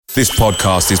This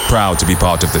podcast is proud to be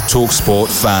part of the TalkSport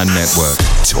Fan Network.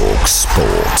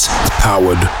 TalkSport.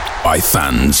 Powered by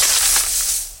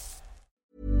fans.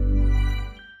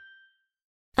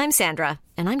 I'm Sandra,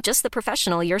 and I'm just the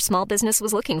professional your small business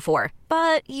was looking for.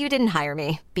 But you didn't hire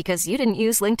me because you didn't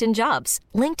use LinkedIn Jobs.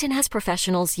 LinkedIn has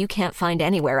professionals you can't find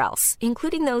anywhere else,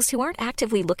 including those who aren't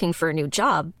actively looking for a new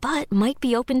job, but might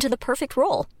be open to the perfect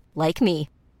role, like me.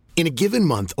 In a given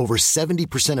month, over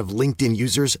 70% of LinkedIn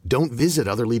users don't visit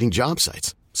other leading job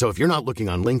sites. So if you're not looking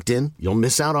on LinkedIn, you'll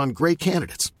miss out on great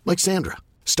candidates like Sandra.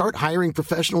 Start hiring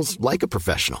professionals like a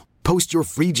professional. Post your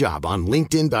free job on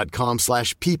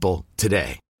linkedin.com/people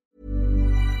today.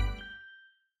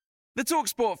 The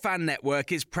TalkSport Fan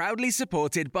Network is proudly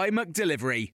supported by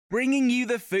McDelivery, bringing you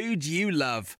the food you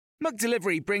love.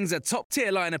 McDelivery brings a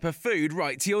top-tier lineup of food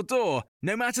right to your door.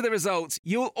 No matter the result,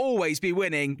 you'll always be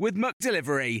winning with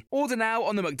McDelivery. Order now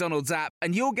on the McDonald's app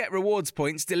and you'll get rewards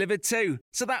points delivered too.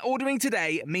 So that ordering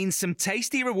today means some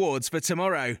tasty rewards for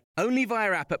tomorrow. Only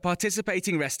via app at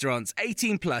participating restaurants.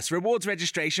 18 plus. Rewards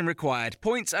registration required.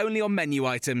 Points only on menu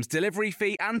items. Delivery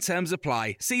fee and terms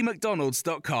apply. See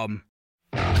mcdonalds.com.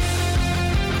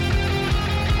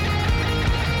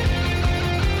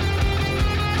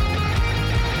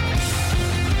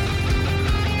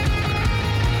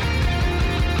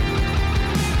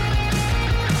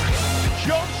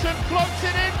 Johnson floats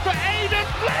it in for Aidan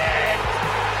Flint!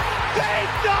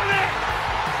 They've done it!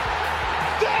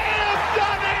 They have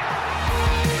done it!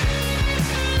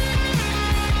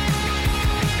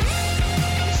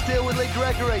 Still with Lee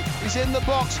Gregory. He's in the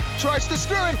box. Tries to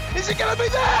screw him. Is it going to be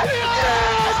there?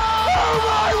 Yes! Oh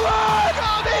my word!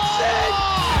 It's in!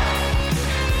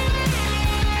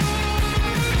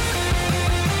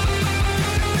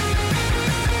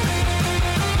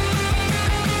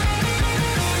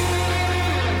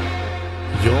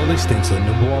 You're listening to the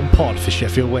number one pod for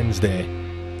Sheffield Wednesday.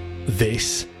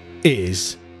 This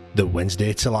is the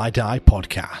Wednesday Till I Die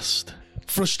podcast.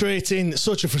 Frustrating,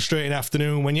 such a frustrating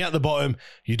afternoon. When you're at the bottom,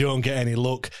 you don't get any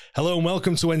luck. Hello and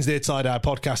welcome to Wednesday Till I Die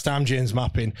podcast. I'm James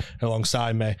Mappin,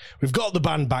 alongside me. We've got the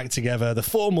band back together, the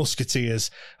four Musketeers.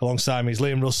 Alongside me is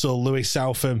Liam Russell, Louis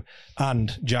Southam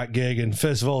and Jack Gagan.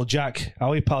 First of all, Jack,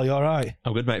 how are you, pal? You all right?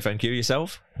 I'm good, mate. Thank you.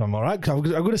 Yourself? I'm all right. I'm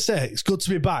going to say it's good to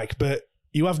be back, but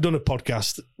you have done a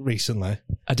podcast recently.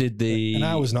 I did and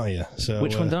I was not here. So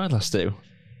which one did I last do?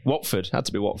 Watford. Had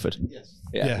to be Watford. Yes.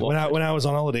 Yeah. When I was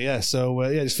on holiday. Yeah. So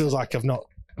it just feels like I've not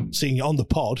seen you on the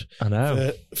pod. I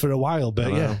know for a while.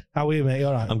 But yeah, how are you, mate? You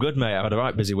all right? I'm good, mate. I had a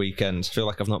right busy weekend. I feel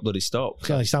like I've not bloody stopped.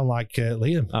 You sound like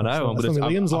Liam. I know. I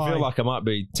feel like I might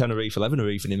be Tenerife 11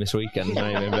 in this weekend.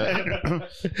 Maybe, but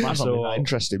Mine's not been that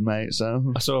interesting, mate.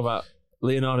 So I saw that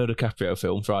Leonardo DiCaprio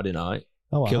film Friday night.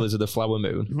 Oh, wow. Killers of the Flower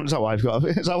Moon. Is that why you've got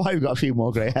a few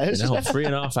more grey hairs? No,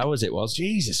 3.5 hours it was.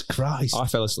 Jesus Christ. I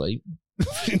fell asleep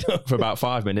for about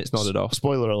 5 minutes, nodded off.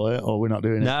 Spoiler alert, or we're not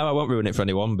doing it? No, I won't ruin it for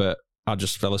anyone, but I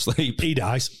just fell asleep. He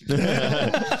dies.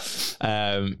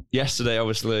 Yesterday,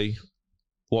 obviously,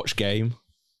 watched game.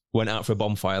 Went out for a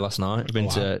bonfire last night. I've been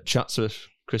to Chatsworth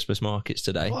Christmas markets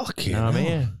today. Fucking I'm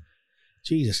here.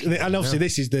 Jesus. And obviously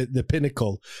this is the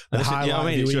pinnacle, the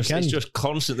highlight of the weekend. It's just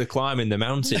constantly climbing the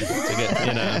mountain to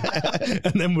get,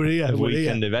 and then we're here.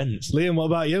 Weekend events. Liam, what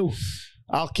about you?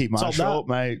 I'll keep mine short,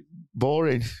 mate.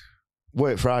 Boring.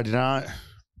 Work Friday night.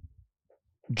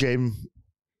 Gym.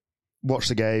 Watched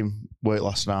the game. Worked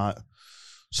last night.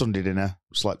 Sunday dinner.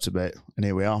 Slept a bit. And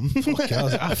here we are.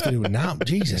 Afternoon nap.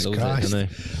 Jesus Christ.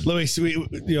 Louis,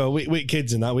 we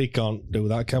kids and that, we can't do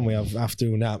that, can we? Have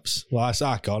afternoon naps. Well,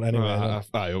 I can't anyway.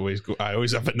 I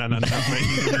always have a nana nap, mate.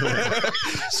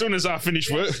 As soon as I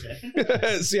finish work.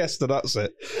 Siesta, that's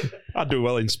it. I do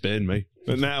well in Spain, me.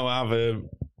 But now I have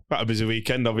quite a busy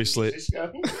weekend, obviously.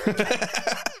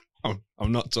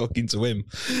 I'm not talking to him.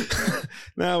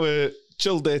 Now,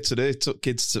 chill day today. Took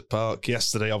kids to the park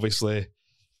yesterday, obviously.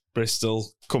 Bristol,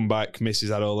 come back, missus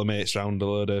had all the mates round, a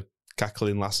load of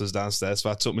cackling lasses downstairs, so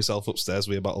I took myself upstairs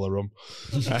with a bottle of rum.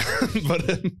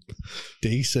 But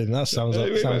decent, that sounds all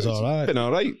right. Been all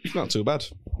right, not too bad.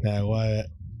 Yeah, well,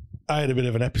 I had a bit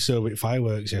of an episode with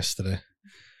fireworks yesterday.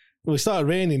 Well, it started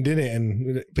raining, didn't it?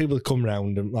 And people had come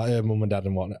round, and like her mum and dad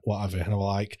and whatever, and I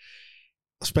was like,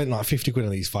 I spent like 50 quid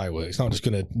on these fireworks, not just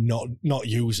going to not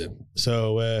use them.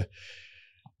 So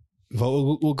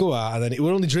we'll go out, and then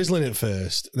we're only drizzling at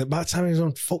first. And then by the time he was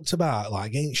on fucked about,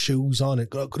 like getting shoes on, and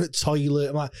got to the toilet,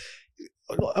 I'm like,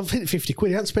 I've hit 50 quid.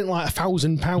 He hadn't spent like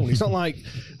 £1,000. It's not like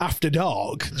after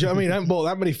dark. Do you know what I mean? I haven't bought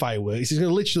that many fireworks. It's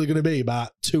literally going to be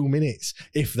about 2 minutes,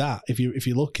 if that, if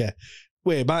you're lucky.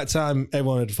 Wait, by the time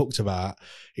everyone had fucked about,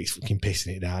 it's fucking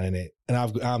pissing it down, innit? And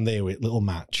I'm there with little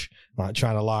Match, like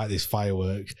trying to light this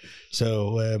firework.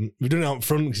 So we've done it out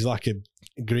front because it's like a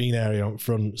green area out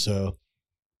front. So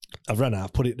I've run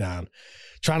out, put it down,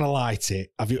 trying to light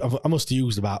it. I must have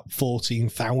used about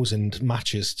 14,000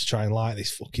 matches to try and light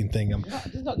this fucking thing.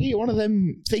 Did not get one of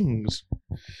them things?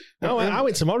 No, I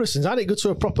went to Morrison's. I didn't go to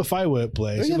a proper firework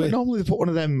place. Yeah, but normally they put one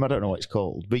of them, I don't know what it's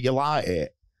called, but you light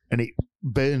it and it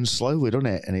burns slowly, doesn't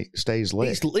it? And it stays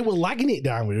lit. They were lagging it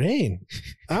down with rain.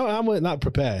 I weren't that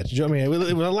prepared. Do you know what I mean?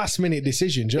 It was a last minute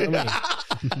decision. Do you know what I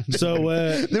mean? So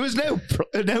there was no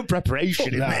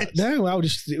preparation in this. No, I would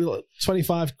just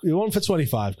 25. One for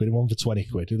 25 quid and one for 20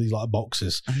 quid. These like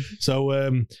boxes. So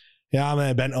I'm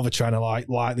bent over trying to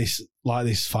light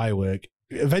this firework.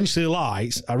 Eventually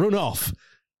lights. I run off.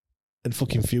 And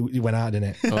fucking fuse went out,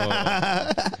 didn't it?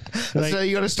 Oh. So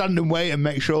you got to stand and wait and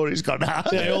make sure it's gone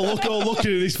out. Yeah, all looking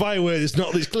at this firework.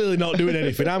 It's clearly not doing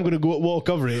anything. I'm going to go walk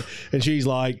over it, and she's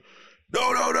like,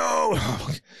 "No,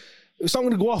 it's not going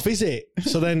to go off, is it?"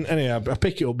 So then, anyway, I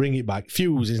pick it up, bring it back.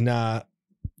 Fuse is now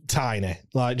tiny.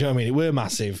 Like, do you know what I mean? It were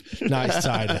massive. Now it's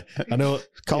tiny. I know,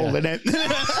 cold in it.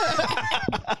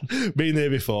 Been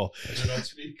there before.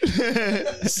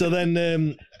 So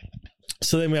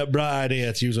then we had a bright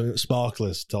idea to use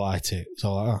sparklers to light it.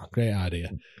 So I'm like, great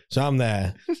idea. So I'm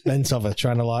there, bent over,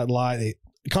 trying to light it.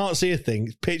 Can't see a thing.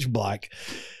 It's pitch black.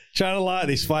 Trying to light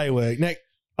this firework.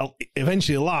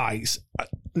 Eventually lights.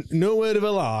 No word of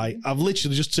a lie. I've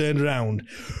literally just turned around.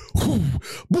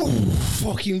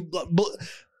 Fucking.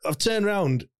 I've turned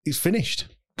around. It's finished.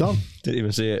 Gone. Didn't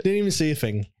even see it. Didn't even see a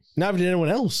thing. Neither did anyone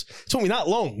else. It took me that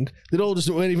long. They all just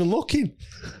weren't even looking.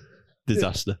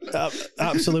 Disaster.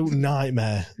 Absolute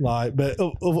nightmare. Like, but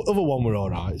other one were all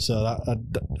right. So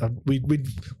we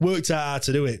worked out how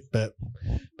to do it, but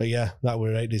yeah, that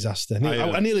were a disaster.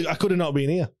 I could have not been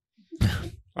here.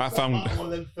 I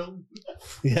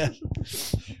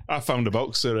found a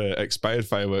box of expired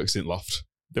fireworks in Loft.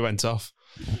 They went off.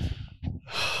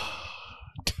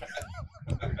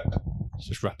 Let's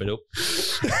just wrap it up.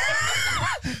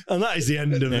 And that is the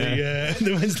end of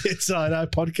the Wednesday Side Eye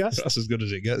podcast. That's as good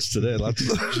as it gets today, lads.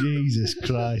 Jesus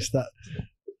Christ.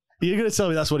 You're going to tell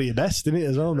me that's one of your best, isn't it,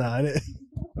 as well now, isn't it?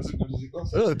 As good as it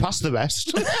goes. Oh, past the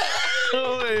best.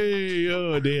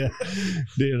 Oh dear.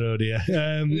 Oh dear.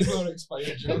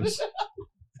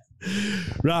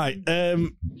 Right.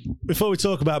 Before we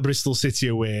talk about Bristol City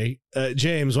away,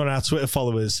 James, one of our Twitter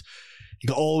followers, he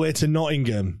got all the way to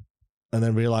Nottingham and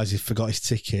then realised he forgot his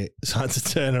ticket, so had to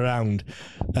turn around.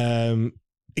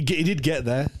 He did get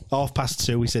there,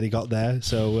 2:30. He said he got there,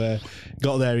 so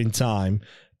got there in time.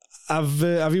 Have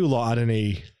you lot had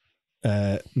any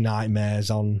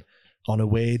nightmares on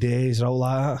away days or all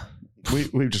like that?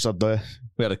 We've just had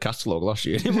we had a catalogue last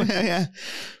year, didn't we? Yeah.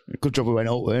 Good job we went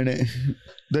up, weren't it?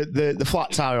 The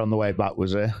flat tyre on the way back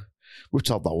was we've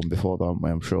told that one before, though, haven't we?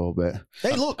 I'm sure, but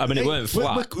hey, look, it weren't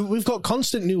flat. We've got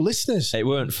constant new listeners. It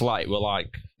weren't flat. It were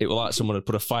like someone had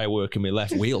put a firework in my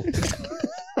left wheel.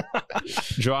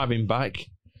 Driving back,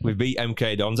 we beat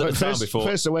MK Dons at the time before.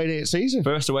 First away day at season. At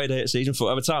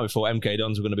the time before MK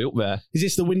Dons were going to be up there. Is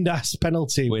this the Windass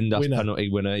penalty penalty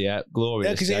winner, yeah.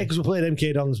 Glorious. Yeah, because we played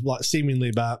MK Dons like seemingly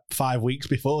about 5 weeks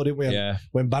before, didn't we? Yeah.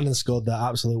 When Bannon scored that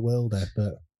absolute worlder.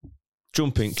 But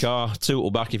jumping car,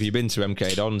 tootle back. If you've been to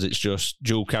MK Dons, it's just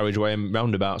dual carriageway and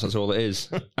roundabouts. That's all it is.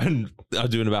 And I was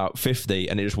doing about 50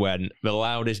 and it just went the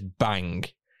loudest bang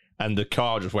and the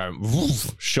car just went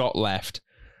woof, shot left.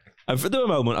 And for the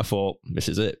moment, I thought, this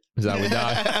is it. This is how we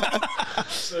die.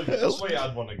 So that's where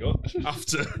I'd want to go.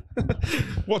 After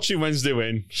watching Wednesday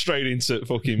win, straight into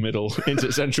fucking middle,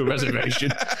 into Central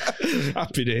Reservation.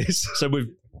 Happy days. So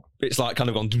it's like kind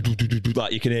of gone,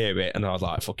 like you can hear it. And I was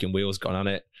like, fucking wheels gone on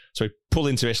it. So we pull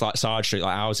into this like side street,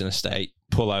 like housing estate,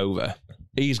 pull over.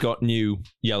 He's got new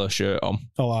yellow shirt on.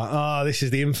 Oh, this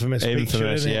is the infamous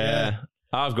picture, isn't it? Yeah.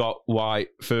 I've got white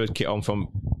third kit on from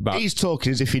back. He's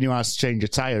talking as if he knew how to change a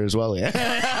tyre as well, yeah?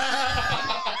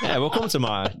 Yeah, welcome to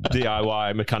my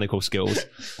DIY mechanical skills.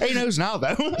 He knows now,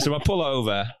 though. So I pull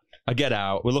over, I get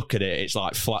out, we look at it, it's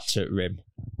like flat to rim.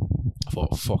 I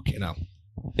thought, fucking hell.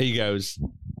 He goes,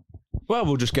 well,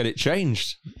 we'll just get it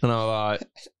changed. And I'm like,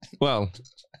 well,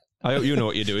 I hope you know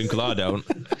what you're doing, because I don't.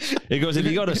 He goes, have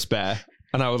you got a spare?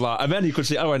 And I was like, and then you could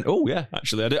see, I went, oh yeah,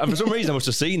 actually. And for some reason, I must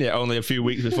have seen it only a few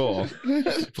weeks before.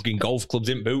 Fucking golf clubs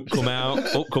in boot come out,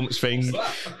 up comes thing.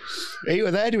 You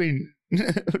were there doing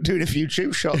a few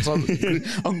chip shots on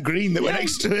green that were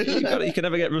next to it. You can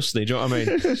never get rusty, do you know what I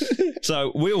mean?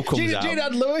 So wheel comes out. Do you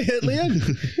add Louis at Leon?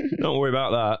 Don't worry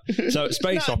about that. So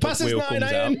space hopper wheel comes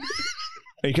out.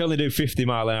 He can only do 50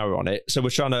 mile an hour on it. So we're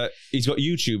trying to... He's got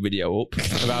YouTube video up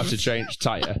of how to change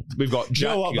tyre. We've got Jack...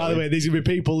 You know what, by the way, there's going to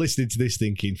be people listening to this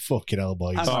thinking, fucking hell,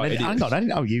 boys. Hang on, I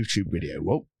didn't have a YouTube video.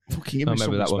 Well, fucking give me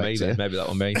maybe that one respect, maybe that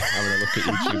one me. Having a look at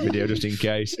YouTube video just in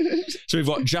case. So we've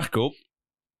got Jack up.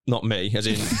 Not me, as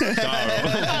in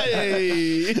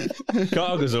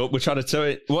Car goes up. We're trying to tow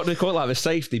it. What do they call it? Like a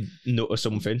safety nut or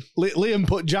something? Liam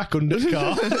put Jack under the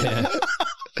car. Yeah.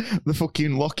 The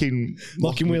fucking locking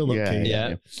wheel nut key.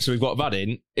 Yeah. So we've got that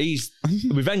in.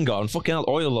 We've then got fucking hell,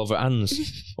 oil over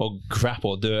hands or crap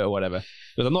or dirt or whatever.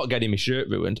 But I'm not getting my shirt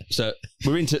ruined. So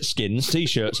we're into skins.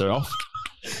 T-shirts are off.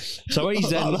 So he's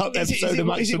then. Is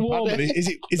it warm? Is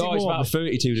it It's warm? about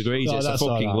 32 degrees. Oh, It's a that's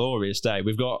fucking all right. glorious day.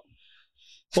 We've got.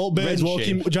 Old Bears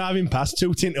driving past,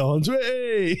 two tint horns.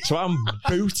 Hey! So I'm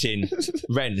booting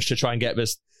wrench to try and get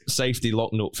this safety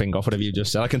lock nut thing off, whatever you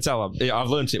just said. I can tell I've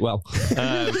learnt it well.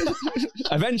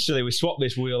 Eventually, we swap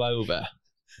this wheel over.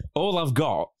 All I've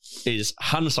got is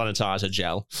hand sanitizer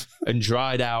gel and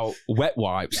dried out wet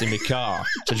wipes in my car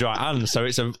to dry hands. So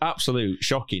it's an absolute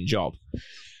shocking job.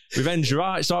 We then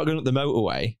start going up the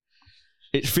motorway.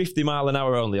 It's 50 mile an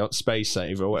hour only on Space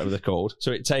Saver or whatever they're called.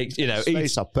 So it takes, ETA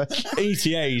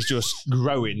is just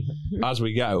growing as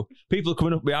we go. People are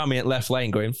coming up behind me at left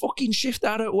lane going, fucking shift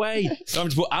out of the way. So I'm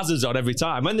to put hazards on every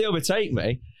time. When they overtake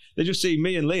me, they just see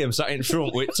me and Liam sat in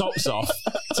front with tops off,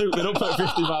 tooping up at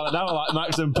 50 mile an hour like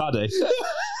Max and Paddy.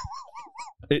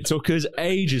 It took us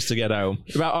ages to get home.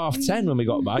 About 10:30 when we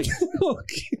got back.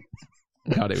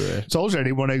 God, it were. Told you I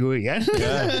didn't want to go again.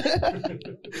 Yeah.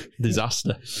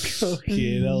 Disaster.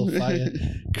 Fucking hellfire.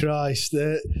 Christ.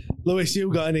 Lewis,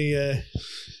 you got any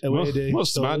away day?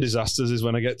 Most of my disasters is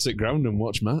when I get to ground and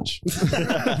watch match.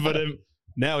 But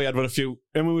now we had one a few...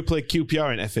 And when we played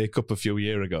QPR in FA Cup a few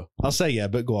years ago. I'll say yeah,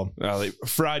 but go on. Well,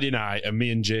 Friday night, and me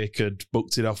and Jake had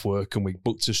booked it off work, and we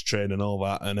booked his train and all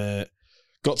that, and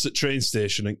got to the train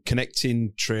station, and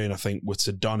connecting train, I think, were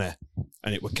to Donny,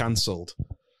 and it were cancelled.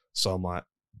 So I'm like,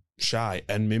 shy.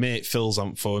 And my mate Phil's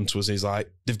on phone to us. He's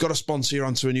like, they've got to sponsor you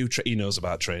onto a new train. He knows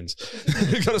about trains.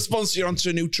 They've got to sponsor you onto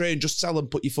a new train. Just tell them,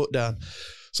 put your foot down.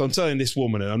 So I'm telling this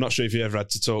woman, and I'm not sure if you ever had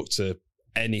to talk to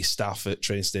any staff at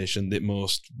train station, the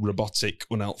most robotic,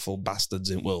 unhelpful bastards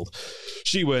in the world.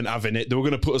 She weren't having it. They were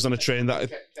going to put us on a train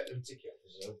that...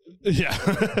 Yeah.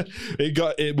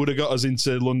 It would have got us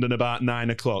into London about 9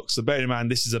 o'clock. So bear in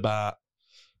mind, this is about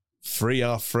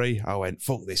 3:30. I went,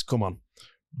 fuck this, come on.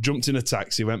 Jumped in a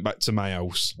taxi, went back to my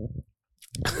house.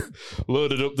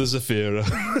 Loaded up the Zafira.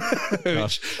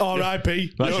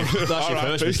 R.I.P. That's your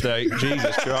first mistake.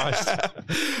 Jesus Christ.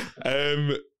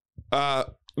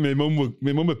 My mum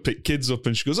would pick kids up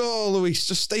and she goes, oh, Louise,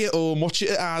 just stay at home, watch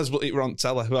it at ours, but it were on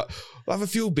telly. But I'll have a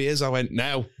few beers. I went,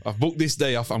 no, I've booked this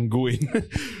day off, I'm going.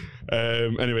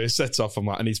 Anyway, set off. I'm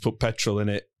like, I need to put petrol in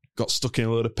it. Got stuck in a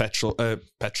load of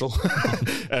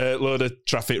load of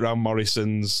traffic around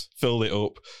Morrison's, filled it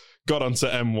up, got onto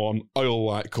M1, oil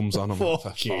light comes on. I'm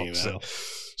like,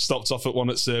 stopped off at one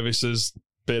at services,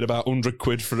 paid about 100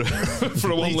 quid for a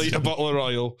 1 litre bottle of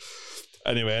oil.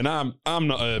 Anyway, and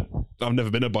I've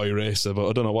never been a boy racer, but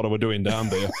I don't know what I were doing down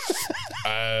there.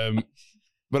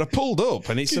 But I pulled up,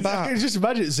 and it's about... I can just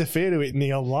imagine Zafira with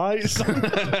neon lights.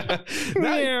 I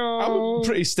was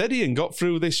pretty steady and got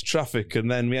through this traffic, and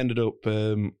then we ended up... it's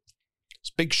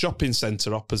a big shopping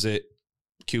centre opposite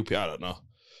QP, I don't know.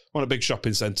 One of the big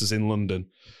shopping centres in London.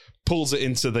 Pulls it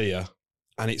into there,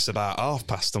 and it's about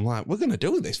past. I'm like, we're going to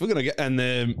do this. We're going to get... And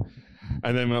then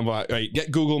I'm like, right, get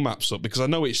Google Maps up, because I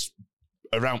know it's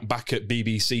around back at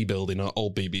BBC building, or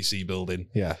old BBC building.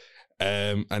 Yeah.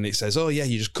 And it says, oh, yeah,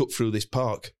 you just cut through this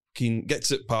park. Can get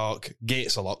to the park,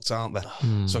 gates are locked, aren't they?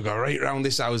 So I go right round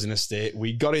this housing estate.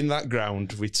 We got in that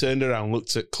ground, we turned around,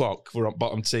 looked at clock, we're on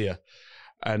bottom tier,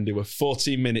 and there were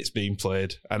 14 minutes being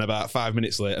played, and about 5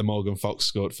 minutes later, Morgan Fox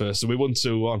scored first, so we won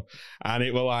 2-1, and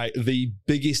it was like the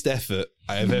biggest effort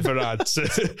I have ever had.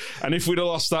 And if we'd have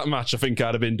lost that match, I think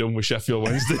I'd have been done with Sheffield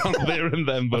Wednesday on there and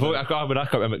then. But I can't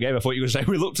remember the game. I thought you were going to say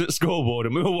we looked at the scoreboard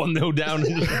and we were 1-0 down.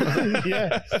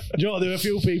 Yeah. Do you know what? There were a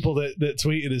few people that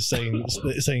tweeted us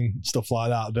saying stuff like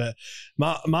that.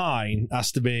 But mine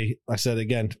has to be, like I said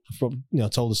again,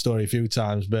 told the story a few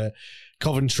times, but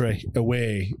Coventry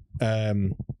away,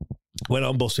 went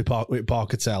on bus with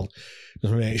Parkertel.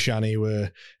 My mate Shani,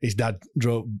 where his dad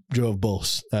drove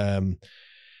bus.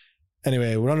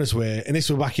 Anyway, we're on his way, and this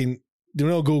was back in, there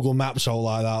were no Google Maps or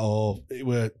like that, or it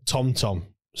were TomTom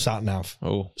sat nav.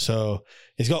 Oh, so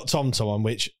he's got TomTom on,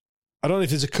 which I don't know if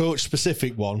there's a coach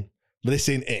specific one, but this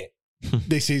ain't it.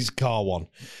 This is car one,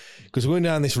 because we're going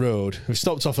down this road. We've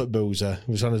stopped off at Boozer.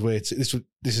 We was on his way to this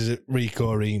is at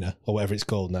Ricoh Arena or whatever it's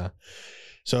called now.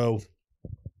 So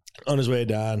on his way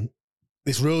down.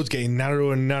 This road's getting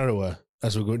narrower and narrower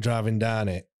as we're driving down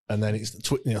it. And then it's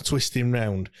twisting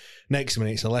round. Next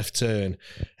minute, it's a left turn.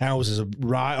 Houses are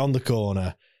right on the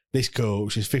corner. This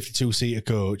coach, his 52-seater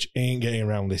coach, ain't getting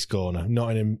around this corner.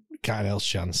 Not in a Cardinals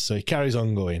chance. So he carries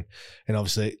on going. And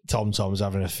obviously, Tom's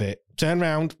having a fit. Turn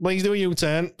round. Please do a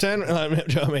U-turn. Turn. Do you know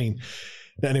what I mean?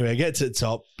 Anyway, get to the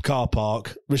top. Car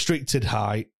park. Restricted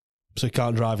height. So he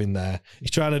can't drive in there.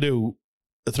 He's trying to do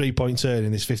a 3-point turn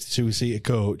in this 52-seater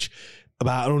coach.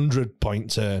 About a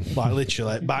 100-point turn, like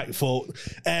literally back foot,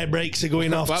 air brakes are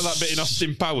going off. Like that bit in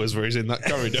Austin Powers where he's in that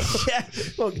corridor. Yeah,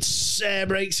 look, air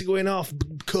brakes are going off.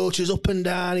 Coach is up and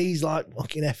down. He's like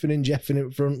fucking effing and jeffing in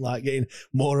front, like getting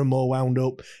more and more wound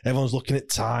up. Everyone's looking at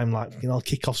time, like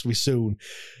kickoffs will be soon.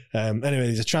 Anyway,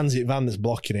 there's a transit van that's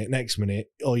blocking it. Next minute,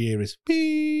 all you hear is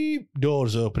beep.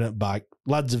 Doors open at back.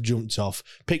 Lads have jumped off,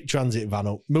 picked transit van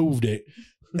up, moved it.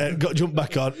 Got jumped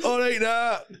back on. Oh, right,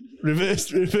 that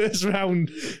reversed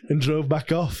round and drove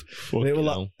back off.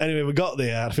 Anyway, we got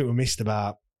there. I think we missed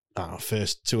about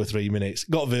first 2 or 3 minutes.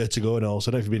 Got vertigo and all. So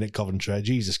I don't know if you've been at Coventry.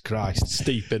 Jesus Christ,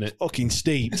 steep innit? Fucking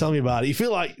steep. Tell me about it. You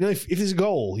feel like if there's a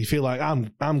goal, you feel like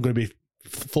I'm going to be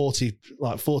 40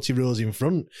 rows in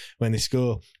front when they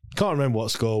score. Can't remember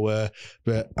what score were,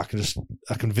 but I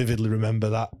can vividly remember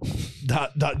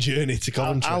that journey to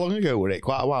Coventry. How long ago were it?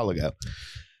 Quite a while ago.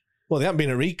 Well, they haven't been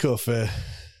at Rico for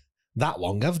that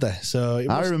long, have they? So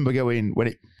I remember going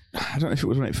when I don't know if it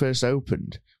was when it first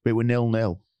opened, but it were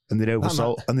 0-0 and they'd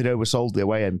oversold the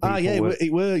away end. You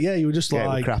were just like, it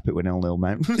were crap. It were 0-0,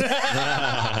 mate.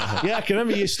 Yeah, I can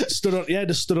remember you stood on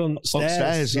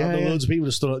stairs. Loads of people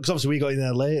just stood on, because obviously we got in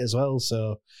there late as well.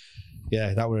 So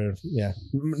yeah,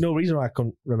 no reason why I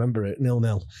couldn't remember it.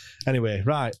 0-0. Anyway,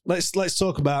 right, let's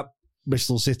talk about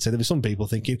Bristol City. There were some people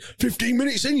thinking, 15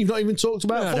 minutes in, you've not even talked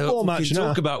about a football match now.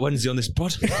 Talk about Wednesday on this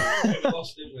pod.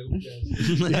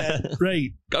 Yeah,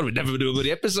 right. God, we'd never do a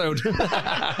bloody episode.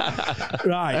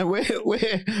 Right. And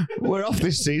we're off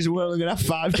this season. We're only going to have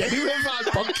 5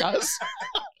 podcasts.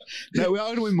 No, we are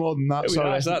going to win more than that.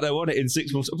 Sorry, I sat there, won it in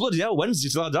 6 months. Bloody hell, Wednesday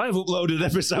till I die, I've uploaded an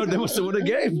episode. They must have won a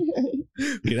game.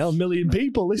 You know, 1 million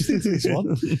people listening to this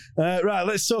one. Right,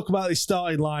 let's talk about this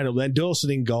starting lineup then.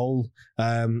 Dawson in goal.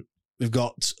 We've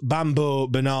got Bambo,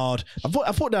 Bernard.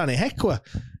 I put down Ihekwe.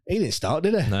 He didn't start,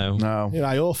 did he? No.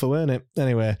 Iorfa, weren't it?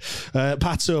 Anyway,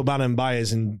 Pato, Bannon,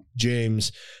 Byers and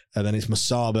James. And then it's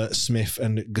Masaba, Smith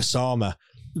and Gassama.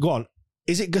 Go on.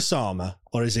 Is it Gassama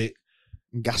or is it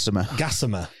Gassama?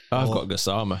 I've got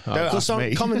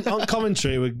Gassama. On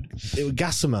commentary, it was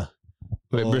Gassama.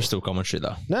 Wait, Bristol commentary,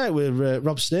 though? No, with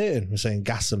Rob Staten. We're saying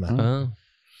Gassama. Oh.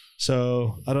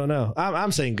 So, I don't know.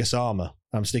 I'm saying Gassama.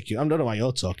 I'm sticking. I don't know why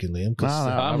you're talking, Liam.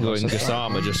 I'm going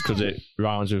Gassama just because it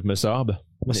rhymes with Masaba.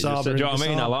 Do you know what I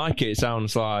mean? I like it. It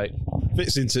sounds like...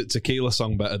 Fits into Tequila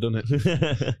song better, doesn't it?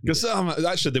 Gassama.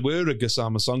 Actually, there were a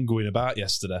Gassama song going about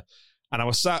yesterday. And I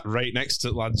was sat right next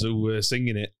to lads who were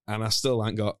singing it. And I still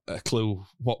ain't got a clue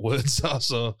what words are.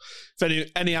 So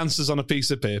if any answers on a piece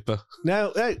of paper.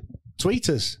 Now, hey, tweet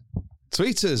us.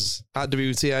 Tweet us at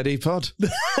WTID Pod.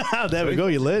 There we go,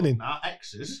 you're learning.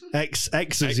 X's.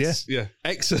 X's, yeah. Yeah,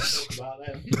 X's.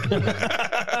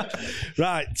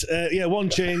 Right, one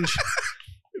change.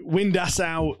 Windass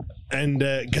out and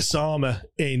Gassama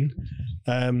in.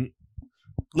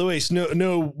 Lewis,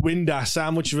 no Windass.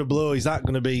 How much of a blow is that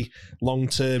going to be long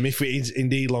term? If it is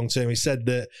indeed long term, he said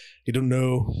that he don't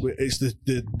know. It's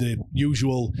the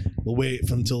usual. We'll wait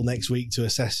until next week to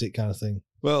assess it, kind of thing.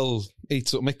 Well, he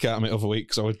took mick out of me the other week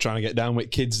because I was trying to get down with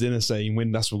kids' dinner saying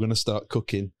Windass were going to start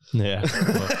cooking. Yeah.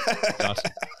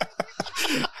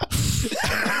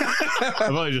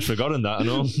 I've only just forgotten that, I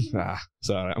know.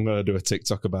 Sorry, I'm going to do a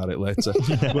TikTok about it later.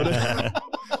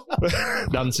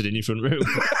 Dancing in your front room.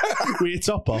 With your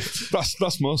top off.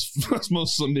 That's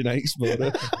most Sunday nights, but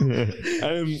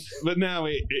now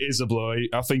it is a blow.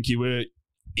 I think he were,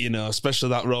 especially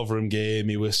that Rotherham game,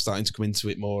 he was starting to come into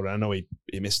it more. I know he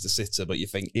missed the sitter, but you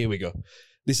think, here we go.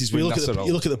 This is Windass.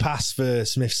 You look at the pass for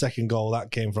Smith's second goal,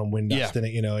 that came from Windass, didn't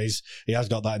it? He has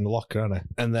got that in the locker, hasn't he?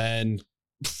 And then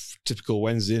typical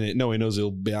Wednesday, innit? No, he knows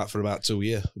he'll be out for about 2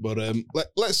 years. But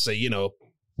let's see,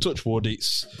 touch wood,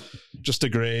 it's just a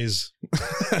graze.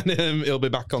 And he'll be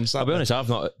back on Saturday. I'll be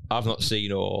honest, I've not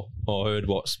seen or heard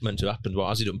what's meant to happen. What,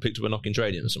 has he done? Picked up a knock in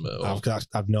training or something?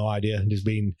 I've no idea. It's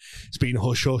been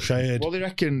hush hush, I heard. Well, they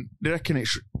reckon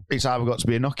it's either got to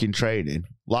be a knock in training,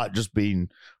 like just being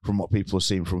from what people have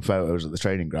seen from photos at the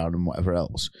training ground and whatever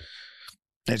else.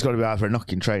 It's got to be either a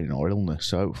knock in training or illness.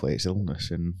 So hopefully it's illness.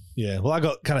 And yeah, well, I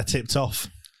got kind of tipped off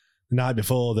the night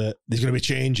before that there's going to be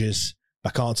changes.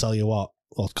 I can't tell you what,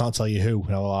 or can't tell you who.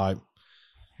 And I was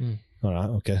like, All right,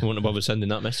 okay. I wouldn't have bothered sending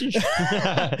that message.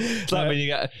 It's like when you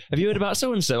get, have you heard about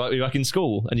so and so? Like you're back in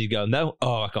school, and you go, no,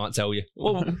 I can't tell you.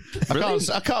 Well,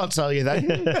 I can't tell you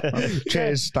then.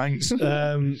 Cheers, thanks.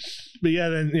 But yeah,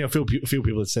 then a few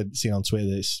people had seen on Twitter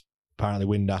that it's apparently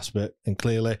Windus, and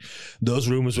clearly those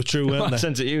rumours were true, weren't they? I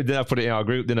sent it to you. Then I put it in our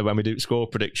group dinner when we do score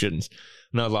predictions,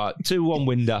 and I was like 2-1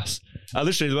 Windus. I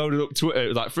literally loaded up Twitter. It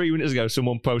was like 3 minutes ago.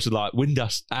 Someone posted like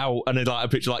Windus out, and then like a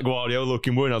picture like Guardiola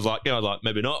looking win. I was like,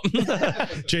 maybe not.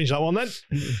 Change that one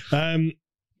then.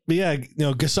 But yeah,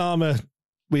 Gassama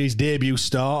with his debut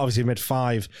start, obviously he made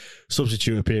 5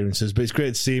 substitute appearances, but it's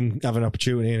great to see him have an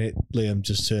opportunity in it, Liam,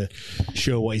 just to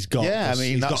show what he's got. Yeah, I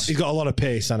mean, he's got a lot of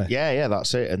pace, hasn't he? Yeah,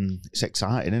 that's it, and it's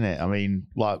exciting, isn't it? I mean,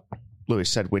 like Lewis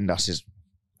said, Windus is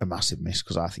a massive miss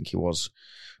because I think he was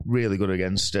really good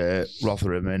against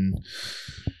Rotherham, and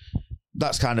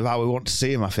that's kind of how we want to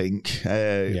see him. I think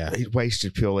he's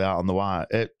wasted purely out on the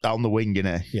wing,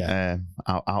 innit? Yeah,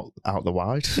 out the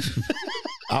wide.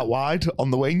 Out wide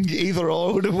on the wing, either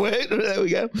or would have worked. There we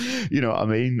go. You know what I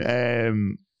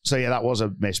mean? So yeah, that was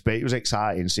a miss, but it was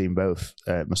exciting seeing both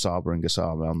Masaba and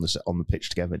Gassama on the pitch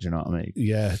together. Do you know what I mean?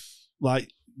 Yeah,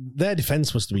 like their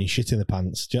defence must have been shit in the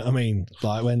pants. Do you know what I mean?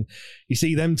 Like when you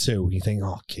see them two, you think,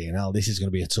 okay, now this is going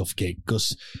to be a tough gig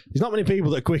because there's not many people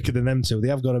that are quicker than them two. They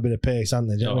have got a bit of pace, haven't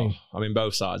they? Do you know what I mean? I mean,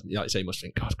 both sides, like you say, you must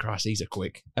think, God Christ, these are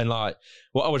quick. And like,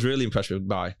 what I was really impressed with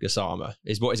by Gassama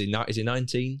is, what is he? Is he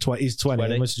 19? He's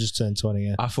 20. He must have just turned 20,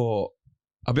 yeah. I'll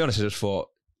be honest, I just thought,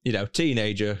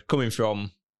 teenager coming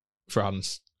from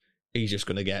France, he's just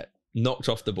going to get knocked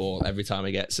off the ball every time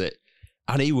he gets it.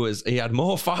 And he had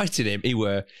more fight in him. He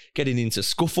were getting into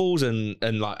scuffles and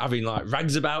like having like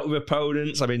rags about with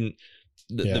opponents. I mean,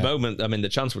 the moment, the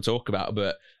chance we'll talk about,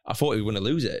 but I thought he was going to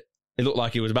lose it. It looked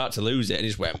like he was about to lose it, and he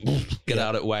just went, get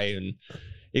out of the way. And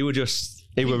he were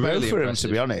really for impressive. him, to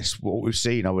be honest. What we've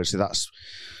seen, obviously, that's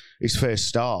his first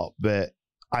start, but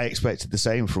I expected the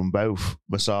same from both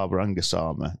Masaba and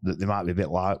Gassama, that they might be a bit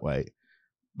lightweight.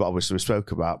 But obviously, we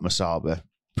spoke about Masaba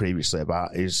previously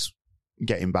about his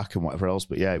getting back and whatever else.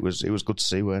 But yeah, it was good to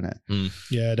see, weren't it?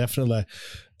 Yeah, definitely.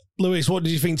 Lewis, what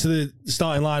did you think to the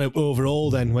starting lineup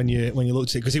overall then when you looked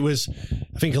at it? Because it was,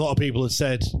 I think a lot of people had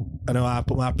said, I know I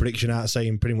put my prediction out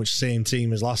saying pretty much same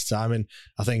team as last time, and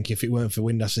I think if it weren't for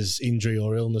Windus's injury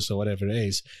or illness or whatever it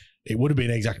is, it would have been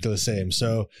exactly the same.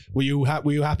 So were you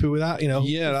happy with that?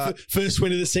 Yeah. First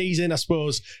win of the season, I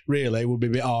suppose. Really, it would be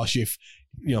a bit harsh if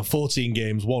 14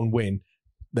 games, 1 win.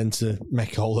 Than to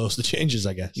make a whole host of changes,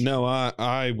 I guess. No,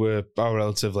 I were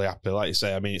relatively happy. Like you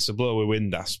say, I mean, it's a blow with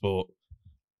Windus, but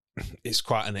it's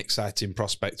quite an exciting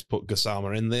prospect to put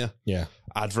Gassama in there. Yeah.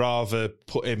 I'd rather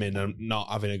put him in and not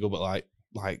having a go, but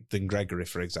like than Gregory,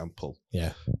 for example.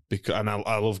 Yeah. And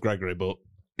I love Gregory, but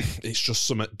it's just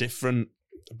something different,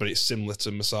 but it's similar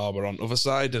to Masaba on the other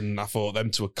side, and I thought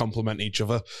them two would complement each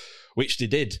other, which they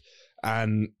did.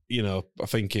 And, I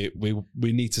think we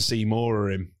need to see more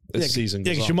of him this season.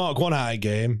 Yeah, because you mark one out of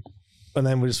game, and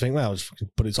then we just think, well, just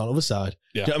put it on the other side.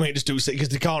 Yeah. Do you know what I mean? Just do it, because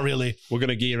they can't really... We're going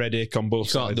to gear Reddick on both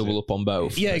sides. You can't double up on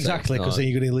both. Yeah, exactly, because then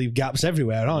you're going to leave gaps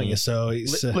everywhere, aren't you? So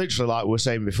it's... Literally, like we were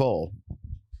saying before,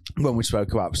 when we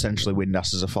spoke about potentially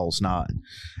Windus as a false 9,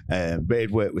 but it'd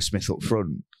work with Smith up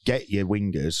front. Get your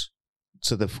wingers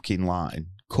to the fucking line,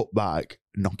 cut back,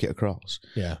 knock it across.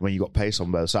 Yeah. When you got pace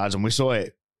on both sides. And we saw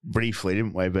it briefly,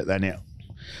 didn't we? But then it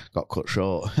got cut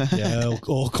short. Yeah,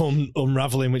 all come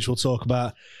unravelling, which we'll talk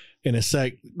about in a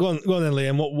sec. Go on then,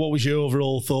 Liam. What was your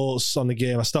overall thoughts on the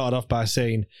game? I started off by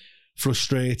saying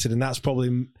frustrated, and that's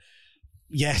probably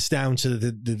down to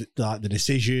the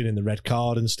decision and the red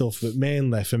card and stuff. But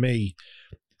mainly for me,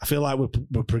 I feel like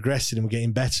we're progressing and we're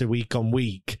getting better week on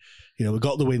week. We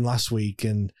got the win last week,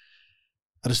 and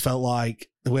I just felt like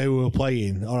the way we were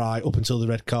playing, all right, up until the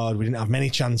red card, we didn't have many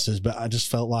chances, but I just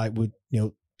felt like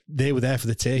they were there for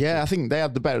the take. Yeah, I think they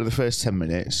had the better of the first 10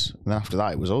 minutes, and then after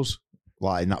that, it was us.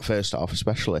 Like in that first half,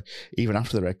 especially, even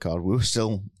after the red card, we were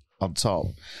still on top.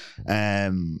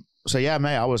 So yeah,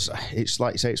 mate, it's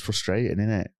like you say, it's frustrating,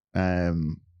 isn't it?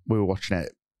 We were watching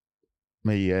it.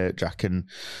 Me, Jack and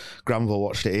Granville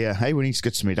watched it here. Hey, we need to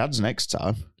go to my dad's next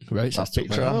time. Right, that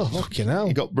picture. Oh, fucking hell.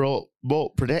 He got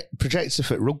bought projector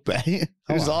for rugby. He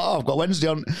was like, I've got Wednesday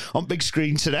on big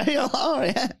screen today. I'm like, oh,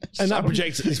 yeah. And that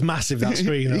projector is massive, that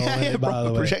screen. By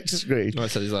the way. Projector screen. No,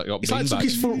 he's like took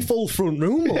his full front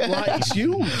room up. Like, it's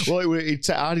huge. Well,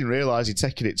 I didn't realise he'd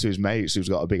taken it to his mates who's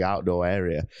got a big outdoor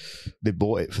area. They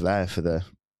bought it for the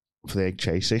egg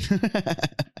chasing.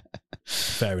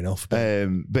 Fair enough.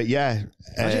 But yeah.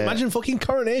 Imagine fucking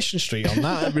Coronation Street on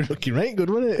that. That'd be looking right good,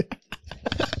 wouldn't it?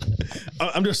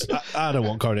 I don't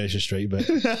want Coronation Street, but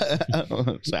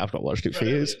I've not watched it for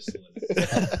years.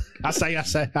 I say.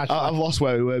 I've lost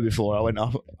where we were before.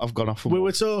 I've gone off. We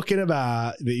were talking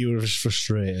about that you were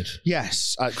frustrated.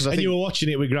 Yes, because I think you were watching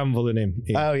it with Granville and him.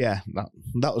 Yeah. Oh yeah,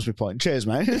 that was my point. Cheers,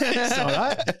 mate. It's all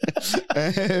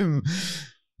right.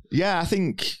 Yeah, I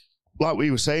think like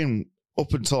we were saying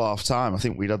up until half time, I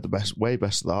think we'd had the way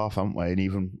best of the half, haven't we? And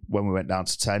even when we went down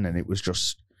to 10, and it was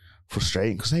just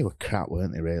frustrating because they were crap,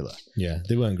 weren't they? Really? Yeah,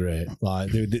 they weren't great.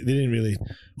 Like they didn't really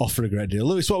offer a great deal.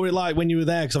 Lewis, what were it like when you were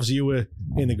there? Because obviously you were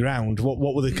in the ground. What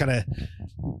were the kind of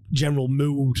general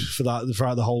mood for that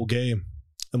throughout the whole game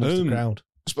amongst the crowd?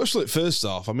 Especially at first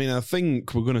half. I mean, I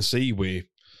think we're going to see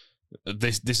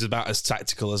this is about as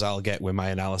tactical as I'll get with my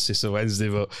analysis of Wednesday,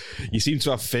 but you seem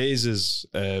to have phases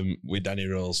with Danny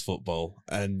Rose football,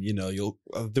 and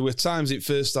there were times at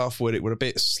first half where it were a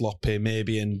bit sloppy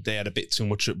maybe, and they had a bit too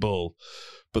much at ball,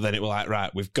 but then it was like,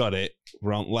 right, we've got it,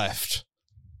 we're on left,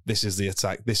 this is the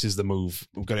attack, this is the move,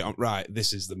 we've got it on right,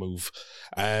 this is the move,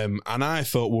 and I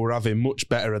thought we were having much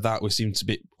better at that. We seemed to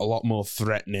be a lot more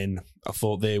threatening. I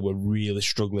thought they were really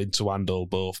struggling to handle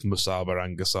both Musaba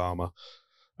and Gassama.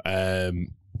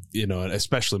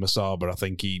 Especially Musaba, I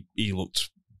think he looked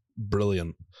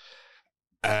brilliant.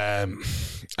 Fans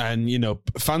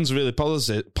are really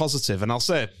positive, and I'll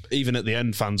say even at the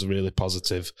end, fans are really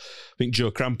positive. I think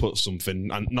Joe Cram put something,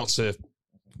 and not to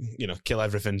kill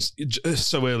everything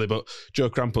so early, but Joe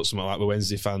Cram put something like the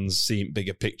Wednesday fans seeing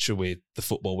bigger picture with the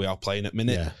football we are playing at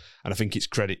minute, and I think it's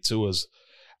credit to us.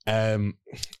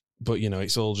 But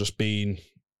it's all just been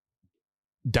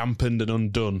dampened and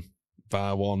undone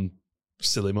by one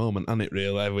silly moment, hasn't it,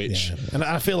 really? And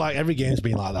I feel like every game's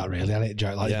been like that, really, hasn't it,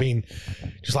 Jack? Like, been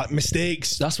just like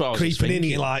mistakes. That's what I was creeping in.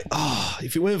 You're like,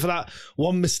 if it weren't for that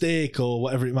one mistake or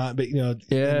whatever it might be,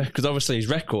 Yeah, because obviously his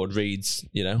record reads,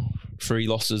 3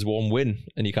 losses, 1 win,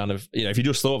 and you kind of, if you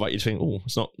just thought about it, you'd think,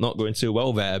 it's not going too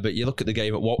well there. But you look at the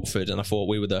game at Watford, and I thought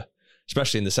we were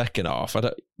especially in the second half,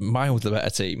 miles the better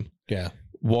team. Yeah,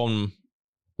 one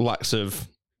lacks of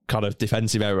kind of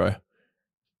defensive error.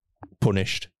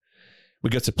 Punished.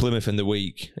 We go to Plymouth in the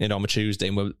week, on a Tuesday,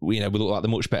 and we look like the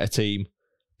much better team.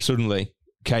 Suddenly,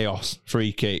 chaos,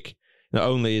 free kick. Not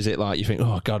only is it like you think,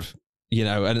 oh God,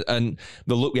 and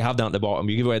the look we have down at the bottom,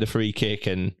 you give away the free kick,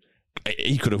 and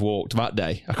he could have walked that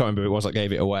day. I can't remember who it was that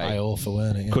gave it away. I awful,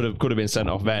 weren't it? Yeah. Could have been sent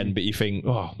off then, but you think,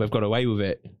 they've got away with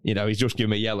it. He's just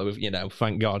given me a yellow.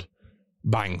 Thank God,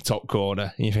 bang, top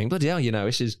corner. And you think, bloody hell,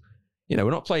 this is. We're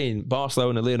not playing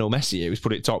Barcelona, Lionel Messi who's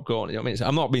put it top corner.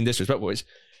 I'm not being disrespectful. It's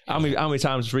how many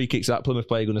times free kicks that Plymouth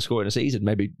player going to score in a season?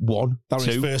 Maybe 1, that was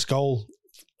 2. his first goal.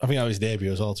 I think that was his debut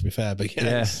as well, to be fair. But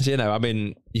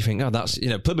you think, that's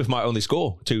Plymouth might only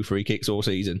score 2 free kicks all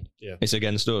season. Yeah, it's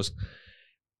against us.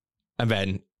 And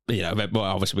then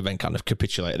obviously we then kind of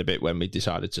capitulated a bit when we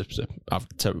decided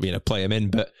to play him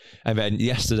in. And then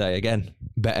yesterday again,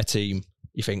 better team.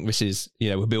 You think this is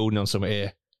we're building on something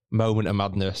here. Moment of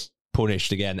madness.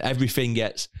 Punished again. Everything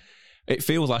it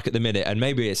feels like at the minute, and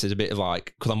maybe it's a bit of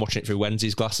like, because I'm watching it through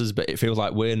Wednesday's glasses, but it feels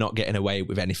like we're not getting away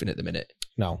with anything at the minute.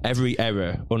 No. Every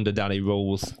error under Danny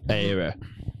Rowles' era,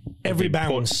 every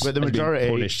bounce, but the majority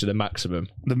punished to the maximum.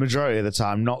 The majority of the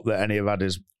time, not that any of had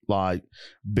as like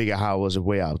bigger howlers as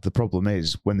we have. The problem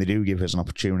is when they do give us an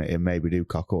opportunity and maybe do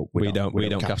cock up, we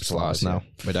don't capitalise. No,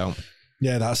 we don't.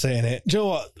 Yeah, that's saying it. Do you know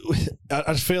what?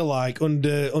 I just feel like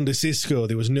under Xisco,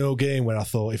 there was no game where I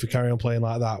thought if we carry on playing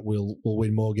like that, we'll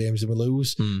win more games than we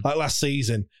lose. Like last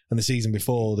season and the season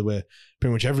before, there were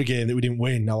pretty much every game that we didn't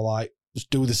win. I was like,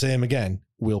 just do the same again.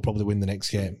 We'll probably win the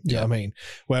next game. Do you know what I mean?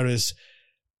 Whereas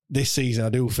this season, I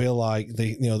do feel like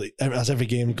as every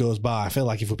game goes by, I feel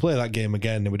like if we play that game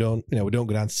again and we don't go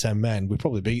down to 10 men, we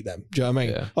probably beat them. Do you know what I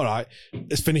mean? Yeah. All right,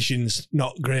 this finishing's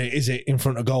not great, is it, in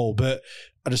front of goal? But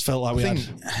I just felt like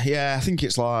I think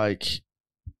it's like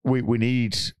we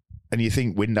need, and you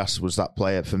think Windass was that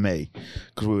player for me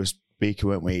because we were speaking,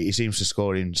 weren't we? He seems to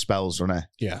score in spells, doesn't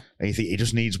he? Yeah. And you think he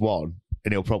just needs one,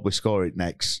 and he'll probably score it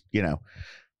next.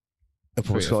 He'll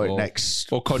probably score it next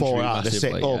 4 out of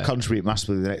 6, or contribute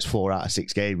massively the next 4 out of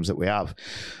 6 games that we have.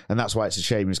 And that's why it's a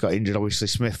shame he's got injured. Obviously,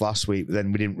 Smith last week, but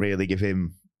then we didn't really give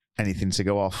him anything to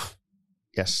go off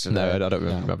yesterday. No, I don't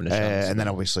remember having a chance. And then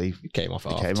obviously he came off.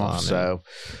 So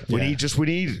we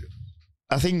need.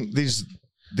 I think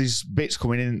there's bits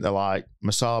coming in that like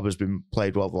Musaba's been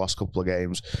played well the last couple of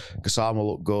games. Gassama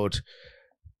looked good.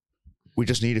 We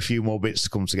just need a few more bits to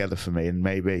come together for me, and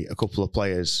maybe a couple of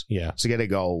players to get a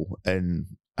goal, and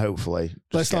hopefully.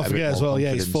 Let's not forget as well.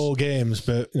 Confidence. It's 4 games,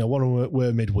 but one of them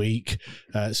were midweek,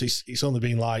 so it's only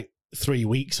been like 3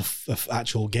 weeks of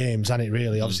actual games, hasn't it?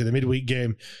 Really, obviously the midweek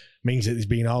game means that there's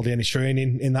been hardly any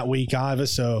training in that week either.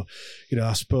 So,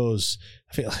 I suppose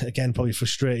I think again probably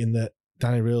frustrating that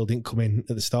Danny Röhl didn't come in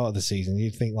at the start of the season,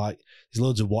 you'd think like there's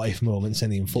loads of what if moments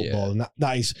in football, and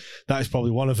that is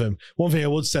probably one of them. One thing I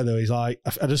would say though is like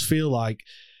I just feel like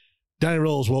Danny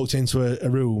Röhl's walked into a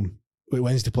room with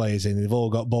Wednesday players in. They've all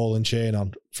got ball and chain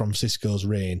on from Cisco's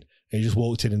reign. And he just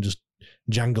walked in and just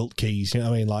jangled keys. You know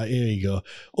what I mean? Like, here you go,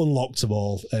 unlocked the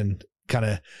ball and kind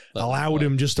of allowed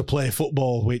him just to play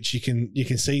football, which you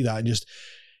can see that, and just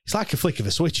it's like a flick of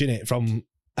a switch, innit, from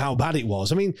how bad it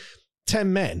was. I mean,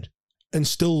 10 men and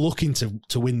still looking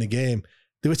to win the game.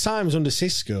 There were times under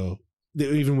Cisco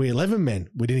that even with 11 men,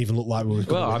 we didn't even look like we were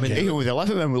going to win the game. Even with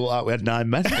 11 men, we looked like we had 9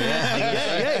 men.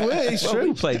 It's true.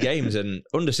 We played games, and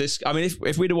under Cisco, I mean,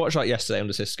 if we'd have watched like yesterday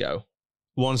under Cisco,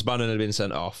 once Bannon had been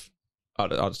sent off,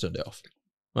 I'd have turned it off.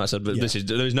 I said,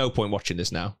 there's no point watching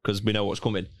this now because we know what's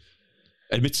coming.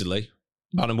 Admittedly,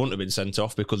 Bannon wouldn't have been sent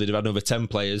off because they'd have had another 10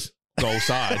 players goal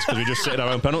sides because we just sit in our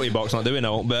own penalty box not doing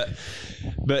it.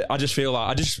 But I just feel like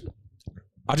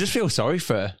I just feel sorry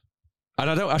for, and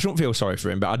I shouldn't feel sorry for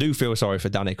him, but I do feel sorry for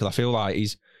Danny because I feel like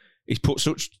he's put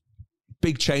such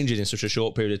big changes in such a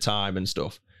short period of time and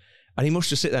stuff, and he must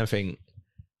just sit there and think,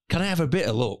 can I have a bit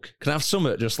of luck? Can I have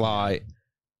something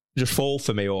just fall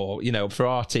for me, or for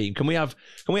our team? Can we have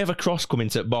a cross come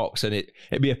into the box and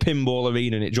it'd be a pinball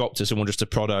arena and it dropped to someone just to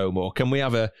prod home? Or can we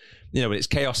have when it's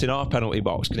chaos in our penalty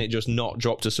box, can it just not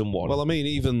drop to someone? Well, I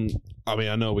mean,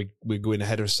 I know we're going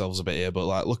ahead of ourselves a bit here, but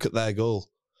like, look at their goal.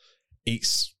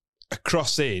 It's a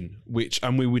cross in,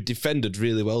 and we were defended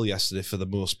really well yesterday for the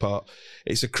most part.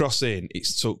 It's a cross in.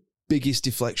 It's took biggest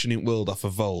deflection in the world off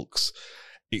of Volks.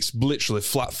 It's literally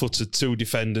flat-footed 2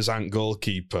 defenders and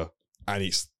goalkeeper. And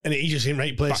he just in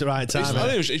right place at the right time.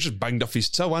 It's just banged off his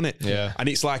toe, hasn't it? Yeah. And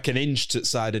it's like an inch to the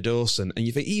side of Dawson. And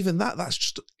you think, even that's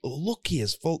just lucky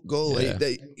as fuck goal. Yeah.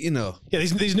 Yeah,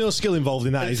 there's no skill involved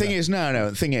in that. The thing is,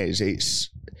 the thing is,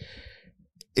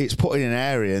 it's put in an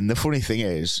area. And the funny thing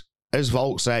is, as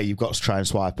Volk say, you've got to try and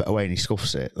swipe it away and he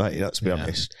scuffs it. Like, let's be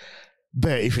honest.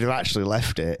 But if you'd have actually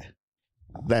left it,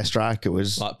 their striker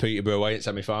was... Like Peterborough away at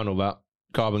semi-final, that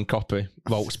carbon copy,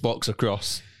 Volk's box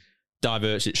across,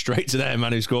 diverts it straight to their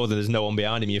man who scored, and there's no one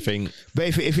behind him, you think. But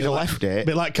if you'd have left it... A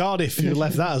bit like Cardiff, you'd have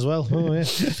left that as well. Oh, yeah.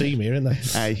 Theme here, isn't there?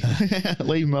 Hey,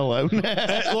 leave him alone.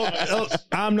 Look,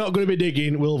 I'm not going to be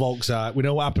digging Will Volk's out. We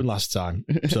know what happened last time,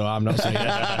 so I'm not saying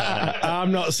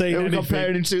I'm not saying Who are we anything.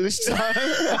 comparing him to this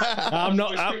time?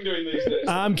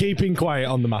 I'm keeping quiet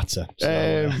on the matter.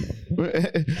 So,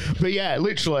 but yeah,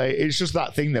 literally, it's just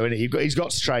that thing though, isn't it? He's got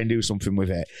to try and do something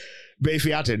with it. But if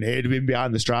he hadn't, it'd have been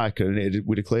behind the striker and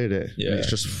we'd have cleared it. Yeah.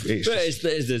 It's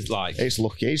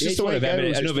lucky. It's just the way it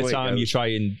goes. Another time you try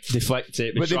and deflect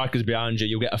it, the striker's behind you,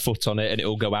 you'll get a foot on it and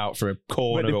it'll go out for a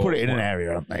corner. But they put it in an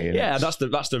area, haven't they? Yeah, that's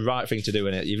the right thing to do,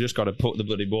 innit? You've just got to put the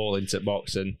bloody ball into the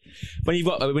box, and when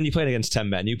you're playing against 10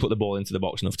 men, you put the ball into the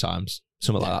box enough times,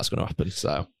 something like that's going to happen.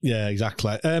 So yeah,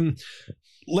 exactly.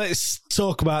 Let's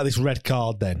talk about this red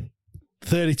card then.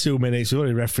 32 minutes. We've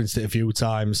already referenced it a few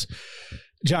times.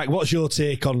 Jack, what's your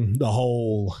take on the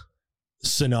whole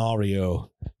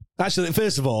scenario? Actually,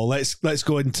 first of all, let's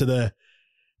go into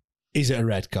is it a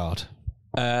red card?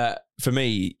 For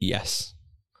me, yes.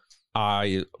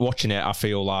 Watching it, I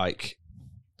feel like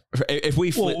if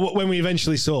we when we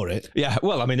eventually saw it, yeah.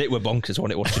 Well, I mean, it were bonkers,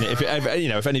 wasn't it? Watching it,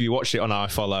 if any of you watched it on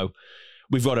iFollow,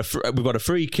 we've got a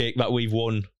free kick that we've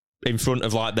won in front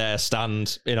of like their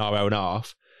stand in our own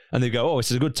half, and they go, "Oh, this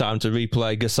is a good time to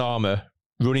replay Gassama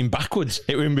running backwards.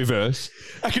 It were in reverse."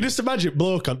 I can just imagine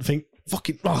bloke and think,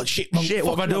 fucking, oh shit, what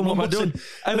have I done? What have I done?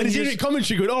 And then he's hearing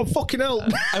commentary going, oh, fucking hell.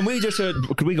 And we just heard,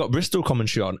 because we got Bristol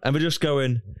commentary on, and we're just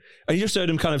going, and you just heard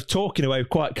them kind of talking away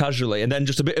quite casually, and then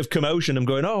just a bit of commotion, and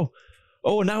going, oh,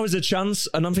 now is a chance.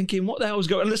 And I'm thinking, what the hell's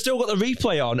going on? And they've still got the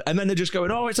replay on, and then they're just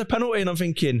going, oh, it's a penalty. And I'm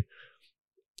thinking,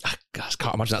 I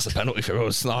can't imagine that's a penalty for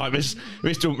us. Like, this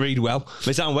don't read well.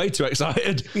 They sound way too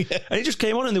excited. Yeah. And it just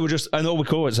came on, and they were just, and all we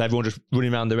call it is everyone just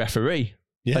running around the referee.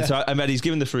 Yeah. And then he's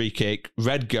given the free kick,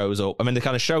 red goes up, and then they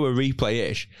kind of show a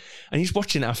replay-ish. And he's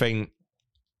watching it, I think,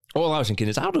 all I was thinking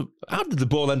is, how did the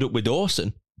ball end up with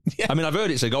Dawson? Yeah. I mean, I've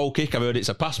heard it's a goal kick, I've heard it's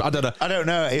a pass, but I don't know. I don't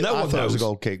know. No one knows. It was a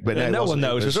goal kick, but no one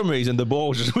knows. For some reason, the ball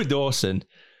was just with Dawson.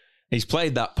 He's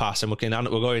played that pass, and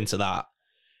we'll go into that.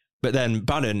 But then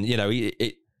Bannon,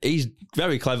 he's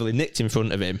very cleverly nicked in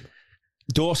front of him.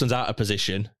 Dawson's out of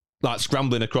position, like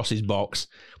scrambling across his box.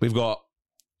 We've got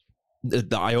the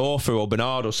Iorfa or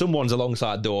Bernardo. Someone's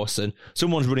alongside Dawson.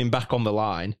 Someone's running back on the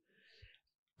line.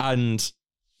 And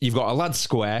you've got a lad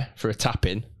square for a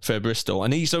tap-in for Bristol.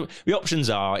 And so the options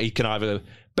are he can either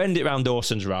bend it round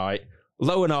Dawson's right,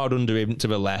 Lowenard under him to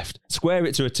the left, square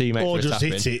it to a teammate or for a just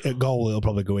hit it at goal. It'll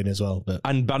probably go in as well. But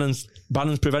and Bannon's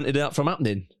prevented that from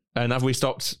happening. And have we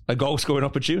stopped a goal scoring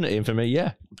opportunity? And for me,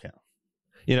 yeah.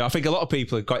 You know, I think a lot of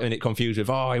people are getting it confused with,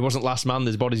 he wasn't last man,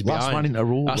 there's bodies behind. Last man in a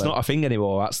rule. That's not a thing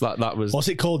anymore. That was. What's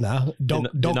it called now?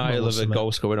 Denial of a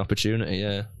goal scoring opportunity.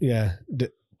 Yeah. Yeah.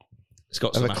 It's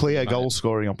got a clear goal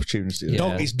scoring opportunity.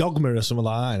 Yeah. It's dogma or something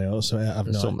like that. I know.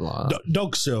 Something like that.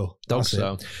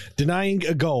 Dogso. Denying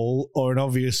a goal or an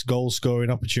obvious goal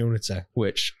scoring opportunity.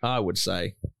 Which I would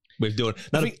say we've done.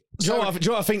 Do you know what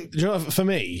I think? For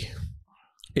me,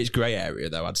 it's grey area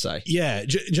though. I'd say. Yeah.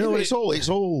 Do you know what it's all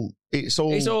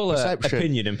perception.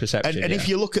 Opinion and perception. And if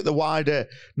you look at the wider,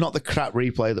 not the crap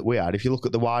replay that we had, if you look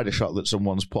at the wider shot that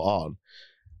someone's put on,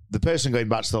 the person going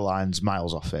back to the line's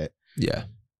miles off it. Yeah.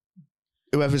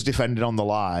 Whoever's defending on the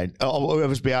line, or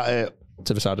whoever's behind,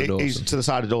 to the side of Dawson. To the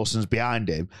side of Dawson's behind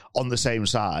him, on the same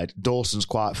side. Dawson's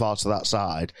quite far to that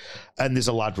side, and there's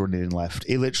a lad running in left.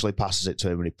 He literally passes it to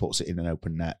him and he puts it in an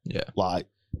open net. Yeah. Like,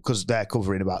 because they're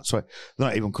covering they're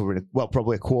not even covering,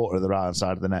 probably a quarter of the right hand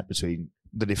side of the net between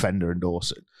the defender and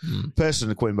Dawson.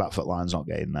 Person coming back foot line's not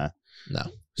getting there. No.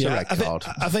 It's a red card.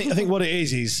 I think what it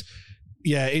is,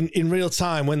 in real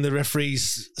time when the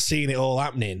referee's seeing it all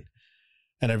happening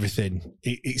and everything,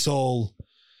 it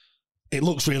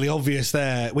looks really obvious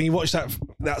there. When you watch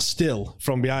that still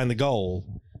from behind the goal,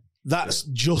 that's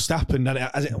just happened.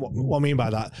 And what I mean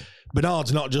by that,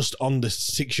 Bernard's not just on the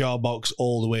 6-yard box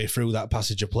all the way through that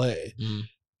passage of play.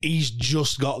 He's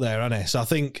just got there, hasn't he? So I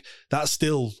think that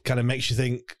still kind of makes you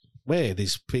think, wait,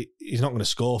 he's not going to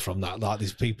score from that. Like,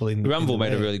 there's people in. Granville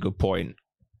made a really good point.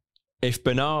 If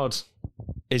Bernard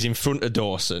is in front of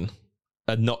Dawson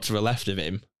and not to the left of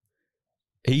him,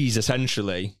 he's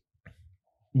essentially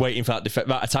waiting for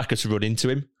that attacker to run into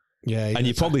him. Yeah, and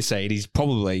you're probably saying he's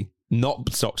probably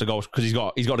not stopped a goal because he's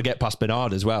got to get past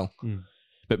Bernard as well.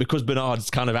 But because Bernard's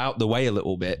kind of out the way a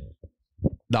little bit,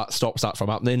 that stops that from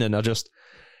happening. And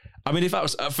if that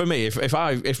was for me,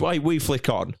 if we flick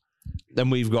on, then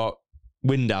we've got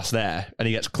Windass there, and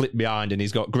he gets clipped behind, and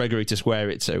he's got Gregory to square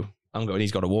it to. I'm going.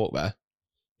 He's got to walk there.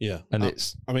 Yeah, and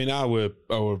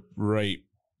our right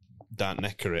down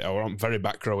necker it. Our very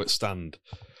back row at stand,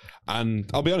 and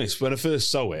I'll be honest. When I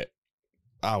first saw it,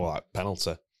 I was like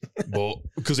penalty, but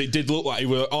because it did look like he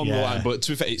were on the line. But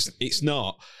to be fair, it's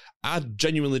not. I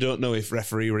genuinely don't know if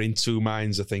referee were in two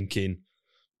minds of thinking,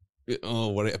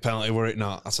 were it a penalty, were it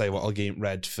not? I'll tell you what, I'll give him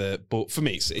red but for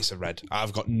me, it's a red.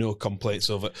 I've got no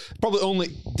complaints over. Probably the only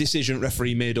decision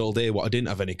referee made all day what I didn't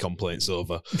have any complaints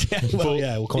over.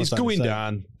 It's going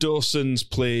down. Dawson's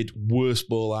played worst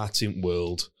ball art in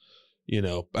world,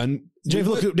 and do you ever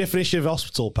look at the definition of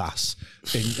hospital pass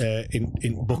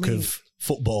in book of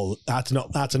football? How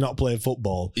to not play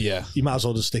football. Yeah, you might as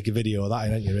well just stick a video of that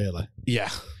in, ain't you? Really?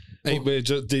 Yeah.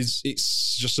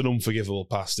 It's just an unforgivable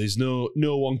pass. There's no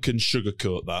one can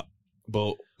sugarcoat that.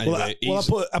 But anyway,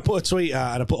 I put a tweet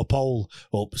out and I put a poll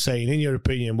up saying, in your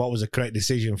opinion, what was the correct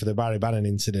decision for the Barry Bannon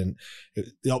incident?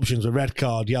 The options were red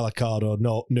card, yellow card, or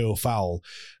no foul.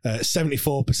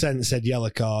 74% said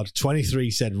yellow card,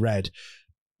 23% said red,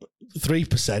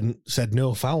 3% said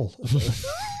no foul.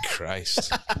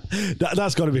 Christ,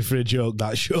 that's got to be for a joke.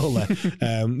 That surely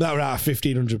that were out of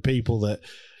 1,500 people that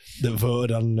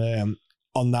voted on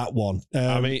that one.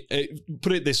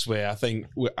 Put it this way, I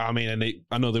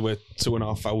know there were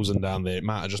 2,500 down there. It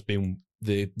might have just been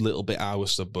the little bit I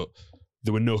was stuff, but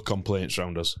there were no complaints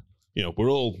around us. We're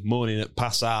all moaning at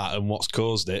pass art and what's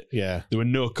caused it. Yeah, there were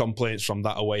no complaints from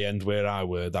that away end where I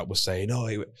were that was saying,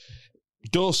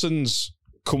 Dawson's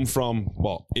come from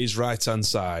his right hand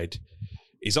side.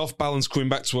 He's off balance coming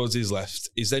back towards his left.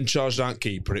 He's then charged out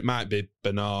keeper. It might be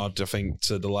Bernard, I think,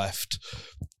 to the left.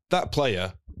 That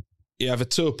player, he either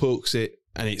toe pokes it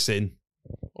and it's in,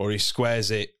 or he squares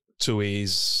it to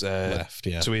his left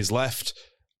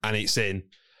and it's in.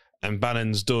 And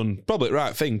Bannon's done probably the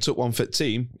right thing, took one for the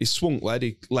team. He swung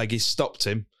leg, he stopped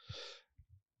him.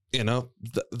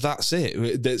 That's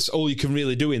it. That's all you can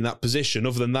really do in that position.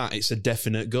 Other than that, it's a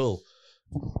definite goal.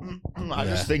 I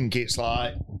just think it's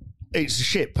like, it's a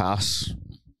shit pass.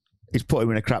 He's put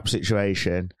him in a crap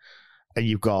situation, and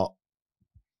you've got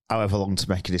however long to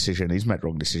make a decision. He's made the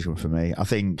wrong decision for me. I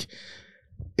think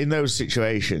in those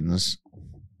situations,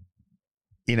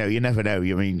 you never know.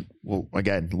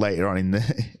 Again, later on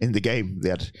in the game, they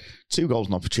had 2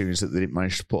 golden opportunities that they didn't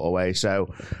manage to put away.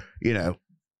 So, I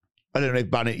don't know if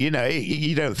Bannon,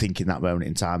 you don't think in that moment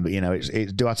in time, but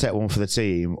it's do I take one for the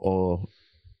team or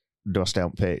do I stay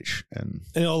on pitch? And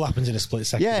it all happens in a split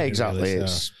second. Yeah, exactly. Really,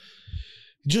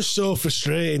 just so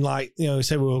frustrating. Like, you know, we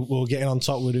said we were getting on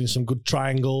top, we were doing some good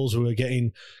triangles, we were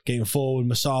getting forward.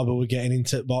 Masaba were getting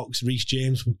into the box. Reece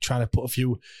James were trying to put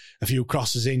a few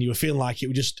crosses in. You were feeling like it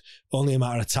was just only a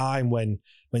matter of time when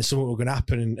something was going to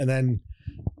happen. And then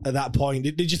at that point,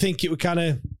 did you think it would kind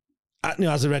of, you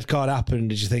know, as the red card happened,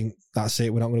 did you think that's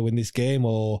it, we're not going to win this game?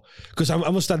 Or because I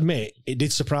must admit, it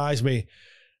did surprise me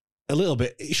a little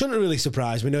bit. It shouldn't really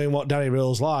surprise me knowing what Danny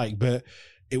Rill's like, but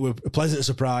it was a pleasant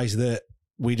surprise that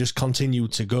we just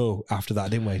continued to go after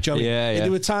that, didn't we? Do you know what I mean?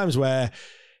 There were times where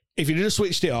if you'd just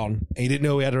switched it on and you didn't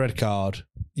know we had a red card,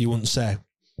 you wouldn't say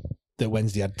that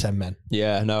Wednesday had 10 men.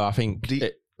 Yeah, no, I think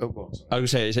I would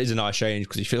say it's a nice change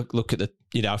because if you look at the,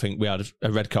 you know, I think we had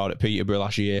a red card at Peterborough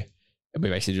last year and we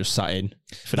basically just sat in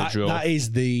for the draw. That is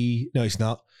no, it's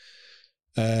not.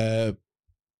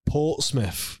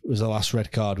 Portsmouth was the last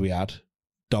red card we had.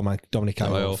 Dominic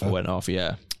Iorfa went off,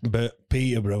 yeah. But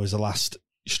Peterborough was the last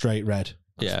straight red.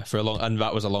 Yeah, for a long, and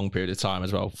that was a long period of time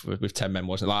as well with 10 men,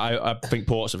 wasn't it? Like I think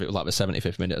Portsmouth, it was like the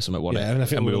 75th minute or something, wasn't it? And I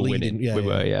think we were winning. We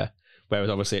were. Whereas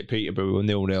obviously at Peterborough we were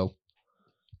 0-0,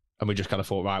 and we just kind of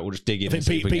thought, right, we'll just dig in. I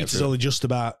think Peter's only just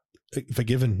about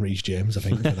forgiven Reece James, I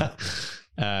think, for that.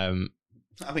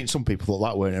 I mean, some people thought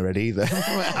that weren't already either.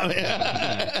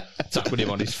 Tackled him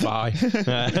on his thigh.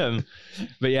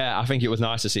 But yeah, I think it was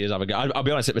nice to see us have a go. I'll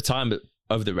be honest, at the time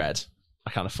of the red, I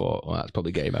kind of thought, well, that's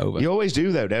probably game over. You always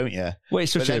do, though, don't you? Well,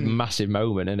 it's such a massive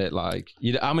moment, isn't it? Like,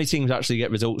 how many teams actually get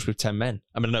results with 10 men?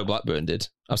 I mean, I know Blackburn did.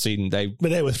 I've seen But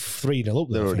they were 3-0 up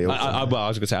there. I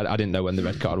was going to say, I didn't know when the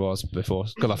red card was before,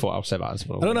 because I thought I would say that. I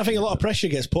think a lot of pressure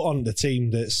gets put on the team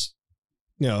that's,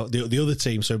 you know, the other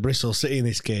team. So Bristol City in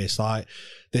this case, like,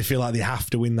 they feel like they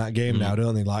have to win that game now,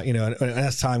 don't they? Like, you know, and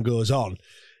as time goes on,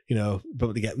 you know,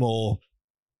 but they get more...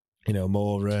 You know,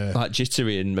 more like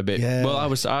jittery and a bit. Yeah, well,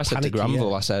 I said panicky, to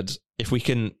Granville, I said, if we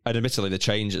can, and admittedly the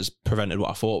changes prevented what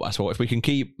I thought. I thought if we can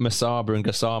keep Masaba and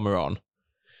Gassama on,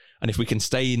 and if we can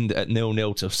stay in at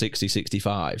 0-0 till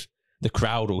 60-65, the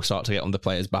crowd will start to get on the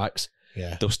players' backs.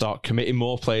 Yeah, they'll start committing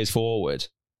more players forward,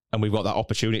 and we've got that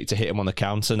opportunity to hit him on the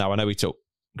counter. Now I know he took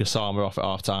Gassama off at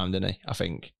half time, didn't he? I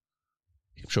think.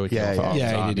 I'm sure he came off at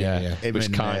half time. He did. Yeah.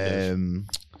 Which kind of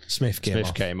Smith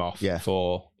came off.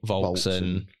 For Volks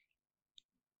and.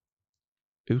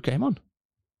 Who came on?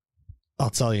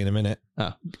 I'll tell you in a minute.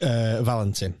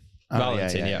 Valentin.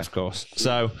 Valentin, yeah, of course.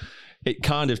 So it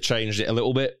kind of changed it a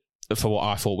little bit for what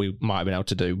I thought we might have been able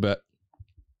to do. But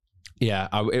yeah,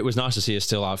 it was nice to see us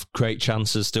still have great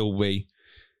chances, still be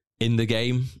in the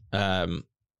game.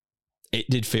 It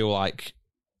did feel like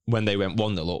when they went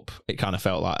 1-0 up, it kind of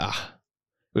felt like,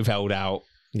 we've held out.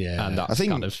 Yeah. And that's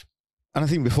kind of... And I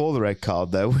think before the red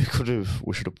card, though, we should have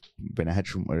been ahead,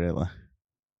 shouldn't we, really?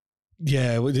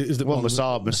 Yeah,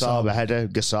 Masaba header,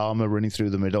 Gassama running through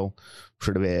the middle.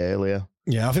 Should have been earlier.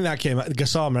 Yeah, I think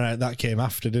Gassama came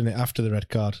after, didn't it? After the red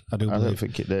card, I don't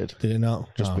think it did. Did it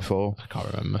not? Just before. I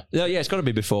can't remember. Yeah, it's got to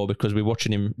be before because we're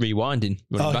watching him rewinding,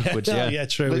 running backwards. Yeah,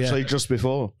 true. Literally just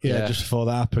before. Yeah, just before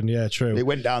that happened. Yeah, true. It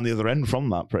went down the other end from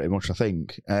that, pretty much, I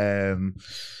think. So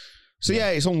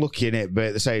yeah, it's unlucky in it, but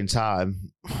at the same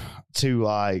time, some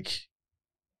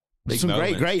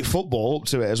great football up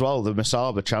to it as well. The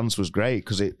Masaba chance was great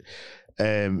because it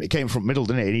came from middle,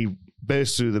 didn't it? And he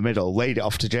burst through the middle, laid it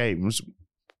off to James,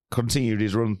 continued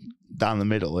his run down the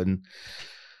middle, and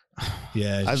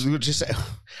as we were just saying,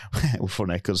 it was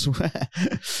funny because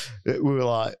we were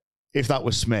like, if that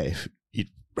was Smith, you'd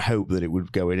hope that it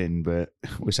would go in, but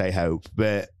we say hope,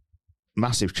 but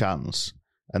massive chance.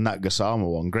 And that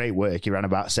Gassama one, great work. He ran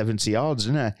about 70 yards,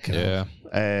 didn't he? Yeah.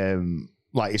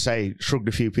 Like you say, shrugged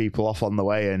a few people off on the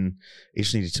way, and he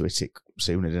just needed to hit it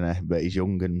sooner, didn't he? But he's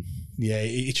young and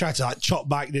he tried to chop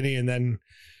back, didn't he? And then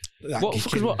I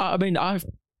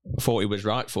thought he was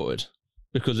right-footed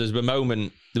because there was a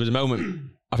moment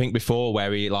I think before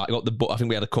where he got I think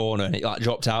we had a corner and it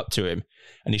dropped out to him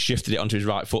and he shifted it onto his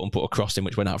right foot and put a cross in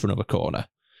which went out for another corner.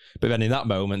 But then in that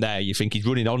moment there, you think he's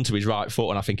running onto his right foot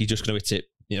and I think he's just going to hit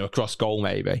it, across goal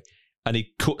maybe. And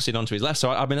he cuts in onto his left. So,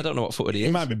 I don't know what footed he is.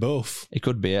 He might be both. He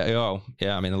could be. Oh,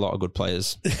 yeah. I mean, a lot of good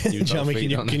players use both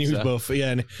feet, can use both.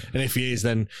 Yeah, and if he is,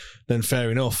 then fair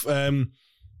enough.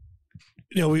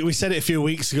 We said it a few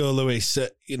weeks ago, Lewis.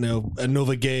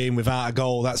 Another game without a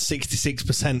goal. That's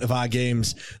 66% of our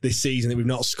games this season that we've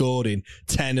not scored in.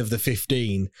 10 of the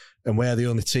 15, and we're the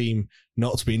only team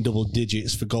not to be in double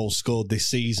digits for goals scored this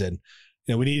season.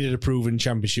 We needed a proven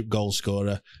championship goal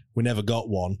scorer. We never got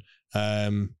one.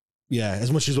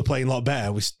 As much as we're playing a lot better,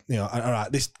 all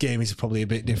right, this game is probably a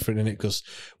bit different in it because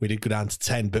we did go down to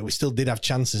 10, but we still did have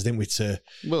chances, didn't we, to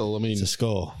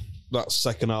score. That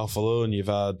second half alone, you've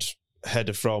had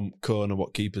header from corner,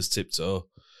 what keeper's tipped up.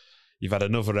 You've had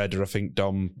another header. I think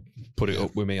Dom put it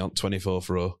up with me on 24th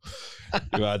row.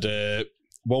 You had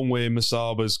one way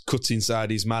Masaba's cut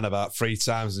inside his man about 3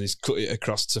 times and he's cut it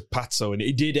across to Pato, and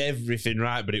he did everything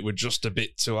right, but it was just a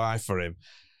bit too high for him.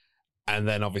 And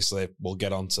then obviously we'll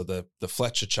get on to the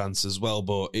Fletcher chance as well,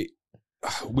 but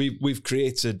we've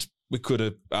created, we could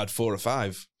have had 4 or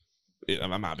 5.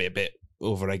 I might be a bit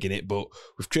over-egging it, but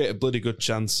we've created bloody good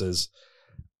chances.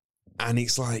 And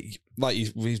it's like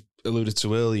we alluded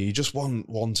to earlier, you just want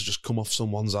one to just come off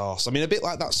someone's arse. I mean, a bit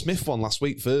like that Smith one last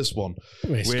week, first one,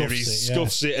 where he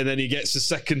scuffs it and then he gets a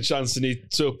second chance and he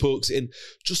toe pokes it in.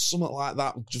 Just something like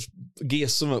that. Just gear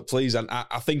something, please. And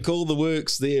I think all the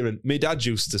work's there. And my dad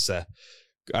used to say,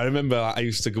 I remember I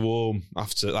used to go home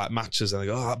after like matches and I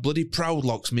go, oh, that bloody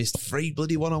Proudlock's missed 3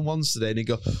 bloody one-on-ones today. And he'd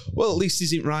go, well, at least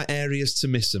he's in right areas to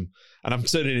miss them. And I'm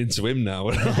turning into him now.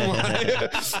 And I'm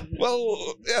like,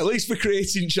 well, yeah, at least we're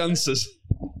creating chances.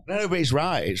 No, but it's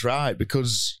right,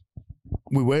 because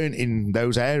we weren't in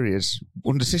those areas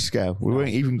under Xisco. We weren't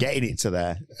even getting it to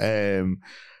there. And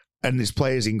there's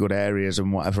players in good areas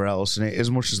and whatever else. And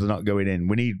as much as they're not going in,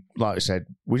 we need, like I said,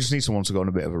 we just need someone to go on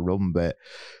a bit of a run. But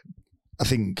I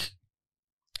think,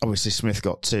 obviously, Smith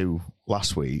got 2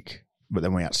 last week, but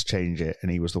then we had to change it,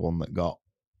 and he was the one that got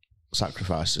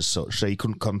sacrificed as such. So he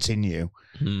couldn't continue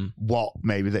what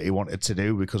maybe that he wanted to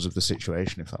do because of the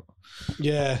situation. If that,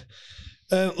 yeah.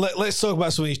 Let's talk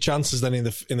about some of these chances then in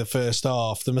the first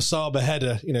half. The Masaba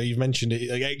header, you've mentioned it,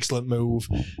 like, excellent move,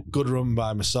 good run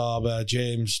by Masaba.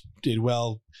 James did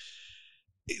well.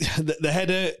 The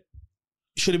header,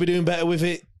 should he be doing better with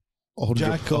it?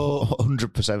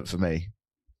 100% for me.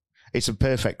 It's a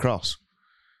perfect cross.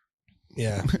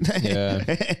 Yeah.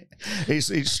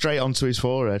 It's straight onto his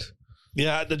forehead.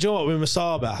 Yeah, do you know what, with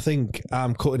Masaba, I think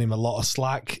I'm cutting him a lot of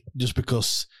slack just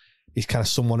because he's kind of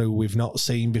someone who we've not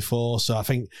seen before. So I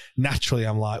think naturally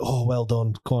I'm like, oh, well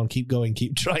done. Come on, keep going,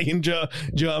 keep trying. Do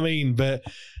you know what I mean? But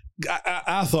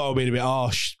I thought I would be a bit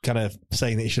harsh, kind of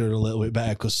saying that he should have done a little bit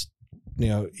better because,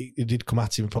 he did come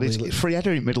at him. Probably it's free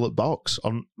header in middle of box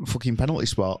on fucking penalty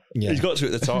spot. Yeah. He's got to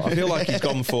at the top. I feel like he's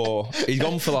gone for like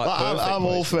perfect. I'm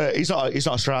all for. He's not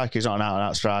a striker. He's not an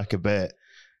out-and-out striker, but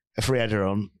a free header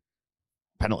on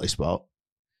penalty spot.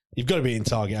 You've got to be in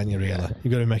target, and really. Yeah.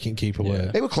 You've got to be making keeper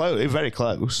work. They were close. They were very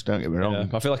close. Don't get me wrong. Yeah.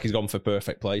 I feel like he's gone for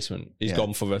perfect placement. He's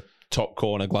gone for the top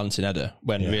corner glancing header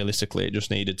when realistically it just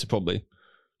needed to probably,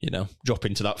 drop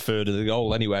into that third of the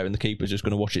goal anywhere, and the keeper's just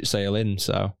going to watch it sail in.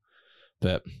 So,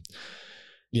 but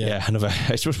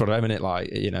it's just what I mean. It like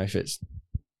if it's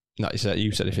like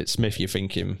you said, if it's Smith, you're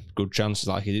thinking good chances.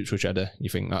 Like his Ipswich header, you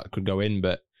think that could go in.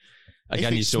 But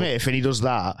again, if it's Smith and he does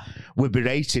that, we're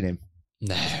berating him.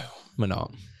 No. We're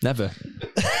not. Never.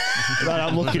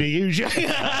 I'm looking at you, Jack.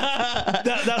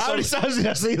 How many times did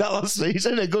I see that last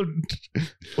season? A good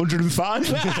 105.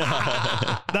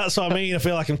 That's what I mean. I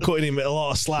feel like I'm cutting him a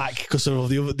lot of slack because of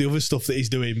the other stuff that he's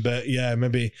doing. But yeah,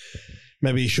 maybe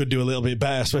he should do a little bit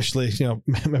better, especially,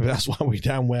 maybe that's why we're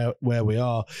down where we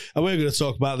are. And we're going to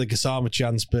talk about the Gassama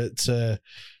chance,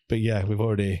 but yeah, we've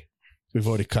already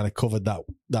kind of covered that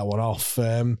one off.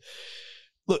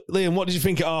 Look, Liam, what did you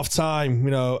think at half time?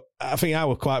 I think I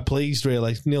were quite pleased,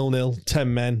 really. 0-0,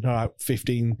 10 men. All right,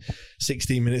 15,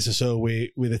 16 minutes or so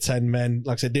with the 10 men.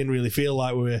 Like I said, didn't really feel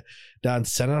like we were down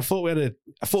to 10. And I thought we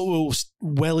were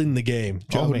well in the game.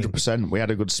 100%. We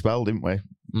had a good spell, didn't we?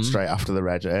 Straight after the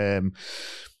red. And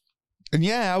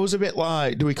yeah, I was a bit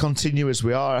like, do we continue as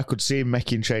we are? I could see him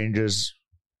making changes.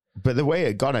 But the way it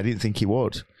had gone, I didn't think he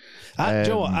would. Do you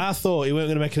know what? I thought he weren't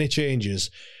going to make any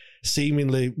changes.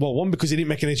 Seemingly, well, one, because he didn't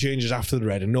make any changes after the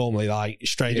red, and normally, like,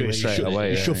 straight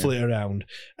away, shuffle it around.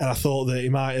 And I thought that he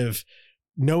might have,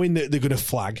 knowing that they're going to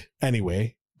flag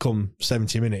anyway, come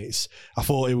 70 minutes, I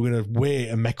thought he were going to wait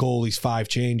and make all these 5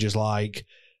 changes, like,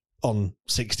 on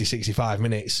 60, 65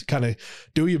 minutes. Kind of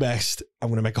do your best. I'm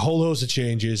going to make a whole load of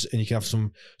changes, and you can have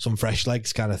some fresh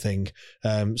legs kind of thing.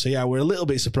 So, yeah, we're a little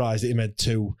bit surprised that he made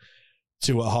two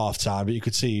at half time, but you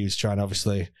could see he was trying to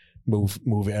obviously move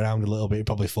it around a little bit. He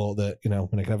probably thought that,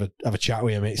 when I can have a chat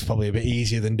with him, it's probably a bit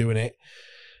easier than doing it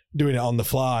on the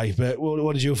fly. But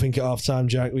what did you think at half time,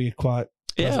 Jack? Were you quite?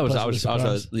 Yeah, I was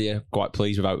quite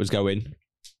pleased with how it was going.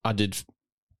 I did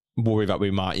worry that we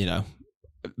might,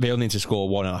 they only need to score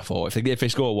 1, and I thought if they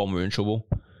score 1, we're in trouble.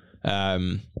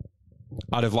 I'd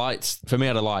have liked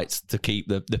to keep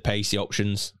the pacey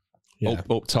options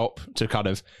up top to kind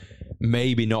of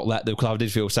maybe not let them, because I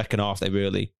did feel second half they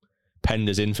really penned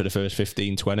us in for the first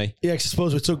 15-20. Yeah, because I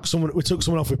suppose we took someone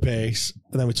off with pace,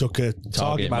 and then we took a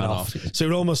target man off. So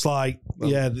we're almost like,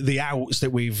 the outs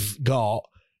that we've got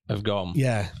have gone.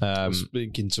 Yeah.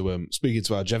 Speaking to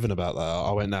our Jevon about that,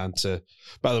 I went down to.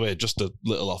 By the way, just a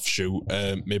little offshoot.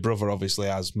 My brother obviously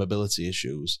has mobility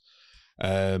issues.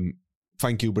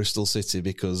 Thank you, Bristol City,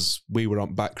 because we were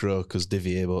on back row because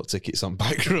Divier bought tickets on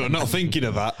back row. Not thinking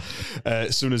of that.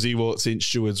 As soon as he walked in,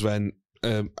 stewards went,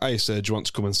 "Hey, sir, do you want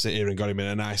to come and sit here?" And got him in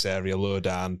a nice area, low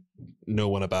down, no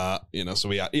one about,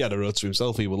 So he had a road to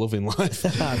himself. He was loving life.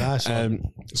 Nice one.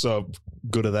 So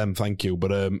good of them, thank you.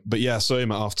 But yeah, I saw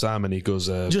him at half time, and he goes,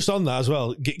 just on that as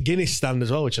well, Guinness stand as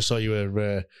well, which I saw you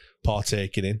were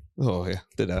partaking in. "Oh yeah,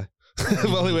 did I?"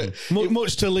 Well,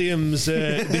 much to Liam's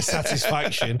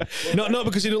dissatisfaction. Not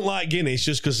because he don't like Guinness,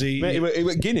 just because he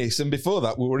went Guinness, and before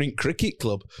that we were in cricket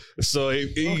club, so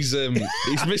he's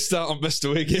missed out on best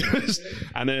away games.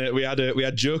 And we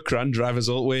had Joe Cran drive us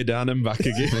all the way down and back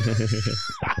again.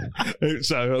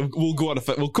 So we'll go on.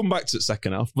 We'll come back to the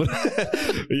second half, but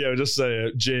yeah, just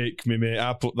say Jake, me mate,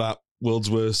 I put that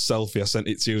world's worst selfie. I sent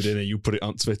it to you, didn't I? You put it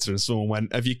on Twitter, and someone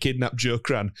went, "Have you kidnapped Joe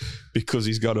Cran because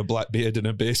he's got a black beard and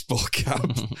a baseball cap?"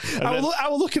 I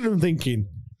was looking at him thinking,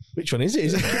 which one is it?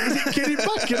 Is it Kidding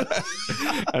Back?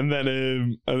 and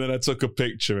then I took a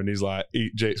picture, and he's like,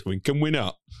 Jake's going, "Can we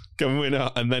not? Can we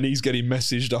not?" And then he's getting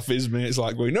messaged off his mates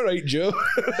like, "Going, all right, Joe."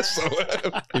 So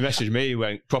he messaged me, he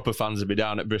went, "Proper fans will be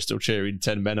down at Bristol cheering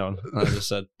 10 men on." And I just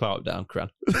said, "Park down, Cran."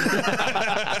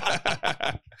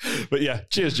 But yeah,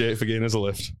 cheers, Jake, for giving us a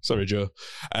lift. Sorry, Joe.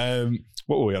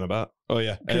 What were we on about? Oh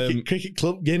yeah, Cricket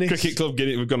Club Guinness. Cricket Club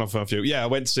Guinness. We've gone off on a few. Yeah, I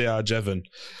went to see our Jevon,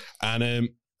 and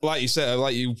like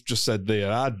you just said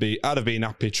there, I'd have been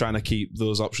happy trying to keep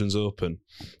those options open.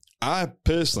 I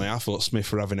thought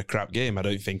Smith were having a crap game. I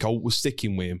don't think Holt was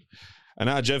sticking with him. And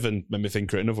our Jevon made me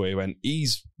think of it another way. He went,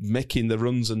 he's making the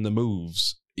runs and the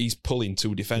moves. He's pulling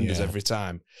two defenders every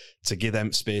time to give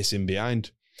them space in behind.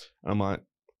 And I'm like,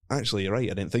 actually, you're right.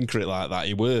 I didn't think of it like that.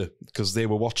 He were, because they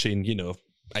were watching,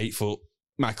 8 foot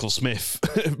Michael Smith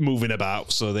moving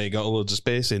about. So they got loads of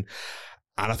space in.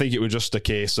 And I think it was just a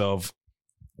case of,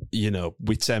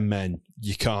 with 10 men,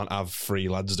 you can't have 3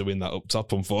 lads doing that up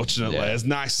top, unfortunately. Yeah. As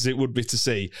nice as it would be to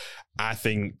see, I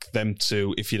think them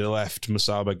two, if you'd have left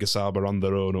Musaba, Gasaba on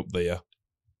their own up there,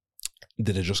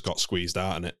 they'd have just got squeezed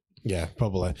out in it. Yeah,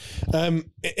 probably.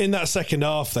 In that second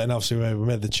half then, obviously, where we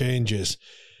made the changes,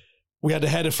 we had a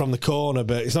header from the corner,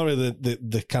 but it's not really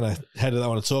the kind of header that I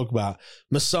want to talk about.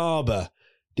 Musaba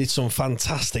did some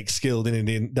fantastic skill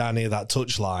down near that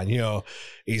touchline.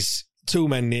 He's 2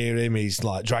 men near him. He's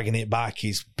like dragging it back.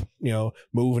 He's,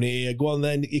 moving it here. Go on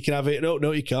then, you can have it.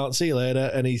 No, you can't. See you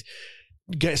later. And he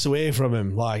gets away from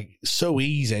him like so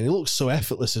easy. And he looks so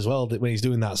effortless as well when he's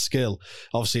doing that skill.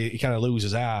 Obviously, he kind of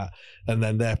loses out. And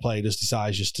then their player just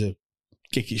decides just to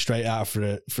kick it straight out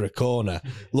for a corner.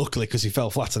 Luckily, because he fell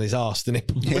flat on his arse,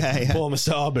 didn't he? Yeah. Poor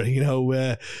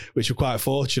Musaba, which were quite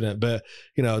fortunate. But,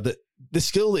 the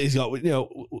skill that he's got, we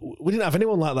didn't have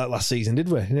anyone like that last season, did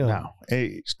we? No,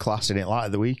 it's class in it.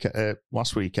 Like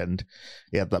last weekend,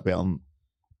 he had that bit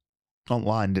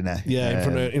online, didn't he? Yeah,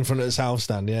 in front of the south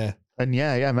stand, yeah. And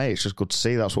yeah, mate, it's just good to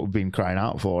see. That's what we've been crying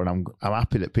out for, and I'm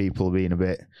happy that people are being a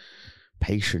bit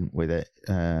patient with it.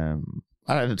 To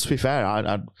be fair,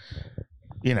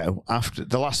 after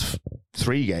the last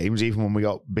 3 games, even when we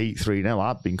got beat 3-0,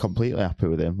 I've been completely happy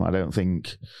with him. I don't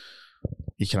think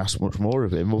you can ask much more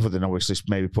of him, other than obviously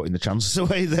maybe putting the chances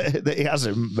away that he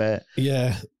hasn't. But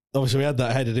yeah, obviously we had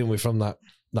that header, didn't we, from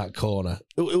that corner?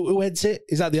 Who heads it?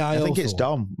 Is that the IO? I think it's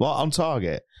Dom. What, on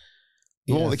target?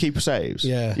 The one the keeper saves?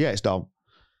 Yeah, it's Dom.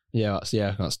 That's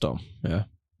Dom. Yeah.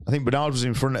 I think Bernard was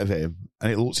in front of him,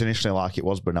 and it looked initially like it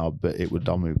was Bernard, but it was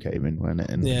Dom who came in, wasn't it?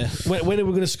 And when are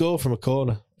we going to score from a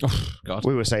corner? Oh, God.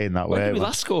 We were saying that. When did we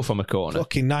last score from a corner?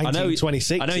 Fucking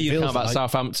 1926. I know you count that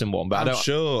Southampton one, but I'm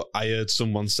sure I heard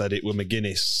someone said it with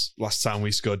McGuinness last time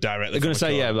we scored directly. They're going to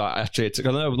say, actually,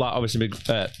 I know, obviously,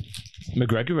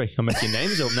 McGregory. I'm making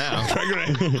names up now.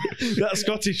 Gregory. That's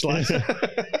Scottish, like.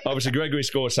 Obviously, Gregory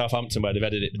scored Southampton where they've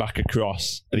headed it back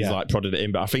across, and he's prodded it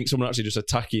in, but I think someone actually just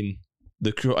attacking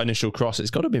the initial cross.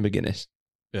 It's got to be McGuinness.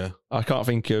 Yeah. I can't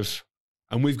think of.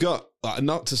 And we've got,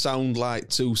 not to sound like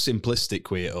too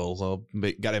simplistic with it all, or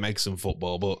Gary Megson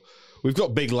football, but we've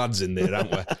got big lads in there,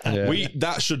 haven't we? Yeah.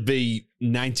 That should be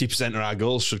 90% of our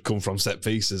goals should come from set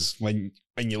pieces when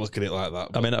you look at it like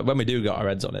that. But I mean, when we do got our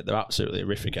heads on it, they're absolutely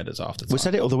horrific headers after time. We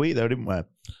said it other week though, didn't we?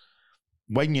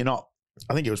 When you're not,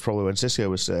 I think it was probably when Sissoko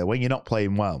was when you're not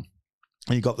playing well,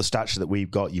 and you've got the stature that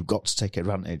we've got, you've got to take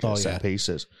advantage of set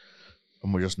pieces.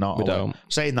 And we're just not. We don't.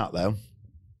 Saying that though,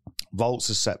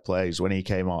 Volts' set plays when he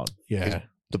came on,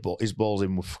 his balls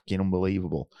in were fucking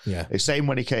unbelievable. Yeah. It's same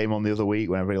when he came on the other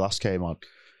week, whenever he last came on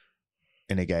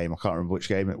in a game. I can't remember which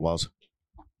game it was.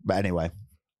 But anyway,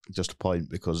 just a point,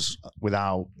 because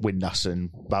without Windass and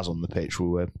Baz on the pitch, we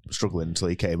were struggling until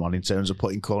he came on in terms of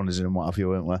putting corners in and what have you,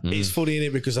 weren't we? It's funny, isn't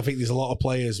it? Because I think there's a lot of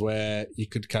players where you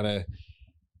could kind of,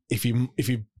 if you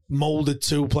moulded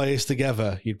two players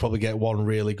together, you'd probably get one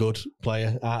really good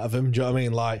player out of them. Do you know what I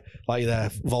mean? Like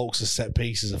there, Volks' set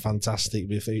pieces are fantastic.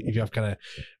 But if you have kind of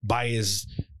Bayer's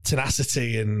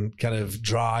tenacity and kind of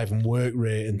drive and work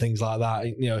rate and things like that,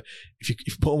 you know, if you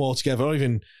put them all together, or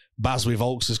even Baz with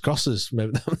Volks' crosses,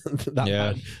 maybe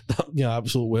that you know,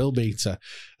 absolute wheel beater.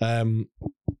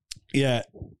 Yeah,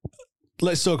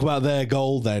 let's talk about their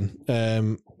goal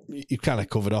then. You kind of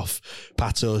covered off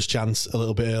Pato's chance a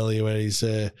little bit earlier, where he's,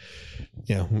 you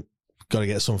know, got to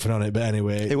get something on it. But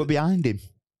anyway, they were behind him.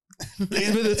 At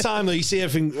the time, though, you see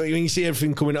everything. When you see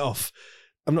everything coming off,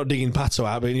 I'm not digging Pato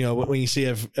out, but you know, when you see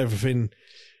everything,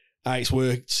 how it's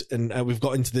worked, and we've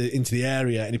got into the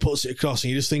area, and he puts it across,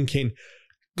 and you're just thinking,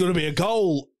 going to be a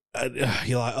goal. And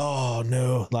you're like, oh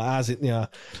no, like as it, you know.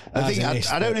 I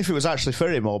don't know if it was actually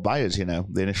for him or Byers, you know,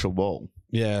 the initial ball.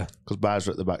 Yeah, because Byers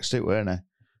were at the back stick, weren't he?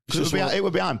 It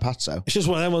would be behind Pato. It's just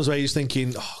one of them ones where you're just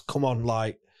thinking, oh, come on,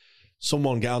 like,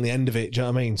 someone get on the end of it. Do you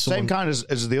know what I mean? Same kind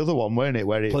as the other one, weren't it?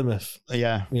 Where Plymouth.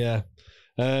 Yeah. Yeah.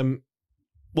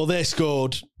 Well, they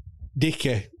scored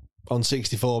Dickey on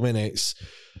 64 minutes.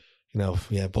 You know,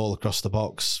 yeah, ball across the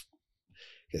box.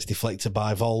 Gets deflected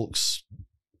by Volks.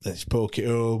 Let's poke it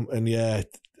home. And yeah,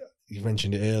 you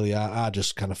mentioned it earlier. I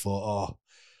just kind of thought, oh,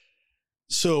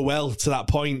 so well to that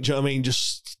point. Do you know what I mean?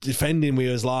 Just defending with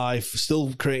his life,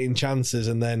 still creating chances,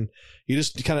 and then you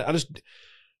just kind of,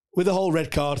 with the whole red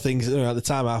card thing, you know, at the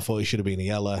time I thought he should have been a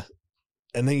yellow,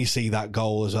 and then you see that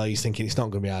goal as well. You're thinking it's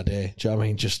not going to be our day. Do you know what I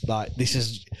mean? Just like this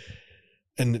is,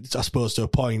 and I suppose to a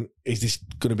point, is this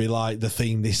going to be like the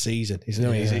theme this season? Is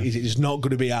it just not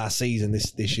going to be our season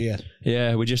this year?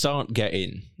 Yeah, we just aren't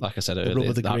getting, like I said earlier, rub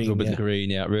of the green.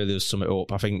 Yeah, it really does sum it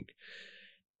up. I think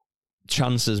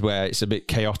chances where it's a bit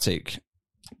chaotic,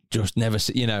 just never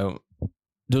see, you know,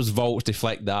 does Volks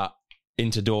deflect that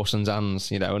into Dawson's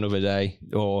hands, you know, another day,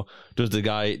 or does the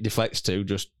guy it deflects to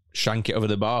just shank it over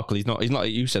the bar? Because he's not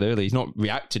like you said earlier, he's not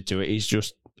reacted to it, he's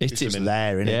just hit him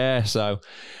there, isn't it? Yeah, so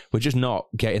we're just not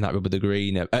getting that rub of the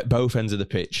green at both ends of the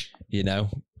pitch, you know.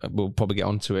 We'll probably get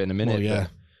onto it in a minute. Oh, yeah.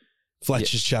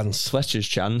 Fletcher's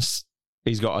chance.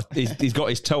 He's got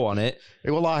his toe on it.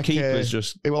 It was like keepers it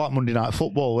was like Monday Night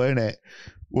Football, weren't it?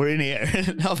 We're in here,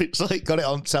 and Alex got it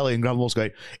on telly, and Granville's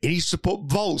going, he needs to put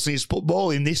Volks, he needs to put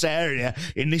ball in this area,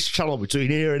 in this channel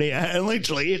between here and here, and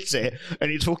literally hits it,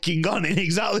 and it's fucking gone in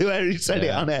exactly where he said it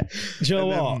on it. Do you know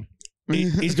what?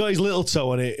 He's got his little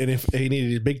toe on it, and if he needed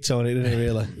his big toe on it, didn't he,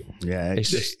 really? Yeah.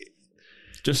 It's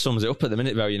just sums it up at the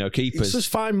minute, though, you know, keepers. It's just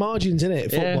fine margins, isn't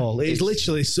it, football? Yeah, it's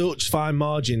literally such fine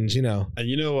margins, you know. And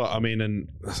you know what I mean? And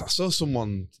I saw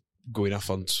someone going off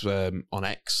on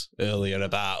X earlier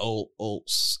about all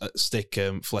stick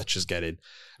Fletcher's getting.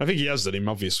 I think he has done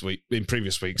in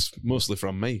previous weeks, mostly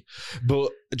from me.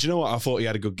 But do you know what? I thought he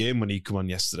had a good game when he come on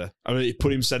yesterday. I mean, he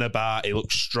put him centre back. He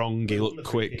looked strong. He looked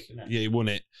quick. Yeah, he won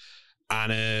it.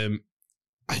 And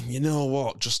you know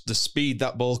what? Just the speed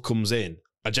that ball comes in,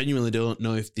 I genuinely don't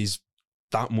know if there's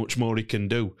that much more he can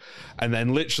do. And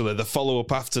then literally the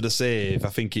follow-up after the save, I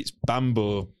think it's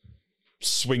Bambo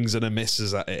swings and a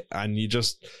misses at it. And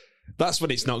that's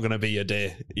when it's not going to be a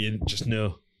day. You just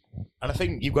know. And I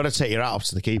think you've got to take your hat off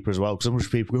to the keeper as well, because so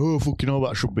much people go, oh, fucking hell,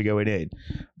 that should be going in.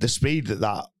 The speed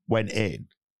that went in,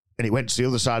 and it went to the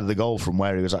other side of the goal from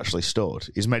where he was actually stood,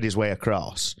 he's made his way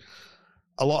across.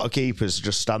 A lot of keepers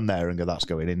just stand there and go, that's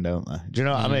going in, don't they? Do you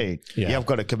know what I mean? Yeah. You have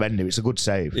got to commend him. It's a good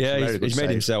save. Yeah, he's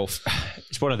made himself...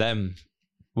 It's one of them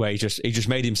where he just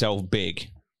made himself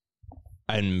big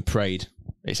and prayed.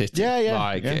 It's hit.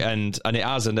 Yeah. And it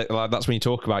has, and that's when you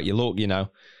talk about your luck, you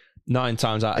know. 9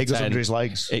 times out of 10, it goes under his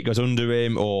legs. It goes under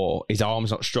him, or his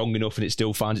arm's not strong enough and it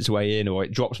still finds its way in, or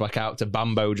it drops back out to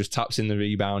Bambo, just taps in the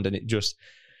rebound, and it just,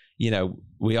 you know,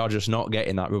 we are just not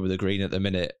getting that rub of the green at the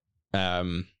minute.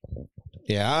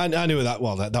 Yeah, I knew that.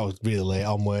 Well, that was really late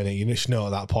on, weren't it? You just know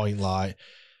at that point, like,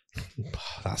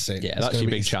 that's it. Yeah, that's your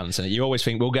big chance, and you always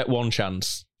think we'll get one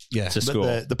chance to score.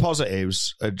 But the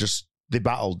positives are just, they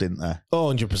battled, didn't they? Oh,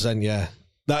 100%, yeah.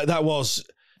 That was,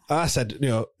 I said, you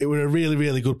know, it was a really,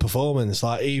 really good performance.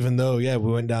 Like, even though, yeah,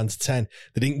 we went down to 10,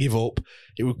 they didn't give up.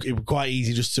 It was quite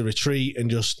easy just to retreat and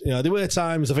just, you know, there were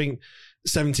times, I think,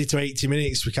 70 to 80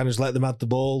 minutes, we kind of just let them have the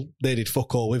ball. They did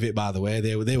fuck all with it, by the way.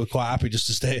 They were quite happy just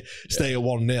to stay at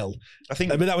 1-0.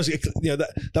 I mean, that was, you know,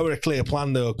 that was a clear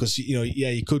plan though, because, you know, yeah,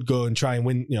 you could go and try and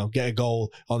win, you know, get a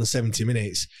goal on the 70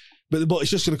 minutes, but it's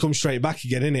just going to come straight back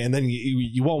again, innit? And then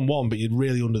you won one, but you're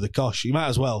really under the cosh. You might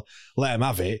as well let them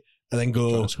have it and then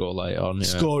go Trying to score late on. Yeah.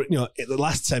 score. In the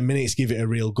last 10 minutes, give it a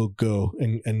real good go,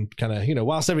 and kind of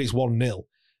whilst ever it's 1-0,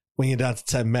 when you're down to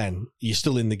 10 men, you're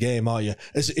still in the game, aren't you?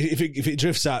 If it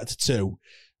drifts out to 2.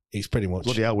 It's pretty much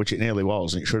bloody hell, which it nearly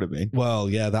was, and it should have been. Well,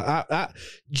 yeah, that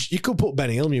you could put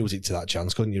Benny Hill music to that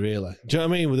chance, couldn't you? Really? Do you know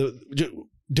what I mean? With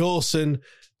Dawson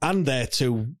and their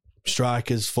 2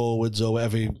 strikers, forwards, or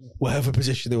whatever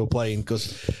position they were playing.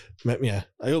 Because I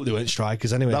hope they weren't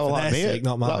strikers anyway. That was for their sake,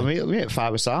 not mine. Me at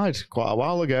 5-a-side quite a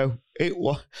while ago. It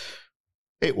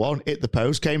hit the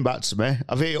post, came back to me.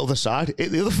 I've hit the other side,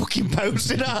 hit the other fucking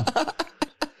post.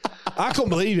 I couldn't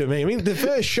believe it, mate. I mean, the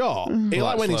first shot, it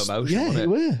like when it's motion, it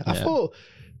were. I thought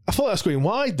that's going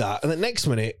wide, that, and the next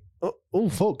minute, oh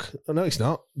fuck, no, it's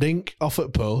not. Dink off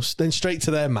at post, then straight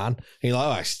to their man. And you're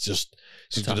like, it's just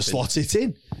going to slot it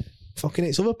in. Fucking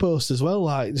it's other post as well.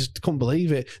 Like, just couldn't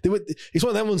believe it. It's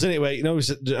one of them ones, isn't it? Where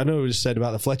I know we just said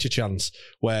about the Fletcher chance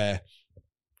where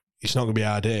it's not going to be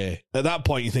our day. At that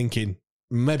point, you're thinking,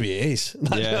 maybe it is.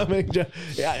 You know what I mean?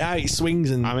 It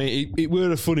swings and... I mean, it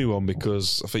were a funny one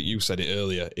because I think you said it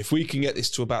earlier. If we can get this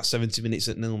to about 70 minutes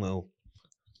at 0-0,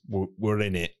 we're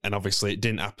in it. And obviously it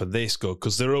didn't happen. They scored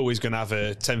because they're always going to have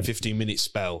a 10-15 minute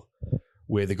spell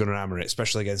where they're going to hammer it,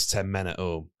 especially against 10 men at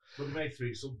home. But they made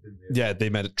 3 something. Yeah, they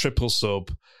made a triple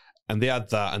sub and they had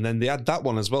that. And then they had that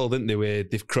one as well, didn't they, where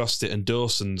they've crossed it and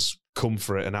Dawson's come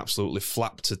for it and absolutely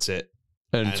flapped at it.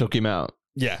 And took him out.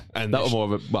 Yeah, and that was more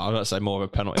of a. Well, I'm not saying more of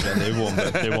a penalty than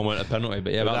the one weren't a penalty,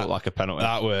 but yeah, that looked like a penalty.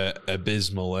 That were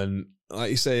abysmal, and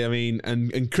like you say, I mean,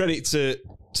 and credit to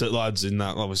lads in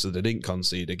that. Obviously, they didn't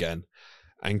concede again,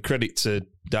 and credit to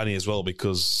Danny as well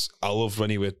because I loved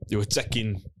when you were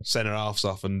taking centre halves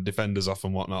off and defenders off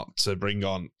and whatnot to bring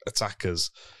on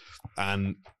attackers,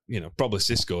 and probably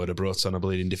Xisco would have brought on a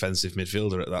bleeding defensive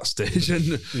midfielder at that stage,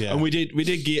 and we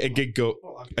did get a gig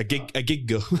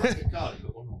go.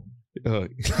 Oh,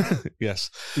 yes.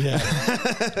 Yeah.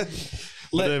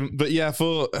 but yeah, I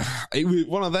thought it was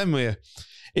one of them where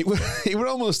it were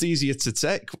almost easier to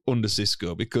take under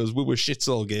Xisco because we were shit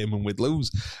all game and we'd lose.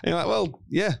 And you're like, well,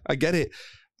 yeah, I get it.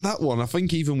 That one, I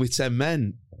think even with 10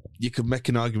 men, you could make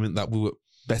an argument that we were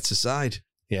better side.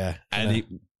 Yeah. And it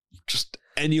just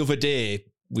any other day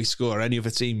we score, any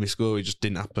other team we score, it just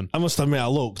didn't happen. I must admit, I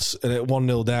looked and at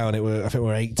 1-0 down, I think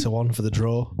we're 8-1 for the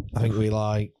draw. I think we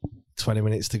 20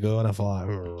 minutes to go, and I thought,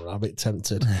 I'm a bit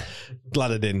tempted.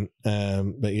 Glad I didn't.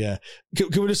 But yeah,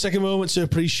 can we just take a moment to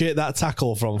appreciate that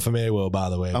tackle from Maywo,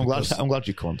 by the way? I'm glad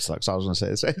you come on to that because I was going to say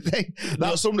the same thing.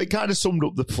 It kind of summed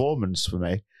up the performance for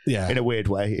me, in a weird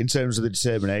way, in terms of the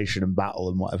determination and battle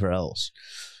and whatever else.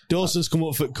 Dawson's come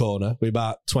up foot corner with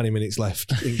about 20 minutes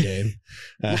left in game.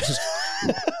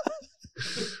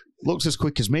 Looks as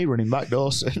quick as me running back,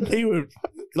 Dawson. He was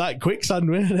like quicksand,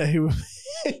 wasn't he?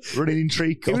 Running in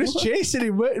treacle. He was just chasing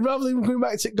him rather than going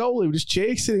back to goal. He was just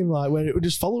chasing him, like where it was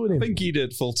just following him. I think he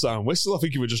did full time whistle. I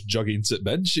think he was just jogging to the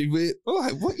bench.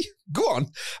 What? Go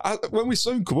on. When we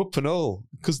saw him come up and all,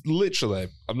 because literally,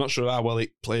 I'm not sure how well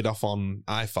it played off on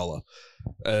iFollow.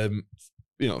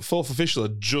 Fourth official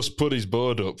had just put his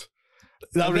board up.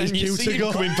 That was you see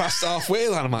him coming past halfway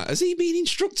line. I'm like, has he been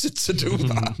instructed to do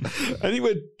that?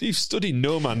 And he stood in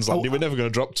no man's land. He were never going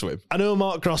to drop to him. I know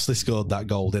Mark Crossley scored that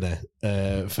goal, didn't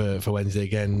he? For Wednesday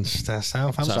against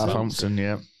Southampton,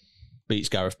 yeah. Beats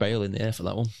Gareth Bale in the air for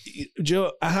that one.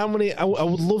 Joe, how many? I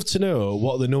would love to know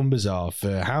what the numbers are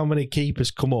for how many keepers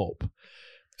come up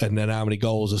and then how many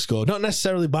goals are scored. Not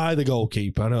necessarily by the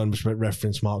goalkeeper. I know I'm just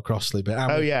referencing Mark Crossley, but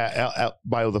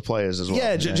by other players as well.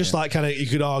 Yeah, just like kind of you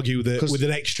could argue that with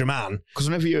an extra man. Because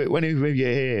whenever you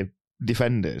hear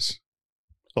defenders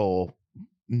or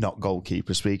not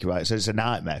goalkeepers speak about it, so it's a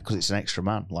nightmare because it's an extra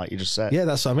man, like you just said. Yeah,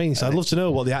 that's what I mean. So I'd love to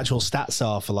know what the actual stats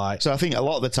are for like. So I think a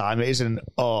lot of the time it isn't,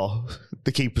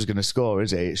 the keeper's going to score,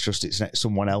 is it? It's just it's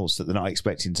someone else that they're not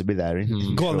expecting to be there.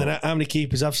 Go on then. How many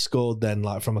keepers have scored then,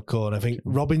 like from a corner? I think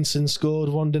Robinson scored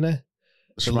one, didn't he?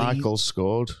 Schmeichel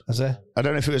scored. Has he? I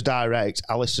don't know if it was direct.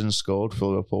 Alisson scored for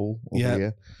Liverpool.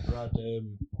 Yeah.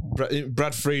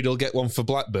 Brad Friedel get one for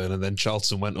Blackburn and then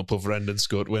Charlton went up other end and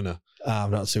scored winner. I'm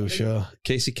not too sure.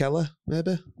 Casey Keller,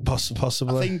 maybe?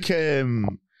 Possibly. I think...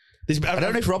 I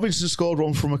don't know if Robinson scored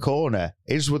one from a corner.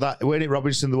 Wasn't it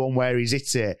Robinson the one where he's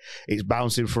hit it? It's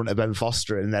bounced in front of Ben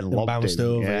Foster and then lobbed bounced him.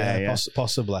 over. Yeah.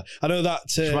 Possibly. I know that.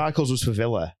 Schmeichel's was for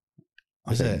Villa.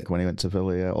 I think when he went to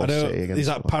Villa, I know he's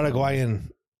that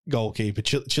Paraguayan goalkeeper,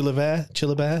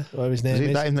 Chilabert, whatever his name is. Is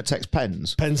it that him that takes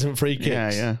pens? Pens and free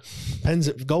kicks. Yeah.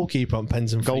 Goalkeeper on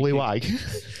pens and free kicks. Goalie wag.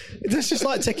 That's just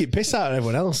like taking piss out of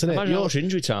everyone else, isn't it? Imagine how much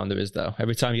injury time there is, though.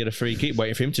 Every time you get a free kick,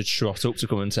 waiting for him to trot up to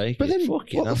come and take but it. Then what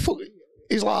the fuck?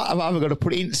 He's like, I'm either going to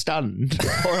put it in stand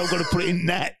or I'm going to put it in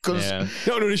net. Because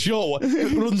no, a short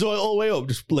one. Runs all the way up,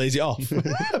 just plays it off.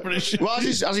 Well,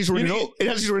 as he's running up,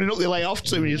 they lay off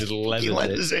to him. He just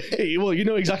lends it. Hey, well, you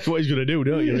know exactly what he's going to do,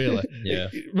 don't you? Really? Yeah.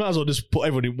 You might as well just put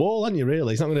everyone in wall, aren't you?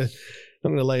 Really? He's not going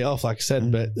to lay it off, like I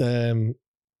said.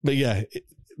 But yeah.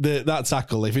 That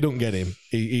tackle, if he don't get him,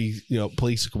 he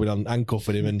police are coming on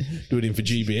handcuffing him and doing him for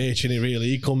GBH, and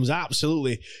he comes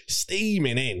absolutely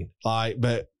steaming in,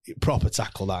 but proper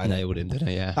tackle that. Nailed him, didn't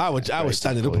he? Yeah. I was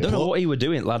standing up. I don't know what he was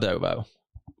doing, Lado, though.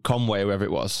 Conway, whoever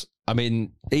it was. I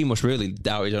mean, he must really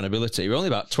doubt his own ability. We're only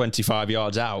about 25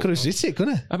 yards out. Could have hit it,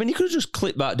 couldn't he? I mean, he could have just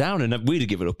clipped that down and we'd have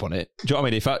given up on it. Do you know what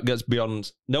I mean? If that gets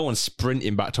beyond, no one's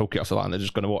sprinting back to hook it off the line. They're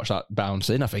just going to watch that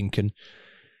bounce in, I think, and.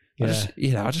 I just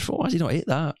thought, why has he not hit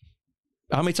that?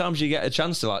 How many times do you get a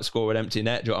chance to score an empty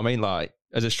net? Do you know what I mean?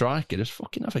 As a striker, just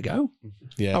fucking have a go.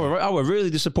 Yeah, I was really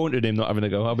disappointed in him not having a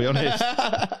go. I'll be honest.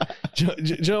 do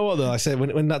you know what though? I said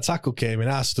when that tackle came in,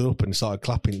 I stood up and started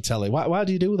clapping telly. Why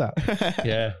do you do that?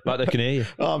 Yeah, like they can hear you.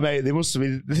 Oh mate,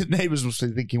 the neighbours must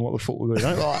be thinking what the fuck we're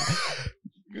going on.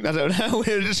 I don't know.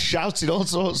 We were just shouting all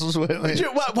sorts of weren't we?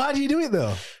 Why do you do it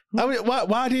though? I mean,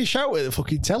 why do you shout at the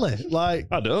fucking telly? I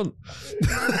don't.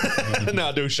 No,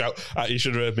 I do shout. You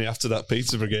should have heard me after that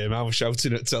Peterborough game. I was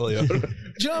shouting at telly. Do you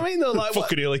know what I mean though?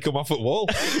 Fucking nearly come off at wall.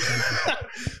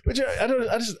 But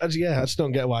I just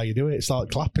don't get why you do it. It's like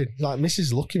clapping.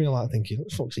 Mrs. looking at me thinking, what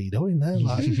the fuck's he doing there?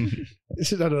 I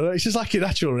don't know. It's just like a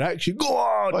natural reaction. Go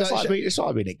on. Well, it's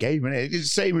like being a game, isn't it? It's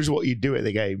the same as what you do at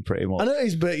the game, pretty much. I know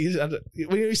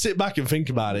when you sit back and think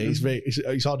about it,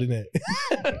 it's odd, isn't it?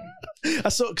 I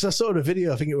saw a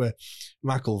video. I think it was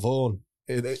Michael Vaughan.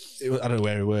 I don't know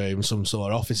where he were. In some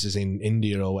sort of offices in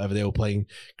India or whatever. They were playing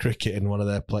cricket, and one of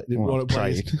their players,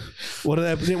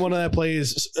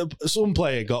 some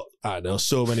player got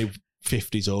so many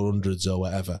 50s or 100s or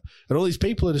whatever, and all these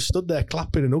people are just stood there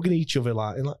clapping and hugging each other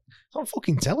it's not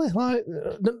fucking telly. Not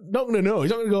going to know. He's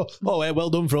not going to go, oh,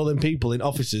 well done for all them people in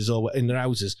offices or in their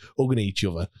houses hugging each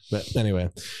other. But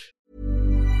anyway.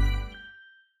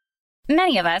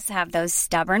 Many of us have those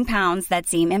stubborn pounds that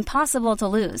seem impossible to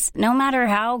lose, no matter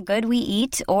how good we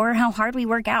eat or how hard we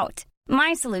work out.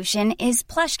 My solution is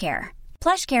PlushCare.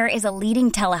 PlushCare is a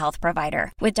leading telehealth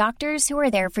provider with doctors who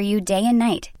are there for you day and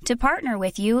night to partner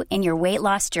with you in your weight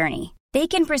loss journey. They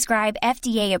can prescribe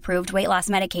FDA-approved weight loss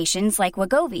medications like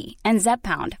Wegovy and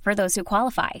Zepbound for those who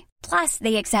qualify. Plus,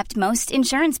 they accept most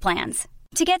insurance plans.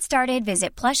 To get started,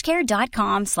 visit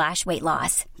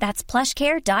plushcare.com/weightloss. That's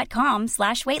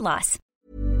plushcare.com/weightloss.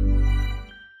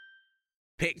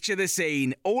 Picture the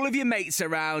scene. All of your mates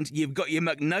around, you've got your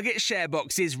McNugget share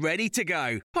boxes ready to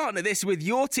go. Partner this with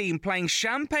your team playing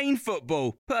champagne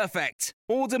football. Perfect.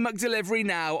 Order McDelivery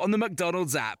now on the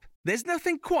McDonald's app. There's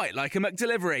nothing quite like a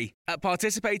McDelivery. At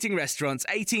participating restaurants,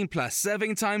 18 plus,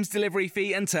 serving times, delivery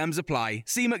fee and terms apply.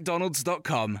 See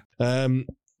mcdonalds.com.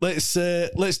 Let's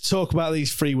talk about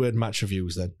these 3-word match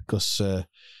reviews then, because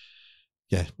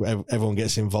everyone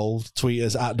gets involved. Tweet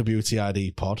us at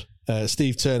WTID Pod.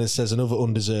 Steve Turner says another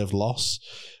undeserved loss.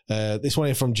 This one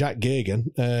here from Jack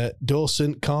Gagan.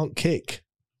 Dawson can't kick.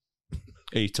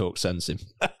 He talks sense him.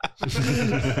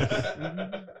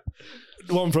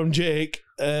 One from Jake.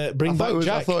 Bring back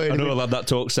Jack. I know a lad that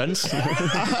talks sense.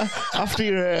 After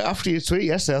your tweet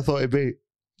yesterday, I thought it'd be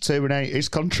terminate his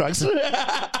contract. I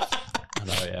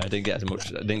know, yeah. I didn't get as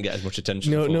much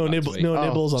attention. No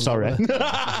nibbles on. Sorry.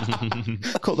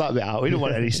 Cut that bit out. We don't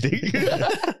want any stick.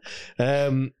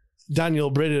 Daniel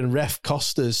Bridden, ref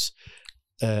Costas,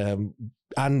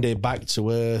 Andy back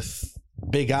to earth.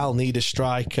 Big Al need a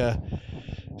striker.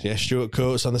 Yeah, Stuart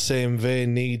Coates on the same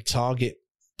vein, need target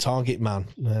man.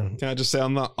 Can I just say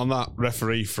on that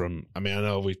referee front? I mean, I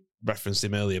know we referenced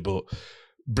him earlier, but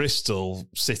Bristol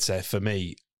City for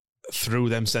me through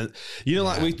them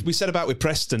we said about with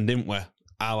Preston, didn't we?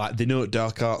 They know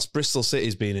dark arts. Bristol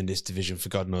City's been in this division for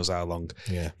God knows how long.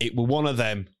 Yeah, it were one of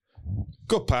them.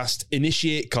 Go past,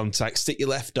 initiate contact, stick your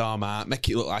left arm out, make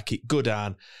it look like it. Good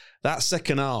on. That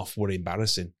second half were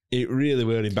embarrassing. It really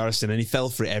were embarrassing, and he fell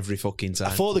for it every fucking time.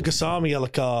 I thought the Gassama yellow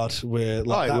card were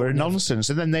were nonsense,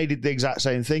 and then they did the exact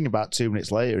same thing about 2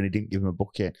 minutes later, and he didn't give him a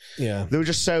bucket. Yeah, there were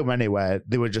just so many where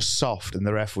they were just soft, and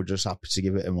the ref were just happy to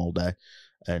give it him all day.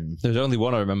 And there was only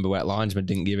one I remember where linesman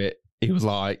didn't give it. He was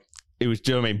like, do you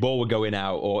know what I mean? Ball were going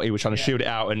out, or he was trying to shoot it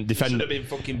out, and defend. Should have been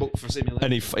fucking booked for simulation.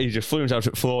 And he just flew himself to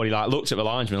the floor. And he looked at the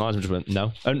linesman. The linesman just went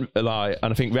no, and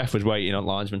I think ref was waiting on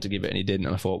linesman to give it, and he didn't.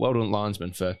 And I thought, well done,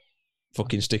 linesman, for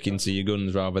fucking sticking to your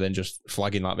guns rather than just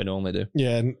flagging like they normally do.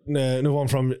 Yeah, another one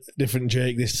from different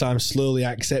Jake this time, slowly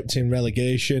accepting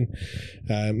relegation.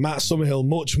 Matt Summerhill,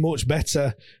 much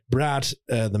better. Brad,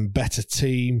 than better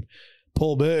team.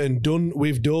 Paul Burton, done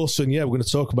with Dawson. Yeah, we're going to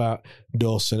talk about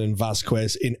Dawson and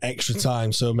Vasquez in extra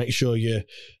time, so make sure you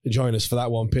join us for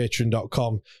that one.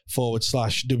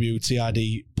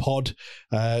 Patreon.com/WTID pod.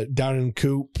 Darren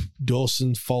Coop,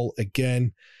 Dawson's fault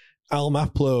again. Al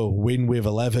Maplo, win with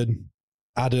 11.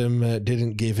 Adam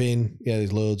didn't give in. Yeah,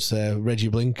 there's loads. Reggie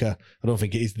Blinker, I don't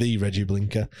think it is the Reggie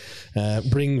Blinker.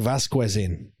 Bring Vasquez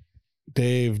in.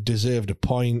 Dave deserved a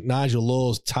point. Nigel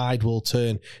Law's tide will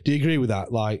turn. Do you agree with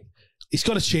that? Like, it's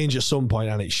got to change at some point,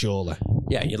 and it's surely.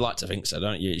 Yeah, you'd like to think so,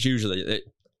 don't you? It's usually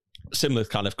similar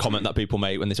kind of comment that people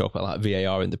make when they talk about like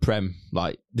VAR in the Prem,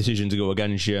 like decision to go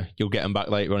against you, you'll get them back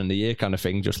later on in the year kind of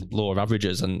thing, just law of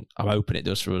averages, and I'm hoping it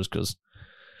does for us because,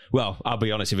 well, I'll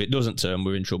be honest, if it doesn't turn,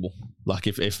 we're in trouble. Like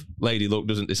if Lady Luck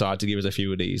doesn't decide to give us a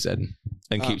few of these and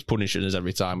keeps punishing us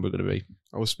every time, we're going to be.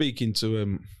 I was speaking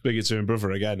to Biggerton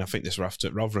brother again, I think this was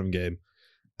after Rotherham game,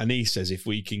 and he says if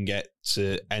we can get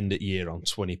to end at year on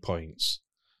 20 points,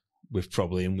 we've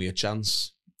probably in with a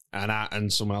chance.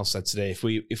 And someone else said today,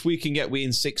 if we can get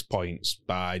within 6 points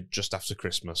by just after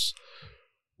Christmas,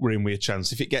 we're in with a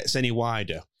chance. If it gets any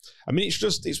wider, I mean,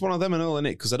 it's one of them and all, isn't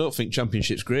it? Because I don't think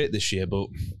Championship's great this year, but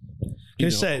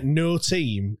you say no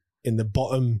team in the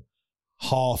bottom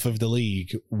half of the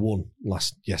league won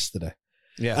yesterday.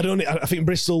 Yeah, I think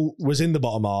Bristol was in the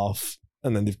bottom half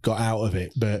and then they've got out of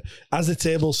it. But as the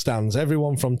table stands,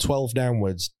 everyone from 12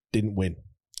 downwards didn't win.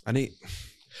 And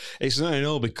it's not at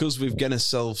all because we've given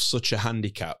ourselves such a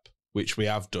handicap, which we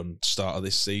have done at the start of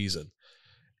this season.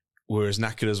 We're as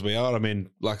knackered as we are. I mean,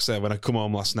 like I said, when I come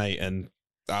home last night and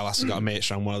our lass got a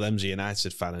mate around, one of them's a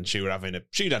United fan, and she'd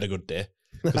had a good day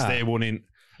because they won in,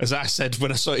 as I said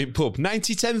when I saw it in pub,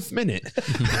 90th minute.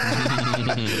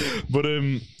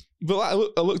 But I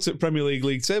looked at Premier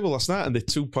League table last night and they're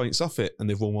 2 points off it and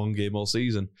they've won one game all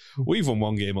season. We've won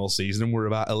one game all season and we're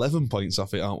about 11 points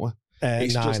off it, aren't we?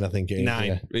 It's 9, I think it is. 9.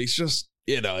 Yeah. It's just,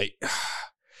 yeah,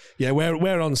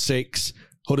 we're on 6.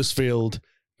 Huddersfield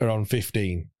are on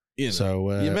 15. So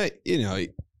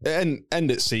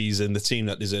end at season, the team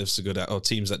that deserves to go down, or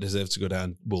teams that deserve to go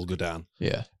down, will go down.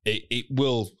 Yeah, it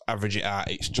will average it out.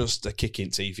 It's just a kick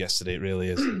in teeth yesterday. It really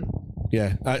is.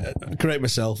 Yeah, I correct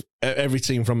myself. Every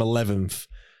team from 11th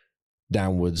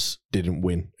downwards didn't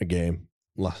win a game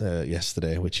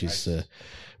yesterday, which is a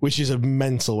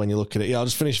mental when you look at it. Yeah, I'll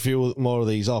just finish a few more of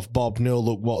these off. Bob, no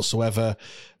look whatsoever.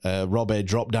 Rob A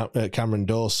dropped down. Cameron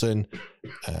Dawson.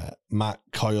 Matt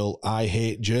Coyle, I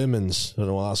hate Germans. I don't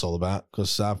know what that's all about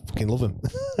because I fucking love them.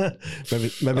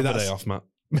 maybe that's day off, Matt.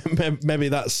 Maybe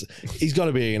that's he's got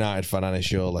to be a United fan, Annie.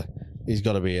 Surely he's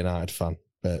got to be a United fan,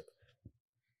 but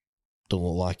don't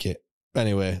look like it.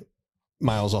 Anyway,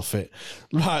 miles off it.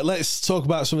 Right, let's talk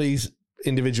about some of these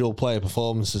individual player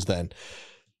performances then.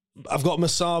 I've got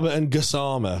Masaba and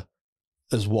Gassama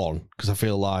as one because I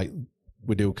feel like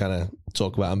we do kind of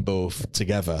talk about them both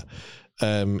together.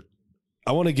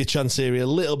 I want to give Chansiri a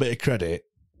little bit of credit.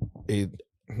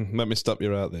 Let me stop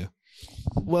you right there.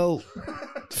 Well,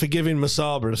 for giving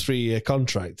Masaba a 3-year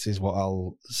contract is what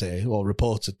I'll say, or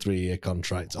reported 3-year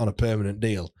contract on a permanent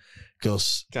deal.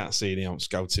 Because can't see any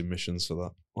scouting missions for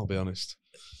that, I'll be honest.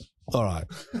 All right.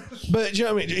 But do you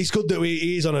know what I mean? It's good that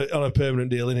he's on a permanent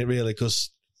deal, isn't it, really?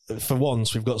 Because for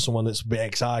once, we've got someone that's a bit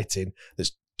exciting,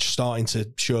 that's starting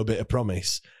to show a bit of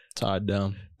promise. Tied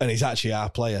down. And he's actually our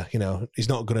player, you know. He's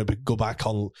not going to go back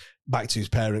to his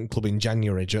parent club in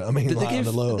January, do you know what I mean? Did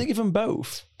they give them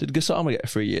both? Did Gassama get a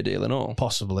 3-year deal and all?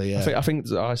 Possibly, yeah. I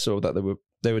think I saw that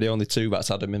they were the only two that's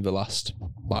had him in the last,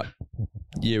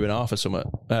 year and a half or something.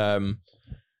 And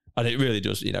it really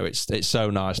does, it's so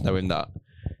nice knowing that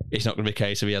it's not going to be a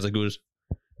case of he has a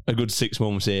good 6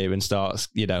 months here and starts,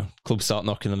 clubs start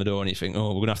knocking on the door and you think, oh,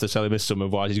 we're going to have to sell him this summer,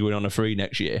 otherwise he's going on a free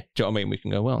next year. Do you know what I mean? We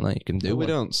can go, well, no, you can do it. We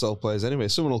don't sell players anyway.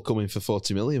 Someone will come in for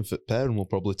 40 million for pair and we'll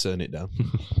probably turn it down.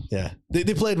 Yeah. They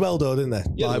played well though, didn't they?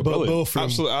 Yeah, both from...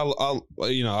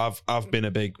 Absolutely. I've been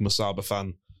a big Masaba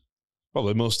fan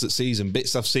probably most of the season.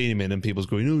 Bits I've seen him in and people's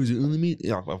going, oh, is it only me?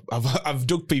 I've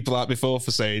dug people out before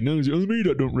for saying, no, is it only me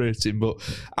that don't rate him? But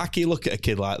I can look at a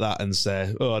kid like that and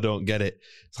say, oh, I don't get it.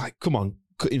 It's like, come on,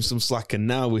 cut him some slack, and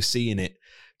now we're seeing it.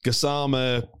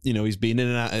 Gassama, he's been in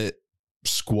and out of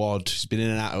squad, he's been in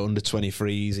and out of under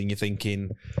 23s, and you're thinking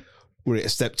we're at a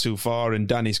step too far, and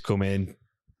Danny's come in,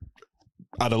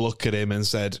 had a look at him and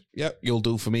said, yep, you'll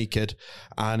do for me, kid.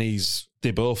 And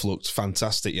they both looked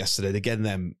fantastic yesterday. They're getting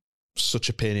them such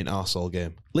a pain in the arse all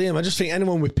game. Liam, I just think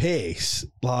anyone with pace,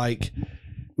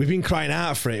 we we've been crying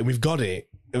out for it and we've got it.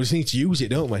 We just need to use it,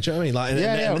 don't we? Do you know what I mean?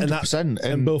 Like, and 100%.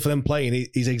 And both of them playing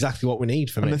is exactly what we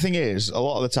need for me. And the thing is, a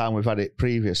lot of the time we've had it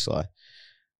previously,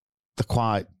 they're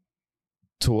quite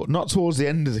not towards the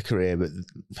end of the career, but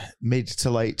mid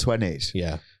to late 20s.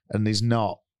 Yeah. And they're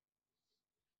not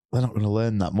going to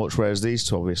learn that much. Whereas these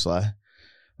two, obviously,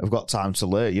 have got time to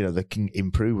learn. You know, they can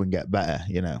improve and get better.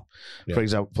 You know, for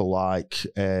example, like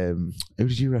who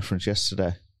did you reference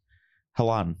yesterday?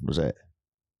 Halan, was it?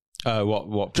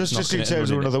 What? Just in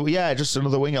terms of just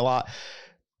another winger. Like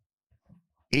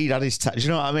he'd had his. Do you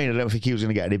know what I mean? I don't think he was going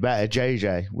to get any better.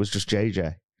 JJ was just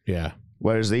JJ. Yeah.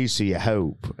 Whereas these two, you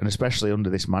hope, and especially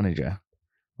under this manager,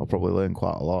 I'll probably learn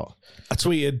quite a lot. I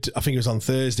tweeted, I think it was on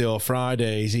Thursday or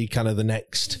Friday, is he kind of the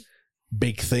next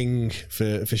big thing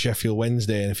for Sheffield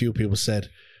Wednesday? And a few people said,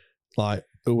 like,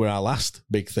 who were our last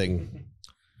big thing?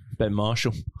 Ben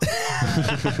Marshall.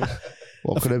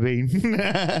 What could have been?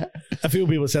 A few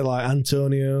people said, like,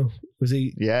 Antonio. Was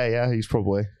he? Yeah, he's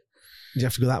probably. Did you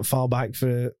have to go that far back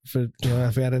for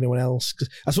if we had anyone else? 'Cause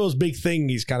I suppose big thing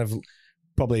is kind of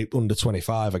probably under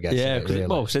 25, I guess. Yeah, really.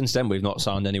 well, since then we've not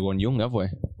signed anyone young, have we?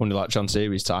 Under like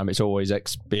Chansiri's time, it's always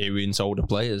experienced older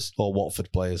players. Or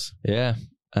Watford players. Yeah.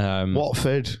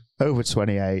 Watford, over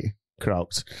 28.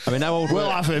 Crocs. I mean, how old we'll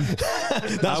have him.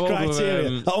 That's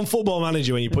criteria. On Football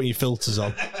Manager, when you put your filters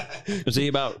on. Was he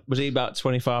about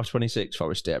 25, 26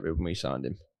 Forest area when we signed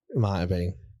him? It might have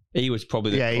been. He was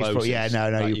probably the closest.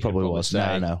 You probably was.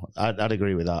 No. I'd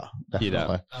agree with that. Definitely. You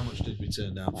know. How much did we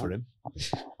turn down for him?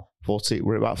 40.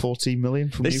 We're about 14 million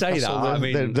from they Newcastle. Say that. I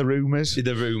mean, the rumours.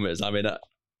 The rumours. I mean,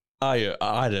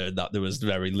 I'd heard that there was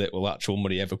very little actual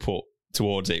money ever put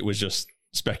towards it. It was just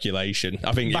speculation.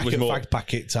 I think it was more fact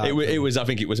packet type. It was. I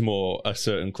think it was more a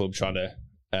certain club trying to,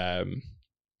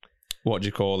 what do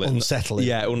you call it? Unsettle it.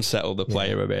 Yeah, unsettle the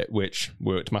player a bit, which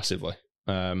worked massively.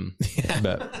 But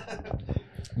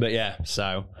yeah,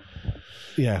 so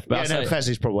yeah. But Fez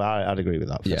is probably. I'd agree with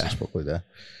that. Fez is probably there.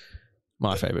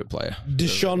 My favourite player.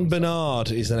 Deshaun Bernard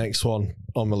is the next one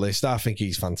on the list. I think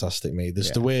he's fantastic, mate.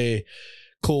 There's the way,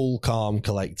 cool, calm,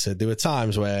 collected. There were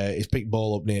times where he's picked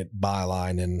ball up near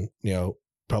byline and, you know,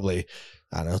 probably,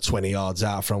 20 yards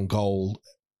out from goal.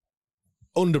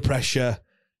 Under pressure,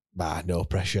 no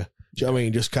pressure. Do you know what I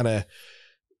mean? Just kind of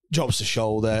drops the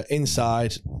shoulder,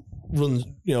 inside,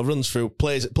 runs through,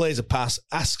 plays a pass,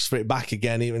 asks for it back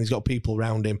again, even he's got people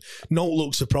around him. No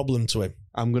looks a problem to him.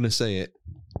 I'm going to say it.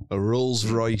 A Rolls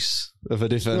Royce of a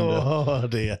defender. Oh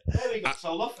dear! We got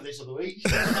told off for this other week.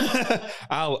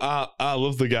 I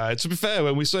love the guy. To be fair,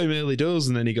 when we saw him early doors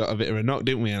and then he got a bit of a knock,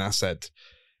 didn't we? And I said,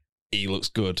 he looks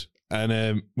good.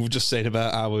 And we've just said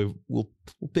about how we'll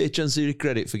pay Chansiri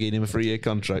credit for getting him a 3-year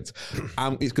contract.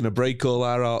 It's going to break all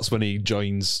our hearts when he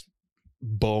joins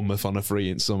Bournemouth on a free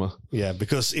in summer. Yeah,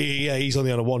 because he's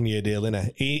only on a 1-year deal,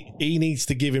 isn't he? He needs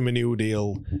to give him a new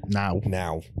deal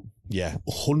now. Yeah,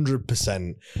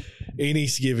 100%. He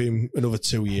needs to give him another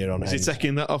 2-year on it. Is he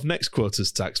taking that off next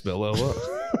quarter's tax bill or what?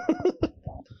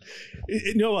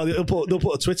 You know what? They'll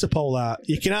put a Twitter poll out.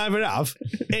 You can either have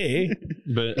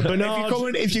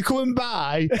Bernard. If you come and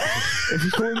buy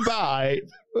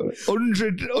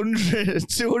 100,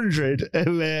 200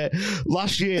 of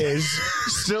last year's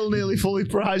still nearly fully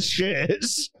priced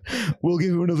shirts, we'll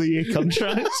give him another year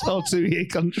contract or 2-year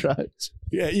contract.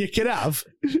 Yeah, you can have.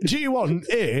 Do you want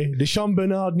A, Deshaun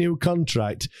Bernard new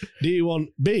contract? Do you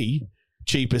want B,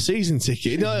 cheaper season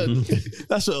ticket? No,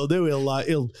 that's what he'll do.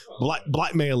 He'll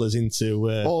blackmail us into.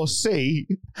 Or C,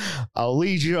 I'll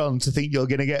lead you on to think you're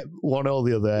going to get one or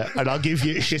the other, and I'll give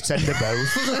you a shit end of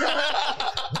both.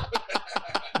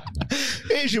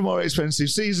 Here's your more expensive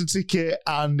season ticket,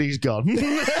 and he's gone.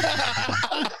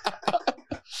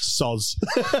 Soz.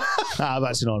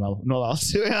 That's no, I'll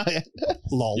do it.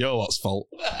 Lol. Your what's fault?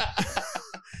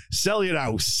 Sell your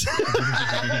house.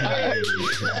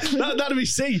 That'd be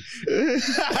C.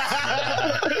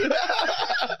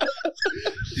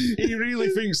 He really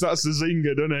thinks that's the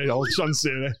zinger, doesn't he? Old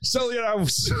Chansiri. Sell your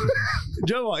house. Do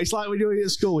you know what? It's like when you were at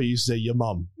school, you say your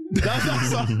mum.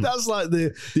 That's like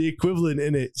the equivalent,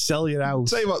 innit? Sell your house.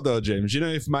 Tell you what though, James, you know,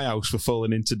 if my house were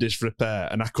falling into disrepair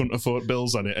and I couldn't afford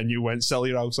bills on it and you went, sell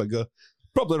your house, I'd go,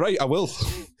 probably right, I will.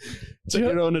 Take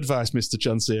your own advice, Mr.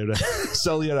 Chansiri.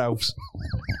 Sell your house.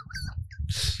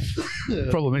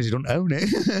 Problem is you don't own it.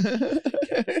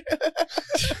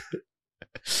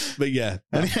 But yeah,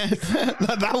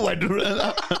 that went.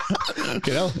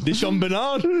 You know, Deshaun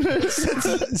Bernard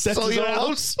Sell your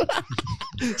house.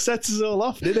 Sets us all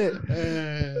off, didn't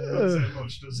it?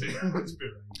 Much, does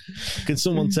it? Can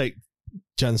someone take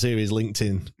Chansiri's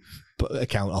LinkedIn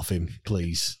account off him,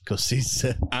 please, because he's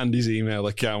and his email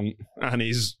account and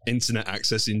his internet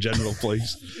access in general,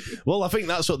 please. Well, I think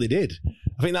that's what they did.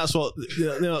 I think that's what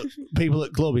people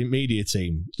at club in media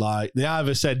team, like, they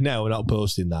either said no, we're not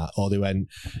posting that, or they went,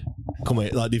 come here,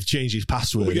 like, they've changed his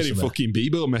password. We're getting fucking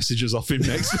Bebo messages off him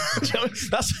next.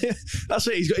 That's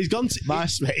it. He's gone to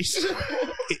MySpace.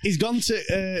 He's gone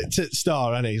to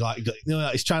Star, and he's like,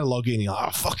 he's trying to log in. He's like,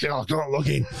 oh, fucking hell, I can't log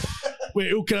in.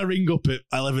 Wait, who can I ring up at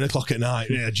 11 o'clock at night?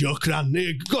 Yeah, Joe Cran.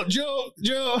 Yeah, got Joe.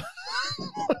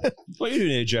 What are you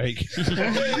doing here, Jake?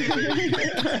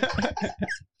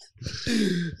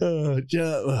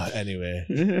 Anyway.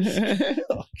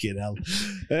 Fucking hell.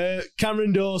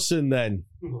 Cameron Dawson, then.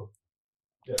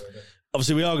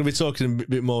 Obviously, we are going to be talking a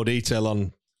bit more detail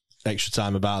on extra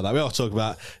time about that. We are talking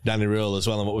about Danny Röhl as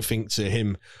well and what we think to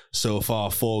him so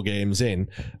far, 4 games in.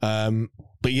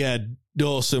 But yeah,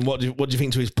 Dawson, what do you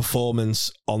think to his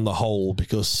performance on the whole?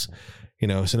 Because,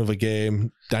 it's another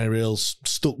game. Danny Röhl's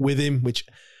stuck with him, which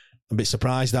I'm a bit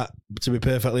surprised at, to be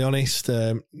perfectly honest.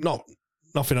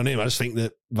 Nothing on him. I just think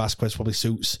that Vasquez probably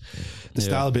suits the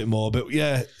style a bit more. But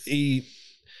yeah,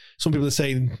 some people are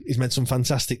saying he's made some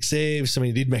fantastic saves. I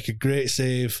mean, he did make a great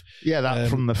save. Yeah, that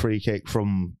from the free kick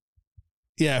from.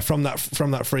 Yeah, from that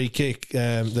free kick,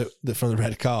 from the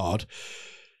red card.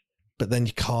 But then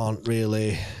you can't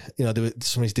really, there was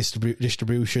some of his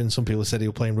distribution. Some people said he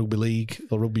was playing rugby league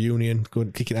or rugby union,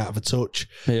 going kicking out of a touch.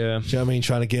 Yeah, do you know what I mean?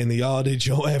 Trying to gain the yardage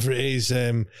or whatever it is.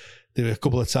 There were a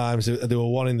couple of times. There were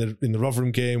one in the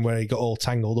Rotherham game where he got all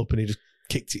tangled up and he just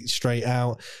kicked it straight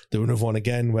out. There was another one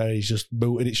again where he's just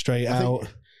booted it straight out.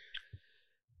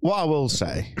 What I will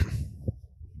say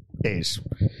is,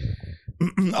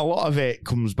 a lot of it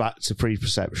comes back to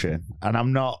pre-perception, and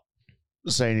I'm not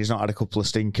saying he's not had a couple of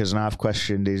stinkers, and I've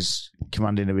questioned his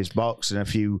commanding of his box in a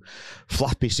few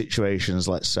flappy situations,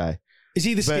 let's say. Is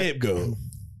he the scapegoat?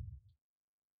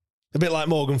 A bit like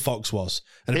Morgan Fox was,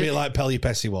 and a bit like Pelly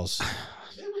Pessi was.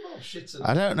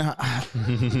 I don't know.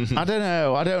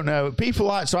 I don't know. People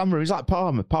like to hammer. He's like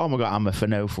Palmer. Palmer got hammered for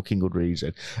no fucking good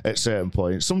reason at certain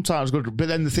points. Sometimes good, but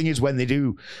then the thing is, when they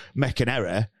do make an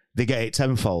error, they get it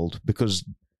tenfold because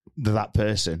they're that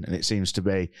person, and it seems to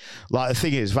be like the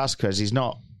thing is, Vasquez, he's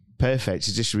not perfect.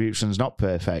 His distribution's not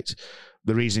perfect.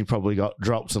 The reason he probably got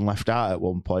dropped and left out at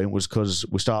one point was because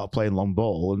we started playing long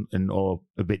ball or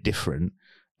a bit different,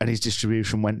 and his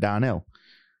distribution went downhill.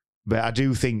 But I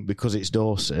do think because it's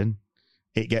Dawson,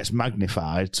 it gets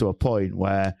magnified to a point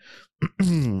where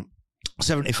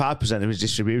 75% of his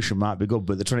distribution might be good,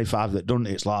 but the 25 that don't,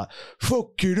 it's like,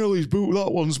 fucking hell, he's boot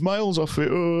that one's miles off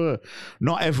it.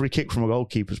 Not every kick from a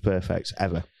goalkeeper's perfect,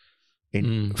 ever.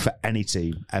 For any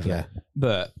team, ever. Yeah.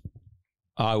 But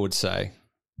I would say,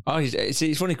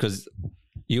 it's funny because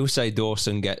you say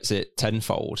Dawson gets it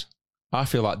tenfold. I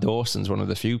feel like Dawson's one of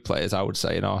the few players, I would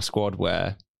say, in our squad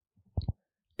where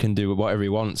can do whatever he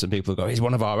wants and people go, he's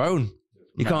one of our own.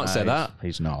 You can't say that.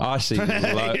 He's not. I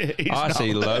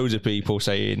see loads of people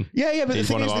saying, but he's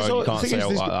one of our own. You can't say it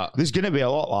like that. There's going to be a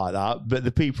lot like that, but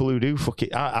the people who do fuck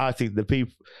it, I think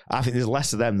there's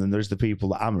less of them than there's the people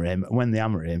that hammer him. When they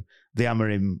hammer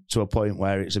him to a point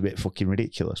where it's a bit fucking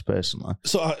ridiculous, personally.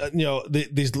 So,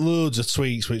 there's loads of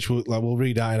tweets which we'll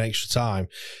read out in extra time.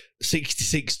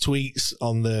 66 tweets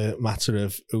on the matter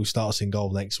of who starts in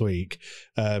goal next week.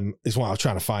 Is what I'm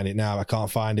trying to find it now. I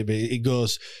can't find it, but it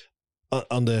goes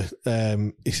on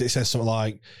the. It says something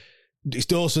like, "It's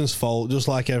Dawson's fault, just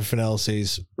like everything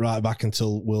else's, right back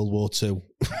until World War II."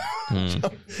 I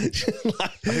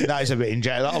think that is a bit in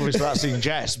jest. Obviously, that's in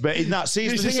jest, but in that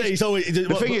season,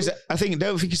 the thing is, I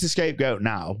don't think he's the scapegoat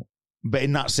now. But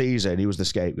in that season, he was the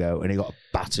scapegoat, and he got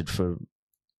battered for.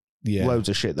 Yeah. Loads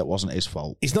of shit that wasn't his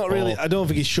fault. It's not really. I don't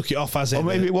think he shook it off as it. Or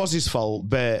maybe it was his fault,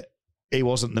 but he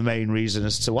wasn't the main reason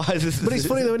as to why. But it's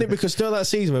funny though, isn't it? Because during that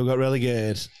season we got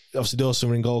relegated. Obviously, Dawson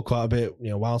were in goal quite a bit.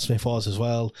 Wildsmith was as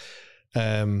well.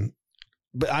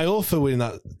 But Iorfa were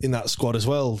in that squad as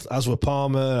well, as were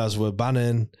Palmer, as were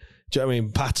Bannon. Do you know what I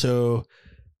mean? Pato,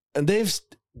 and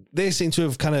they seem to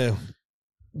have kind of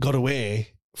got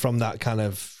away from that kind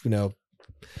of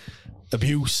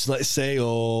abuse, let's say,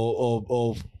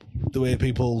 or the way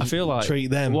people I feel like treat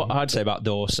them. What I'd say about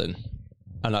Dawson,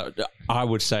 and I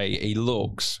would say he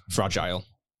looks fragile.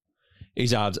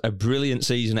 He's had a brilliant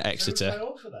season at Exeter.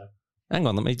 Hang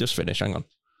on, let me just finish. Hang on.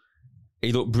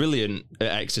 He looked brilliant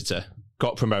at Exeter,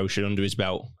 got promotion under his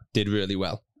belt, did really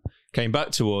well. Came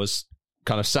back to us,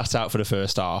 kind of sat out for the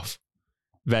first half,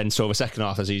 then saw the second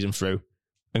half of the season through,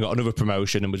 and got another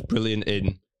promotion and was brilliant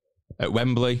at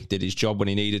Wembley, did his job when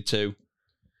he needed to.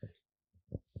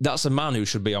 That's a man who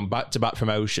should be on back-to-back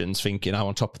promotions thinking, I'm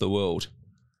on top of the world.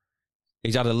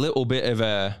 He's had a little bit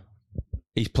of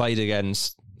he's played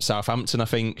against Southampton, I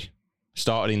think.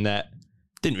 Started in net.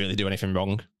 Didn't really do anything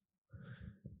wrong.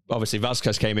 Obviously,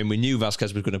 Vazquez came in. We knew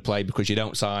Vazquez was going to play because you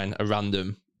don't sign a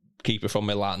random keeper from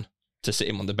Milan to sit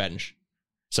him on the bench.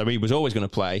 So he was always going to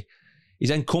play. He's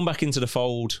then come back into the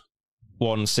fold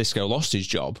once Xisco lost his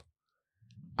job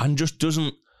and just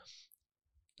doesn't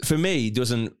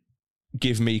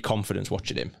give me confidence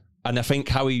watching him. And I think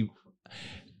how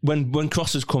when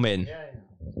crosses come in,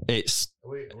 there's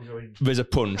a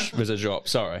punch, there's a drop.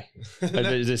 Sorry.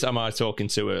 Am I talking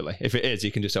too early? If it is,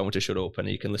 you can just tell me to shut up and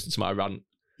you can listen to my rant.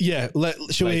 Yeah,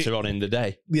 later on in the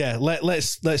day. Yeah,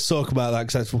 let's talk about that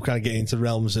because we're kind of getting into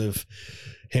realms of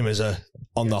him as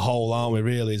on the whole, aren't we?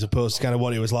 Really, as opposed to kind of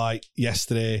what he was like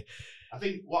yesterday. I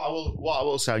think what I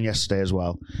will say on yesterday as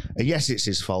well. And yes, it's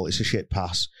his fault. It's a shit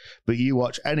pass. But you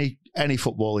watch any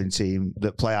footballing team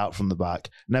that play out from the back.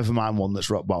 Never mind one that's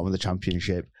rock bottom of the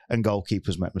Championship. And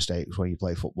goalkeepers make mistakes when you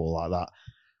play football like that.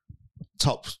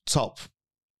 Top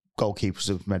goalkeepers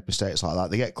have made mistakes like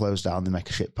that. They get closed down. They make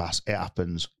a shit pass. It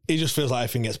happens. It just feels like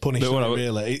everything gets punished.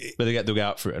 Really, but they get dug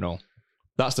out for it and all.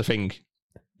 That's the thing.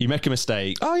 You make a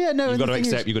mistake. Oh yeah, no. You've got to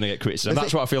accept you're going to get criticism.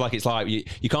 That's what I feel like it's like.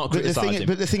 You can't criticise him.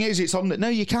 But the thing is, it's on. No,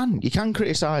 you can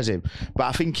criticise him. But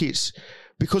I think it's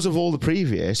because of all the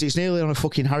previous. It's nearly on a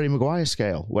fucking Harry Maguire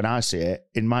scale when I see it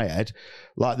in my head.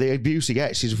 Like the abuse he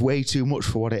gets is way too much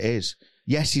for what it is.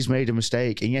 Yes, he's made a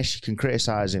mistake, and yes, you can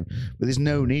criticise him, but there's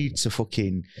no need to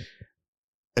fucking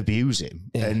abuse him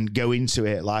and go into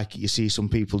it like you see some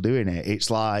people doing it.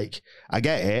 It's like, I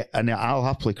get it, and I'll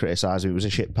happily criticise him. It was a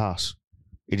shit pass.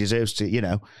 He deserves to,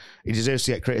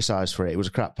 get criticised for it. It was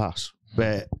a crap pass.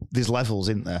 But there's levels,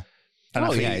 isn't there? And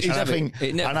I think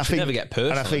never get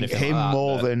personal. And I think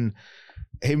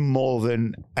him more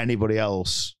than anybody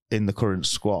else in the current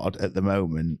squad at the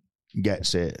moment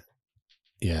gets it.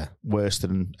 Yeah, worse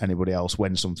than anybody else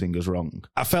when something goes wrong.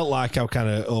 I felt like I was kind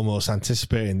of almost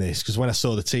anticipating this because when I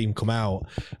saw the team come out,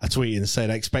 I tweeted and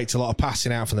said I expect a lot of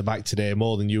passing out from the back today,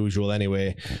 more than usual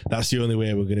anyway. That's the only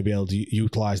way we're going to be able to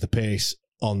utilise the pace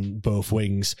on both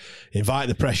wings, invite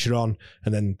the pressure on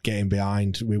and then get in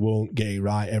behind. We won't get it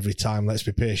right every time. Let's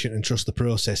be patient and trust the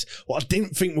process. What I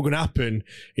didn't think were going to happen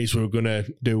is we were going to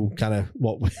do kind of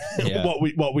what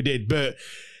we did, but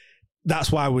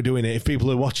that's why we're doing it. If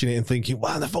people are watching it and thinking,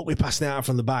 "Wow, the fuck we're passing out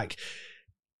from the back,"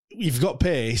 you've got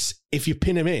pace. If you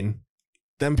pin them in,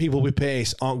 then people with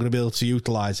pace aren't going to be able to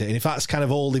utilise it. And if that's kind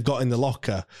of all they've got in the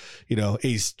locker,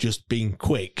 is just being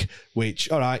quick.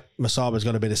 Which, all right, Masaba's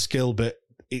got a bit of skill, but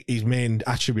his main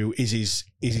attribute is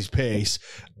his pace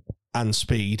and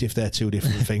speed. If they're two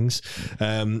different things.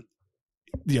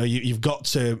 You've got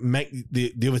to make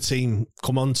the other team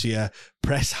come onto you,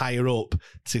 press higher up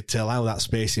to allow that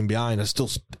space in behind.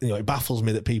 It baffles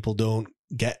me that people don't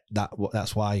get that.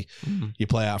 That's why you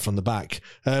play out from the back.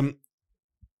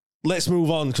 Let's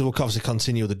move on because we'll obviously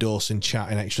continue the Dawson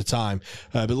chat in extra time.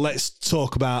 But let's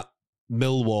talk about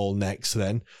Millwall next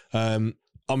then.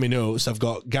 On my notes, I've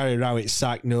got Gary Rowett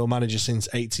sacked, no manager since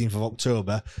 18th of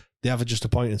October. They have just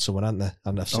appointed someone, haven't they?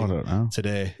 And I've seen I don't know.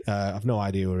 Today. I've no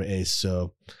idea where it is,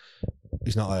 so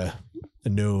he's not a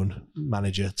known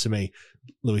manager to me.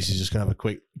 Lewis is just going to have a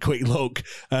quick look.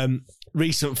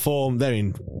 Recent form, they're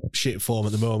in shit form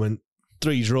at the moment.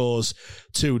 3 draws,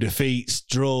 2 defeats,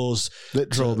 draws.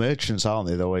 Draw merchants, aren't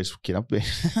they? They're always fucking up.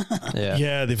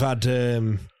 Yeah, they've had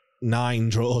 9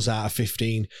 draws out of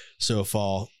 15 so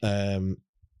far.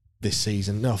 This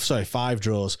season. No, sorry, 5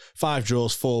 draws. 5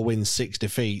 draws, 4 wins, 6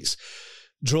 defeats.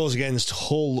 Draws against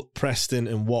Hull, Preston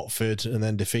and Watford, and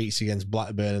then defeats against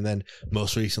Blackburn, and then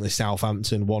most recently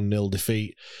Southampton, 1-0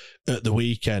 defeat at the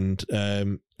weekend.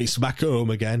 It's back at home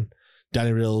again.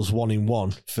 Danny Rill's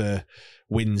 1-1 for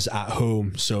wins at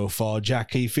home so far.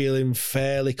 Jack, are you feeling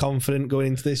fairly confident going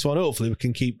into this one? Hopefully we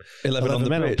can keep 11 on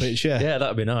the pitch. Yeah,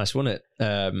 that'd be nice, wouldn't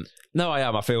it? No, I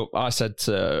am. I said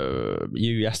to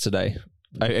you yesterday,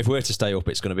 if we're to stay up,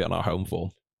 it's going to be on our home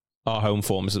form. Our home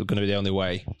form is going to be the only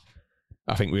way.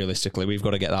 I think realistically, we've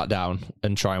got to get that down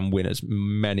and try and win as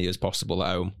many as possible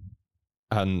at home.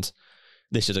 And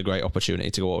this is a great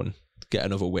opportunity to go on and get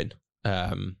another win.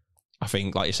 I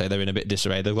think, like you say, they're in a bit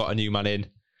disarray. They've got a new man in.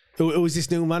 Who is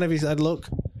this new man? Have you had a look?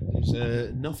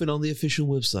 There's nothing on the official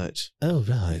website. Oh,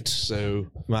 right. So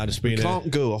might have been can't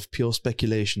go off pure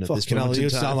speculation at this moment in you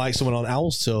time. sound like someone on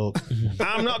Owl's Talk.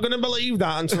 I'm not going to believe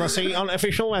that until I see it on the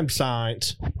official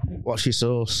website. What's your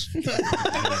source?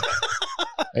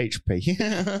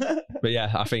 HP. But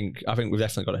yeah, I think we've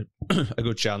definitely got a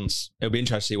good chance. It'll be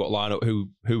interesting to see what lineup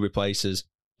who replaces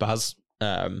Baz.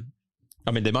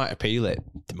 They might appeal it.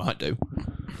 They might do.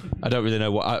 I don't really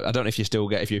know what. I don't know if you still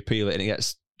get if you appeal it and it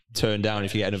gets turned down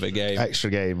if you get another game. Extra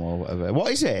game or whatever.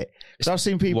 What is it? Because I've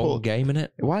seen people... One game in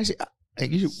it. Why is it...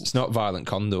 It's not violent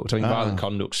conduct. I mean, violent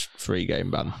conduct's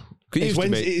 3-game ban.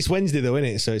 It's Wednesday though, isn't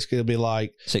it? So it's going to be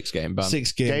like 6-game ban.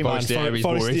 6-game ban.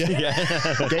 Forest,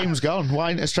 yeah. Game's gone.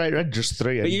 Why ain't a straight red just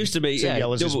 3? It used to be,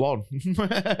 yellows is 1.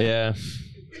 Yeah.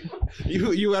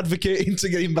 You advocating to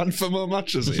getting banned for more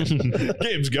matches here?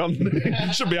 Game's gone.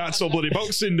 Should be out till bloody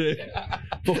Boxing Day.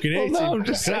 Fucking hate no, I'm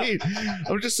just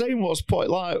saying what's point.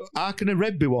 Like, how can a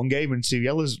red be 1 game and 2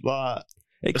 yellows? Like,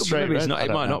 it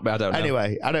might not be. I don't know.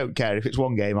 Anyway, I don't care if it's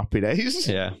 1 game. Happy days.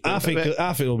 Yeah, I think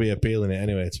we'll be appealing it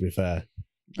anyway. To be fair,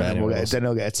 then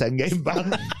they'll get a 10-game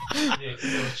ban.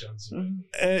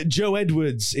 Joe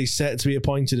Edwards is set to be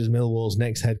appointed as Millwall's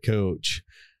next head coach.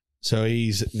 So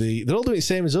they're all doing the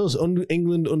same as us.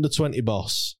 England under-20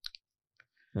 boss,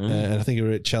 and I think he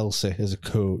was at Chelsea as a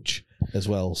coach as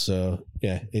well. So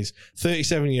yeah, he's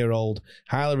 37-year-old,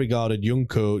 highly regarded young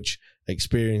coach,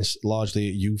 experienced largely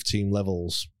at youth team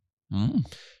levels.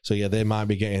 So yeah, they might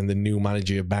be getting the new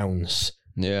manager bounce.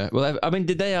 Yeah. Well, I mean,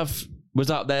 was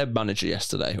that their manager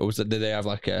yesterday, or did they have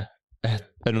like an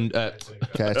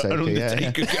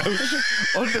Undertaker coach?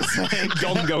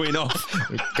 Gong going off.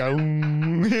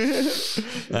 Gong.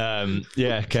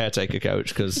 Caretaker coach,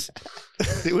 because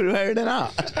they were wearing an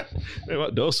hat.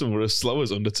 Dawson were as slow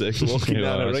as Undertaker walking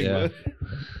down a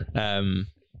ring.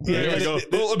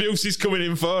 All abuse is coming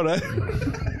in for her.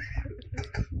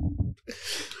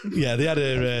 Yeah, they had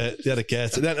a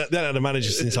caretaker. They had a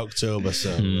manager since October,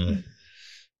 so.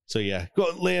 So yeah, go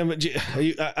on,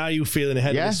 Liam. Are you feeling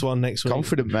ahead of this one next week?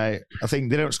 Confident, mate. I think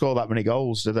they don't score that many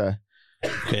goals, do they?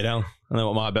 Okay, now I know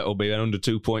what my bet will be. Under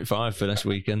 2.5 for this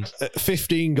weekend.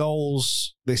 15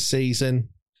 goals this season,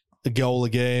 a goal a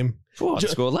game. What? Do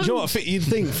you know what you'd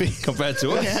think compared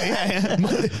to us? Yeah.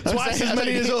 Twice as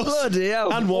many as us. Bloody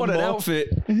hell! And what one an more outfit.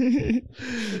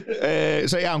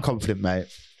 So yeah, I'm confident, mate.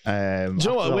 Do you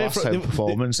know what? The last home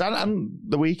performance and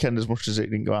the weekend, as much as it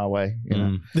didn't go our way, you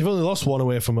know. They've only lost 1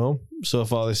 away from home so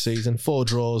far this season. 4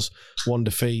 draws, 1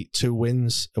 defeat, 2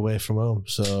 wins away from home.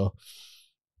 So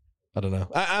I don't know.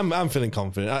 I'm feeling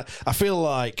confident. I feel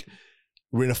like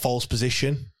we're in a false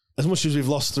position. As much as we've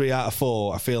lost 3 out of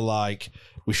 4, I feel like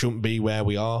we shouldn't be where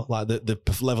we are. Like the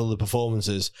level of the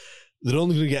performances, they're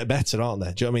only going to get better, aren't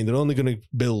they? Do you know what I mean? They're only going to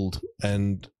build,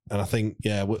 and I think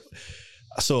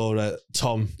I saw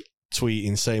Tom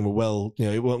tweeting saying, "Well, you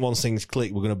know, once things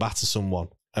click, we're going to batter someone."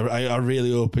 I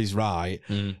really hope he's right.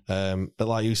 But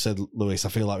like you said, Lewis, I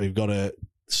feel like we've got to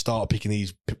start picking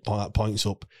these points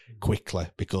up quickly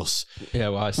because we're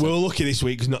lucky this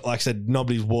week. Because, like I said,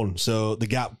 nobody's won, so the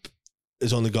gap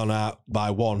has only gone out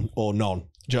by 1 or none.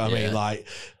 Do you know what I mean? Like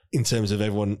in terms of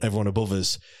everyone above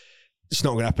us, it's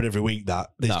not going to happen every week.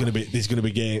 That there's going to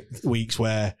be weeks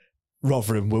where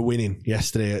Rotherham were winning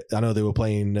yesterday. I know they were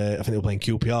playing. I think they were playing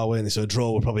QPR, weren't they? So a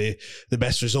draw were probably the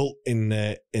best result in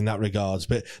that regards.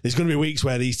 But there's going to be weeks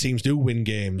where these teams do win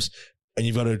games, and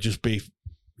you've got to just be,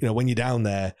 you know, when you're down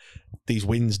there, these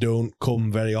wins don't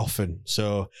come very often.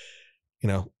 So, you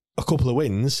know, a couple of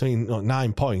wins, I mean,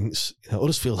 9 points. You know,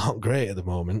 Huddersfield aren't great at the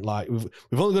moment. Like we've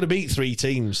only got to beat 3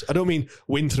 teams. I don't mean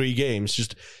win 3 games,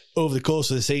 just over the course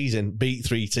of the season, beat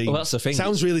 3 teams. Well, that's the thing.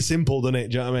 Sounds really simple, doesn't it?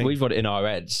 Do you know what I mean? We've got it in our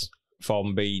heads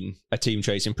from being a team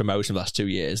chasing promotion the last 2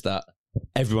 years that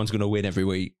everyone's going to win every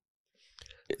week.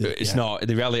 It's not.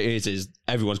 The reality is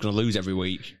everyone's going to lose every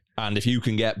week. And if you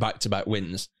can get back-to-back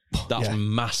wins, that's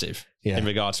massive in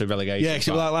regards to relegation. Yeah, because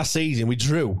like last season, we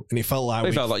drew, and it felt like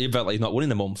you felt like you're not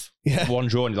winning a month. Yeah. 1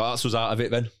 draw, and you're like, that's what's out of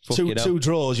it then. Two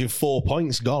draws, you've 4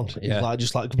 points gone. Yeah.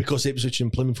 Just like because Ipswich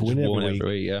and Plymouth were winning every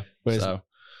week. Yeah. Whereas,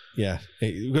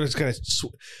 we've got to kind of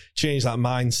change that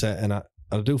mindset, and I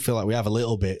do feel like we have a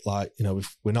little bit, like, you know,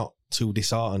 we're not too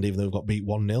disheartened even though we've got beat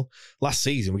 1-0. Last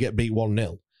season, we get beat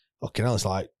 1-0. Okay, now it's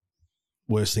like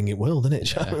worst thing in the world, isn't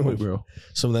it? Yeah, with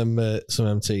some of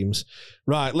them teams.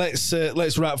 Right,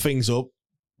 let's wrap things up.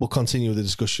 We'll continue the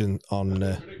discussion on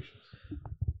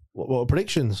what are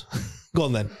predictions. Go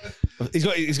on then. He's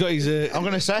got his. I'm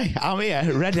going to say, I'm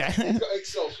here, ready.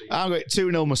 I'm going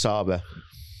 2-0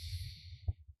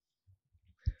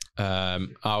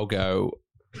 Masaba. I'll go.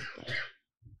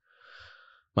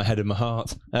 My head and my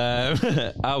heart.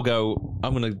 I'll go.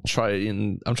 I'm going to try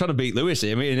and I'm trying to beat Lewis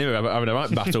here. Me and him are having a right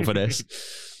battle for this.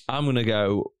 I'm going to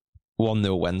go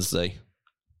 1-0 Wednesday.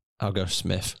 I'll go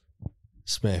Smith.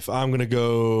 I'm going to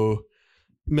go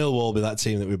Millwall will be that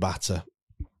team that we batter.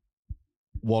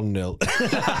 1-0.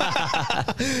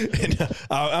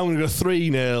 I'm going to go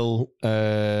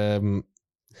 3-0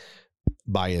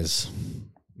 Bayers.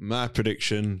 My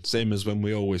prediction, same as when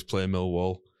we always play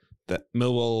Millwall, that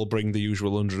Millwall will bring the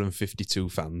usual 152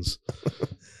 fans.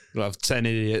 We'll have 10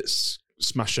 idiots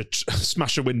smash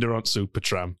a window on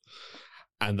Supertram,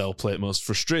 and they'll play the most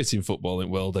frustrating football in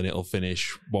the world, and it'll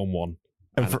finish 1-1.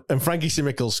 And Frankie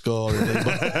Simic will score.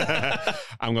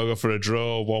 I'm going to go for a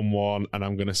draw, 1-1, and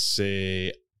I'm going to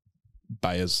say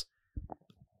Bayers.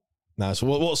 Nice. So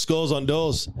what scores on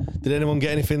doors? Did anyone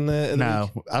get anything there? No,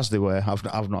 as they were. I've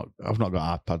not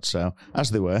got iPads, so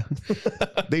as they were.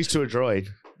 These two are drawing.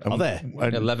 Are they?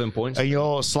 11 points. And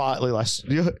you're slightly less.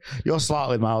 You're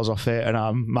slightly miles off it, and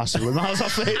I'm massively miles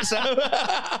off it. So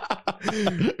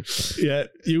yeah,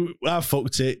 I've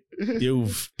fucked it.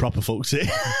 You've proper fucked it.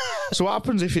 So what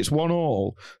happens if it's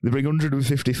 1-1? They bring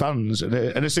 150 fans and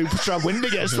a Supertram window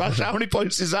gets smashed. How many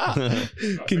points is that? I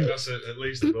think that's at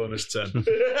least a bonus 10.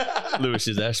 Lewis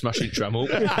is there smashing tram up.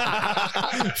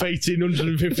 Fighting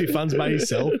 150 fans by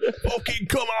yourself. Fucking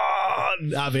come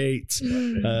on! Have 8.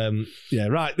 Yeah,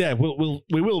 right. Yeah,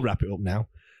 we will wrap it up now,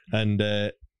 and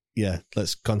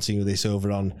let's continue this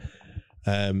over on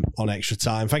Extra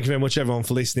Time. Thank you very much, everyone,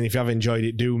 for listening. If you have enjoyed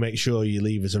it, do make sure you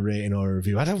leave us a rating or a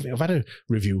review. I don't think I've had a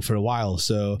review for a while,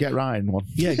 so get writing one.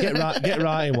 Yeah, get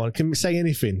writing one. Can say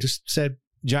anything. Just say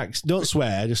Jack's. Don't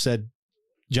swear. Just said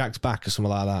Jack's back or something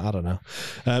like that. I don't know.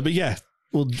 But yeah,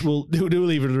 we'll do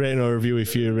leave a rating or a review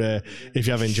if you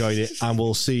have enjoyed it, and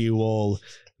we'll see you all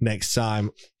next time.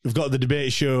 We've got the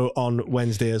debate show on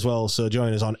Wednesday as well, so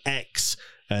join us on X.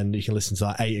 And you can listen to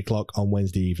that 8 o'clock on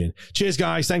Wednesday evening. Cheers,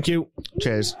 guys. Thank you.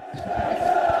 Cheers.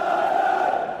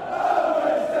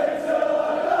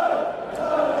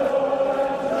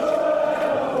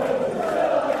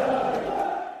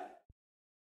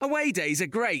 Away days are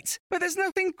great, but there's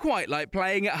nothing quite like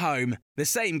playing at home. The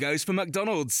same goes for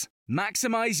McDonald's.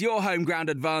 Maximise your home ground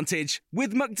advantage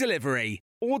with McDelivery.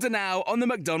 Order now on the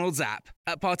McDonald's app.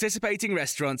 At participating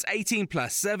restaurants, 18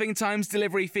 plus serving times,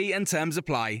 delivery fee and terms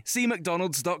apply. See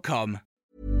mcdonalds.com.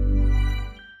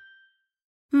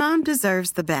 Mom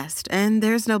deserves the best, and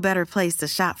there's no better place to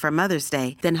shop for Mother's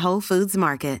Day than Whole Foods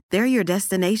Market. They're your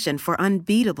destination for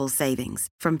unbeatable savings,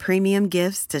 from premium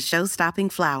gifts to show-stopping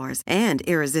flowers and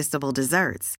irresistible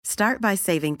desserts. Start by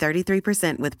saving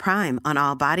 33% with Prime on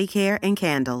all body care and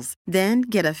candles. Then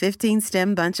get a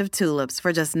 15-stem bunch of tulips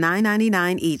for just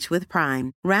 $9.99 each with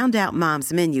Prime. Round out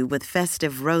Mom's menu with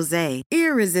festive rosé,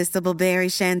 irresistible berry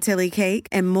chantilly cake,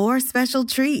 and more special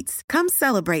treats. Come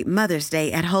celebrate Mother's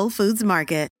Day at Whole Foods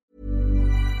Market.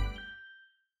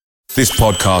 This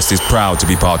podcast is proud to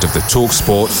be part of the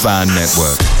TalkSport Fan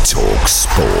Network.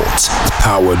 TalkSport.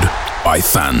 Powered by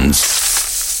fans.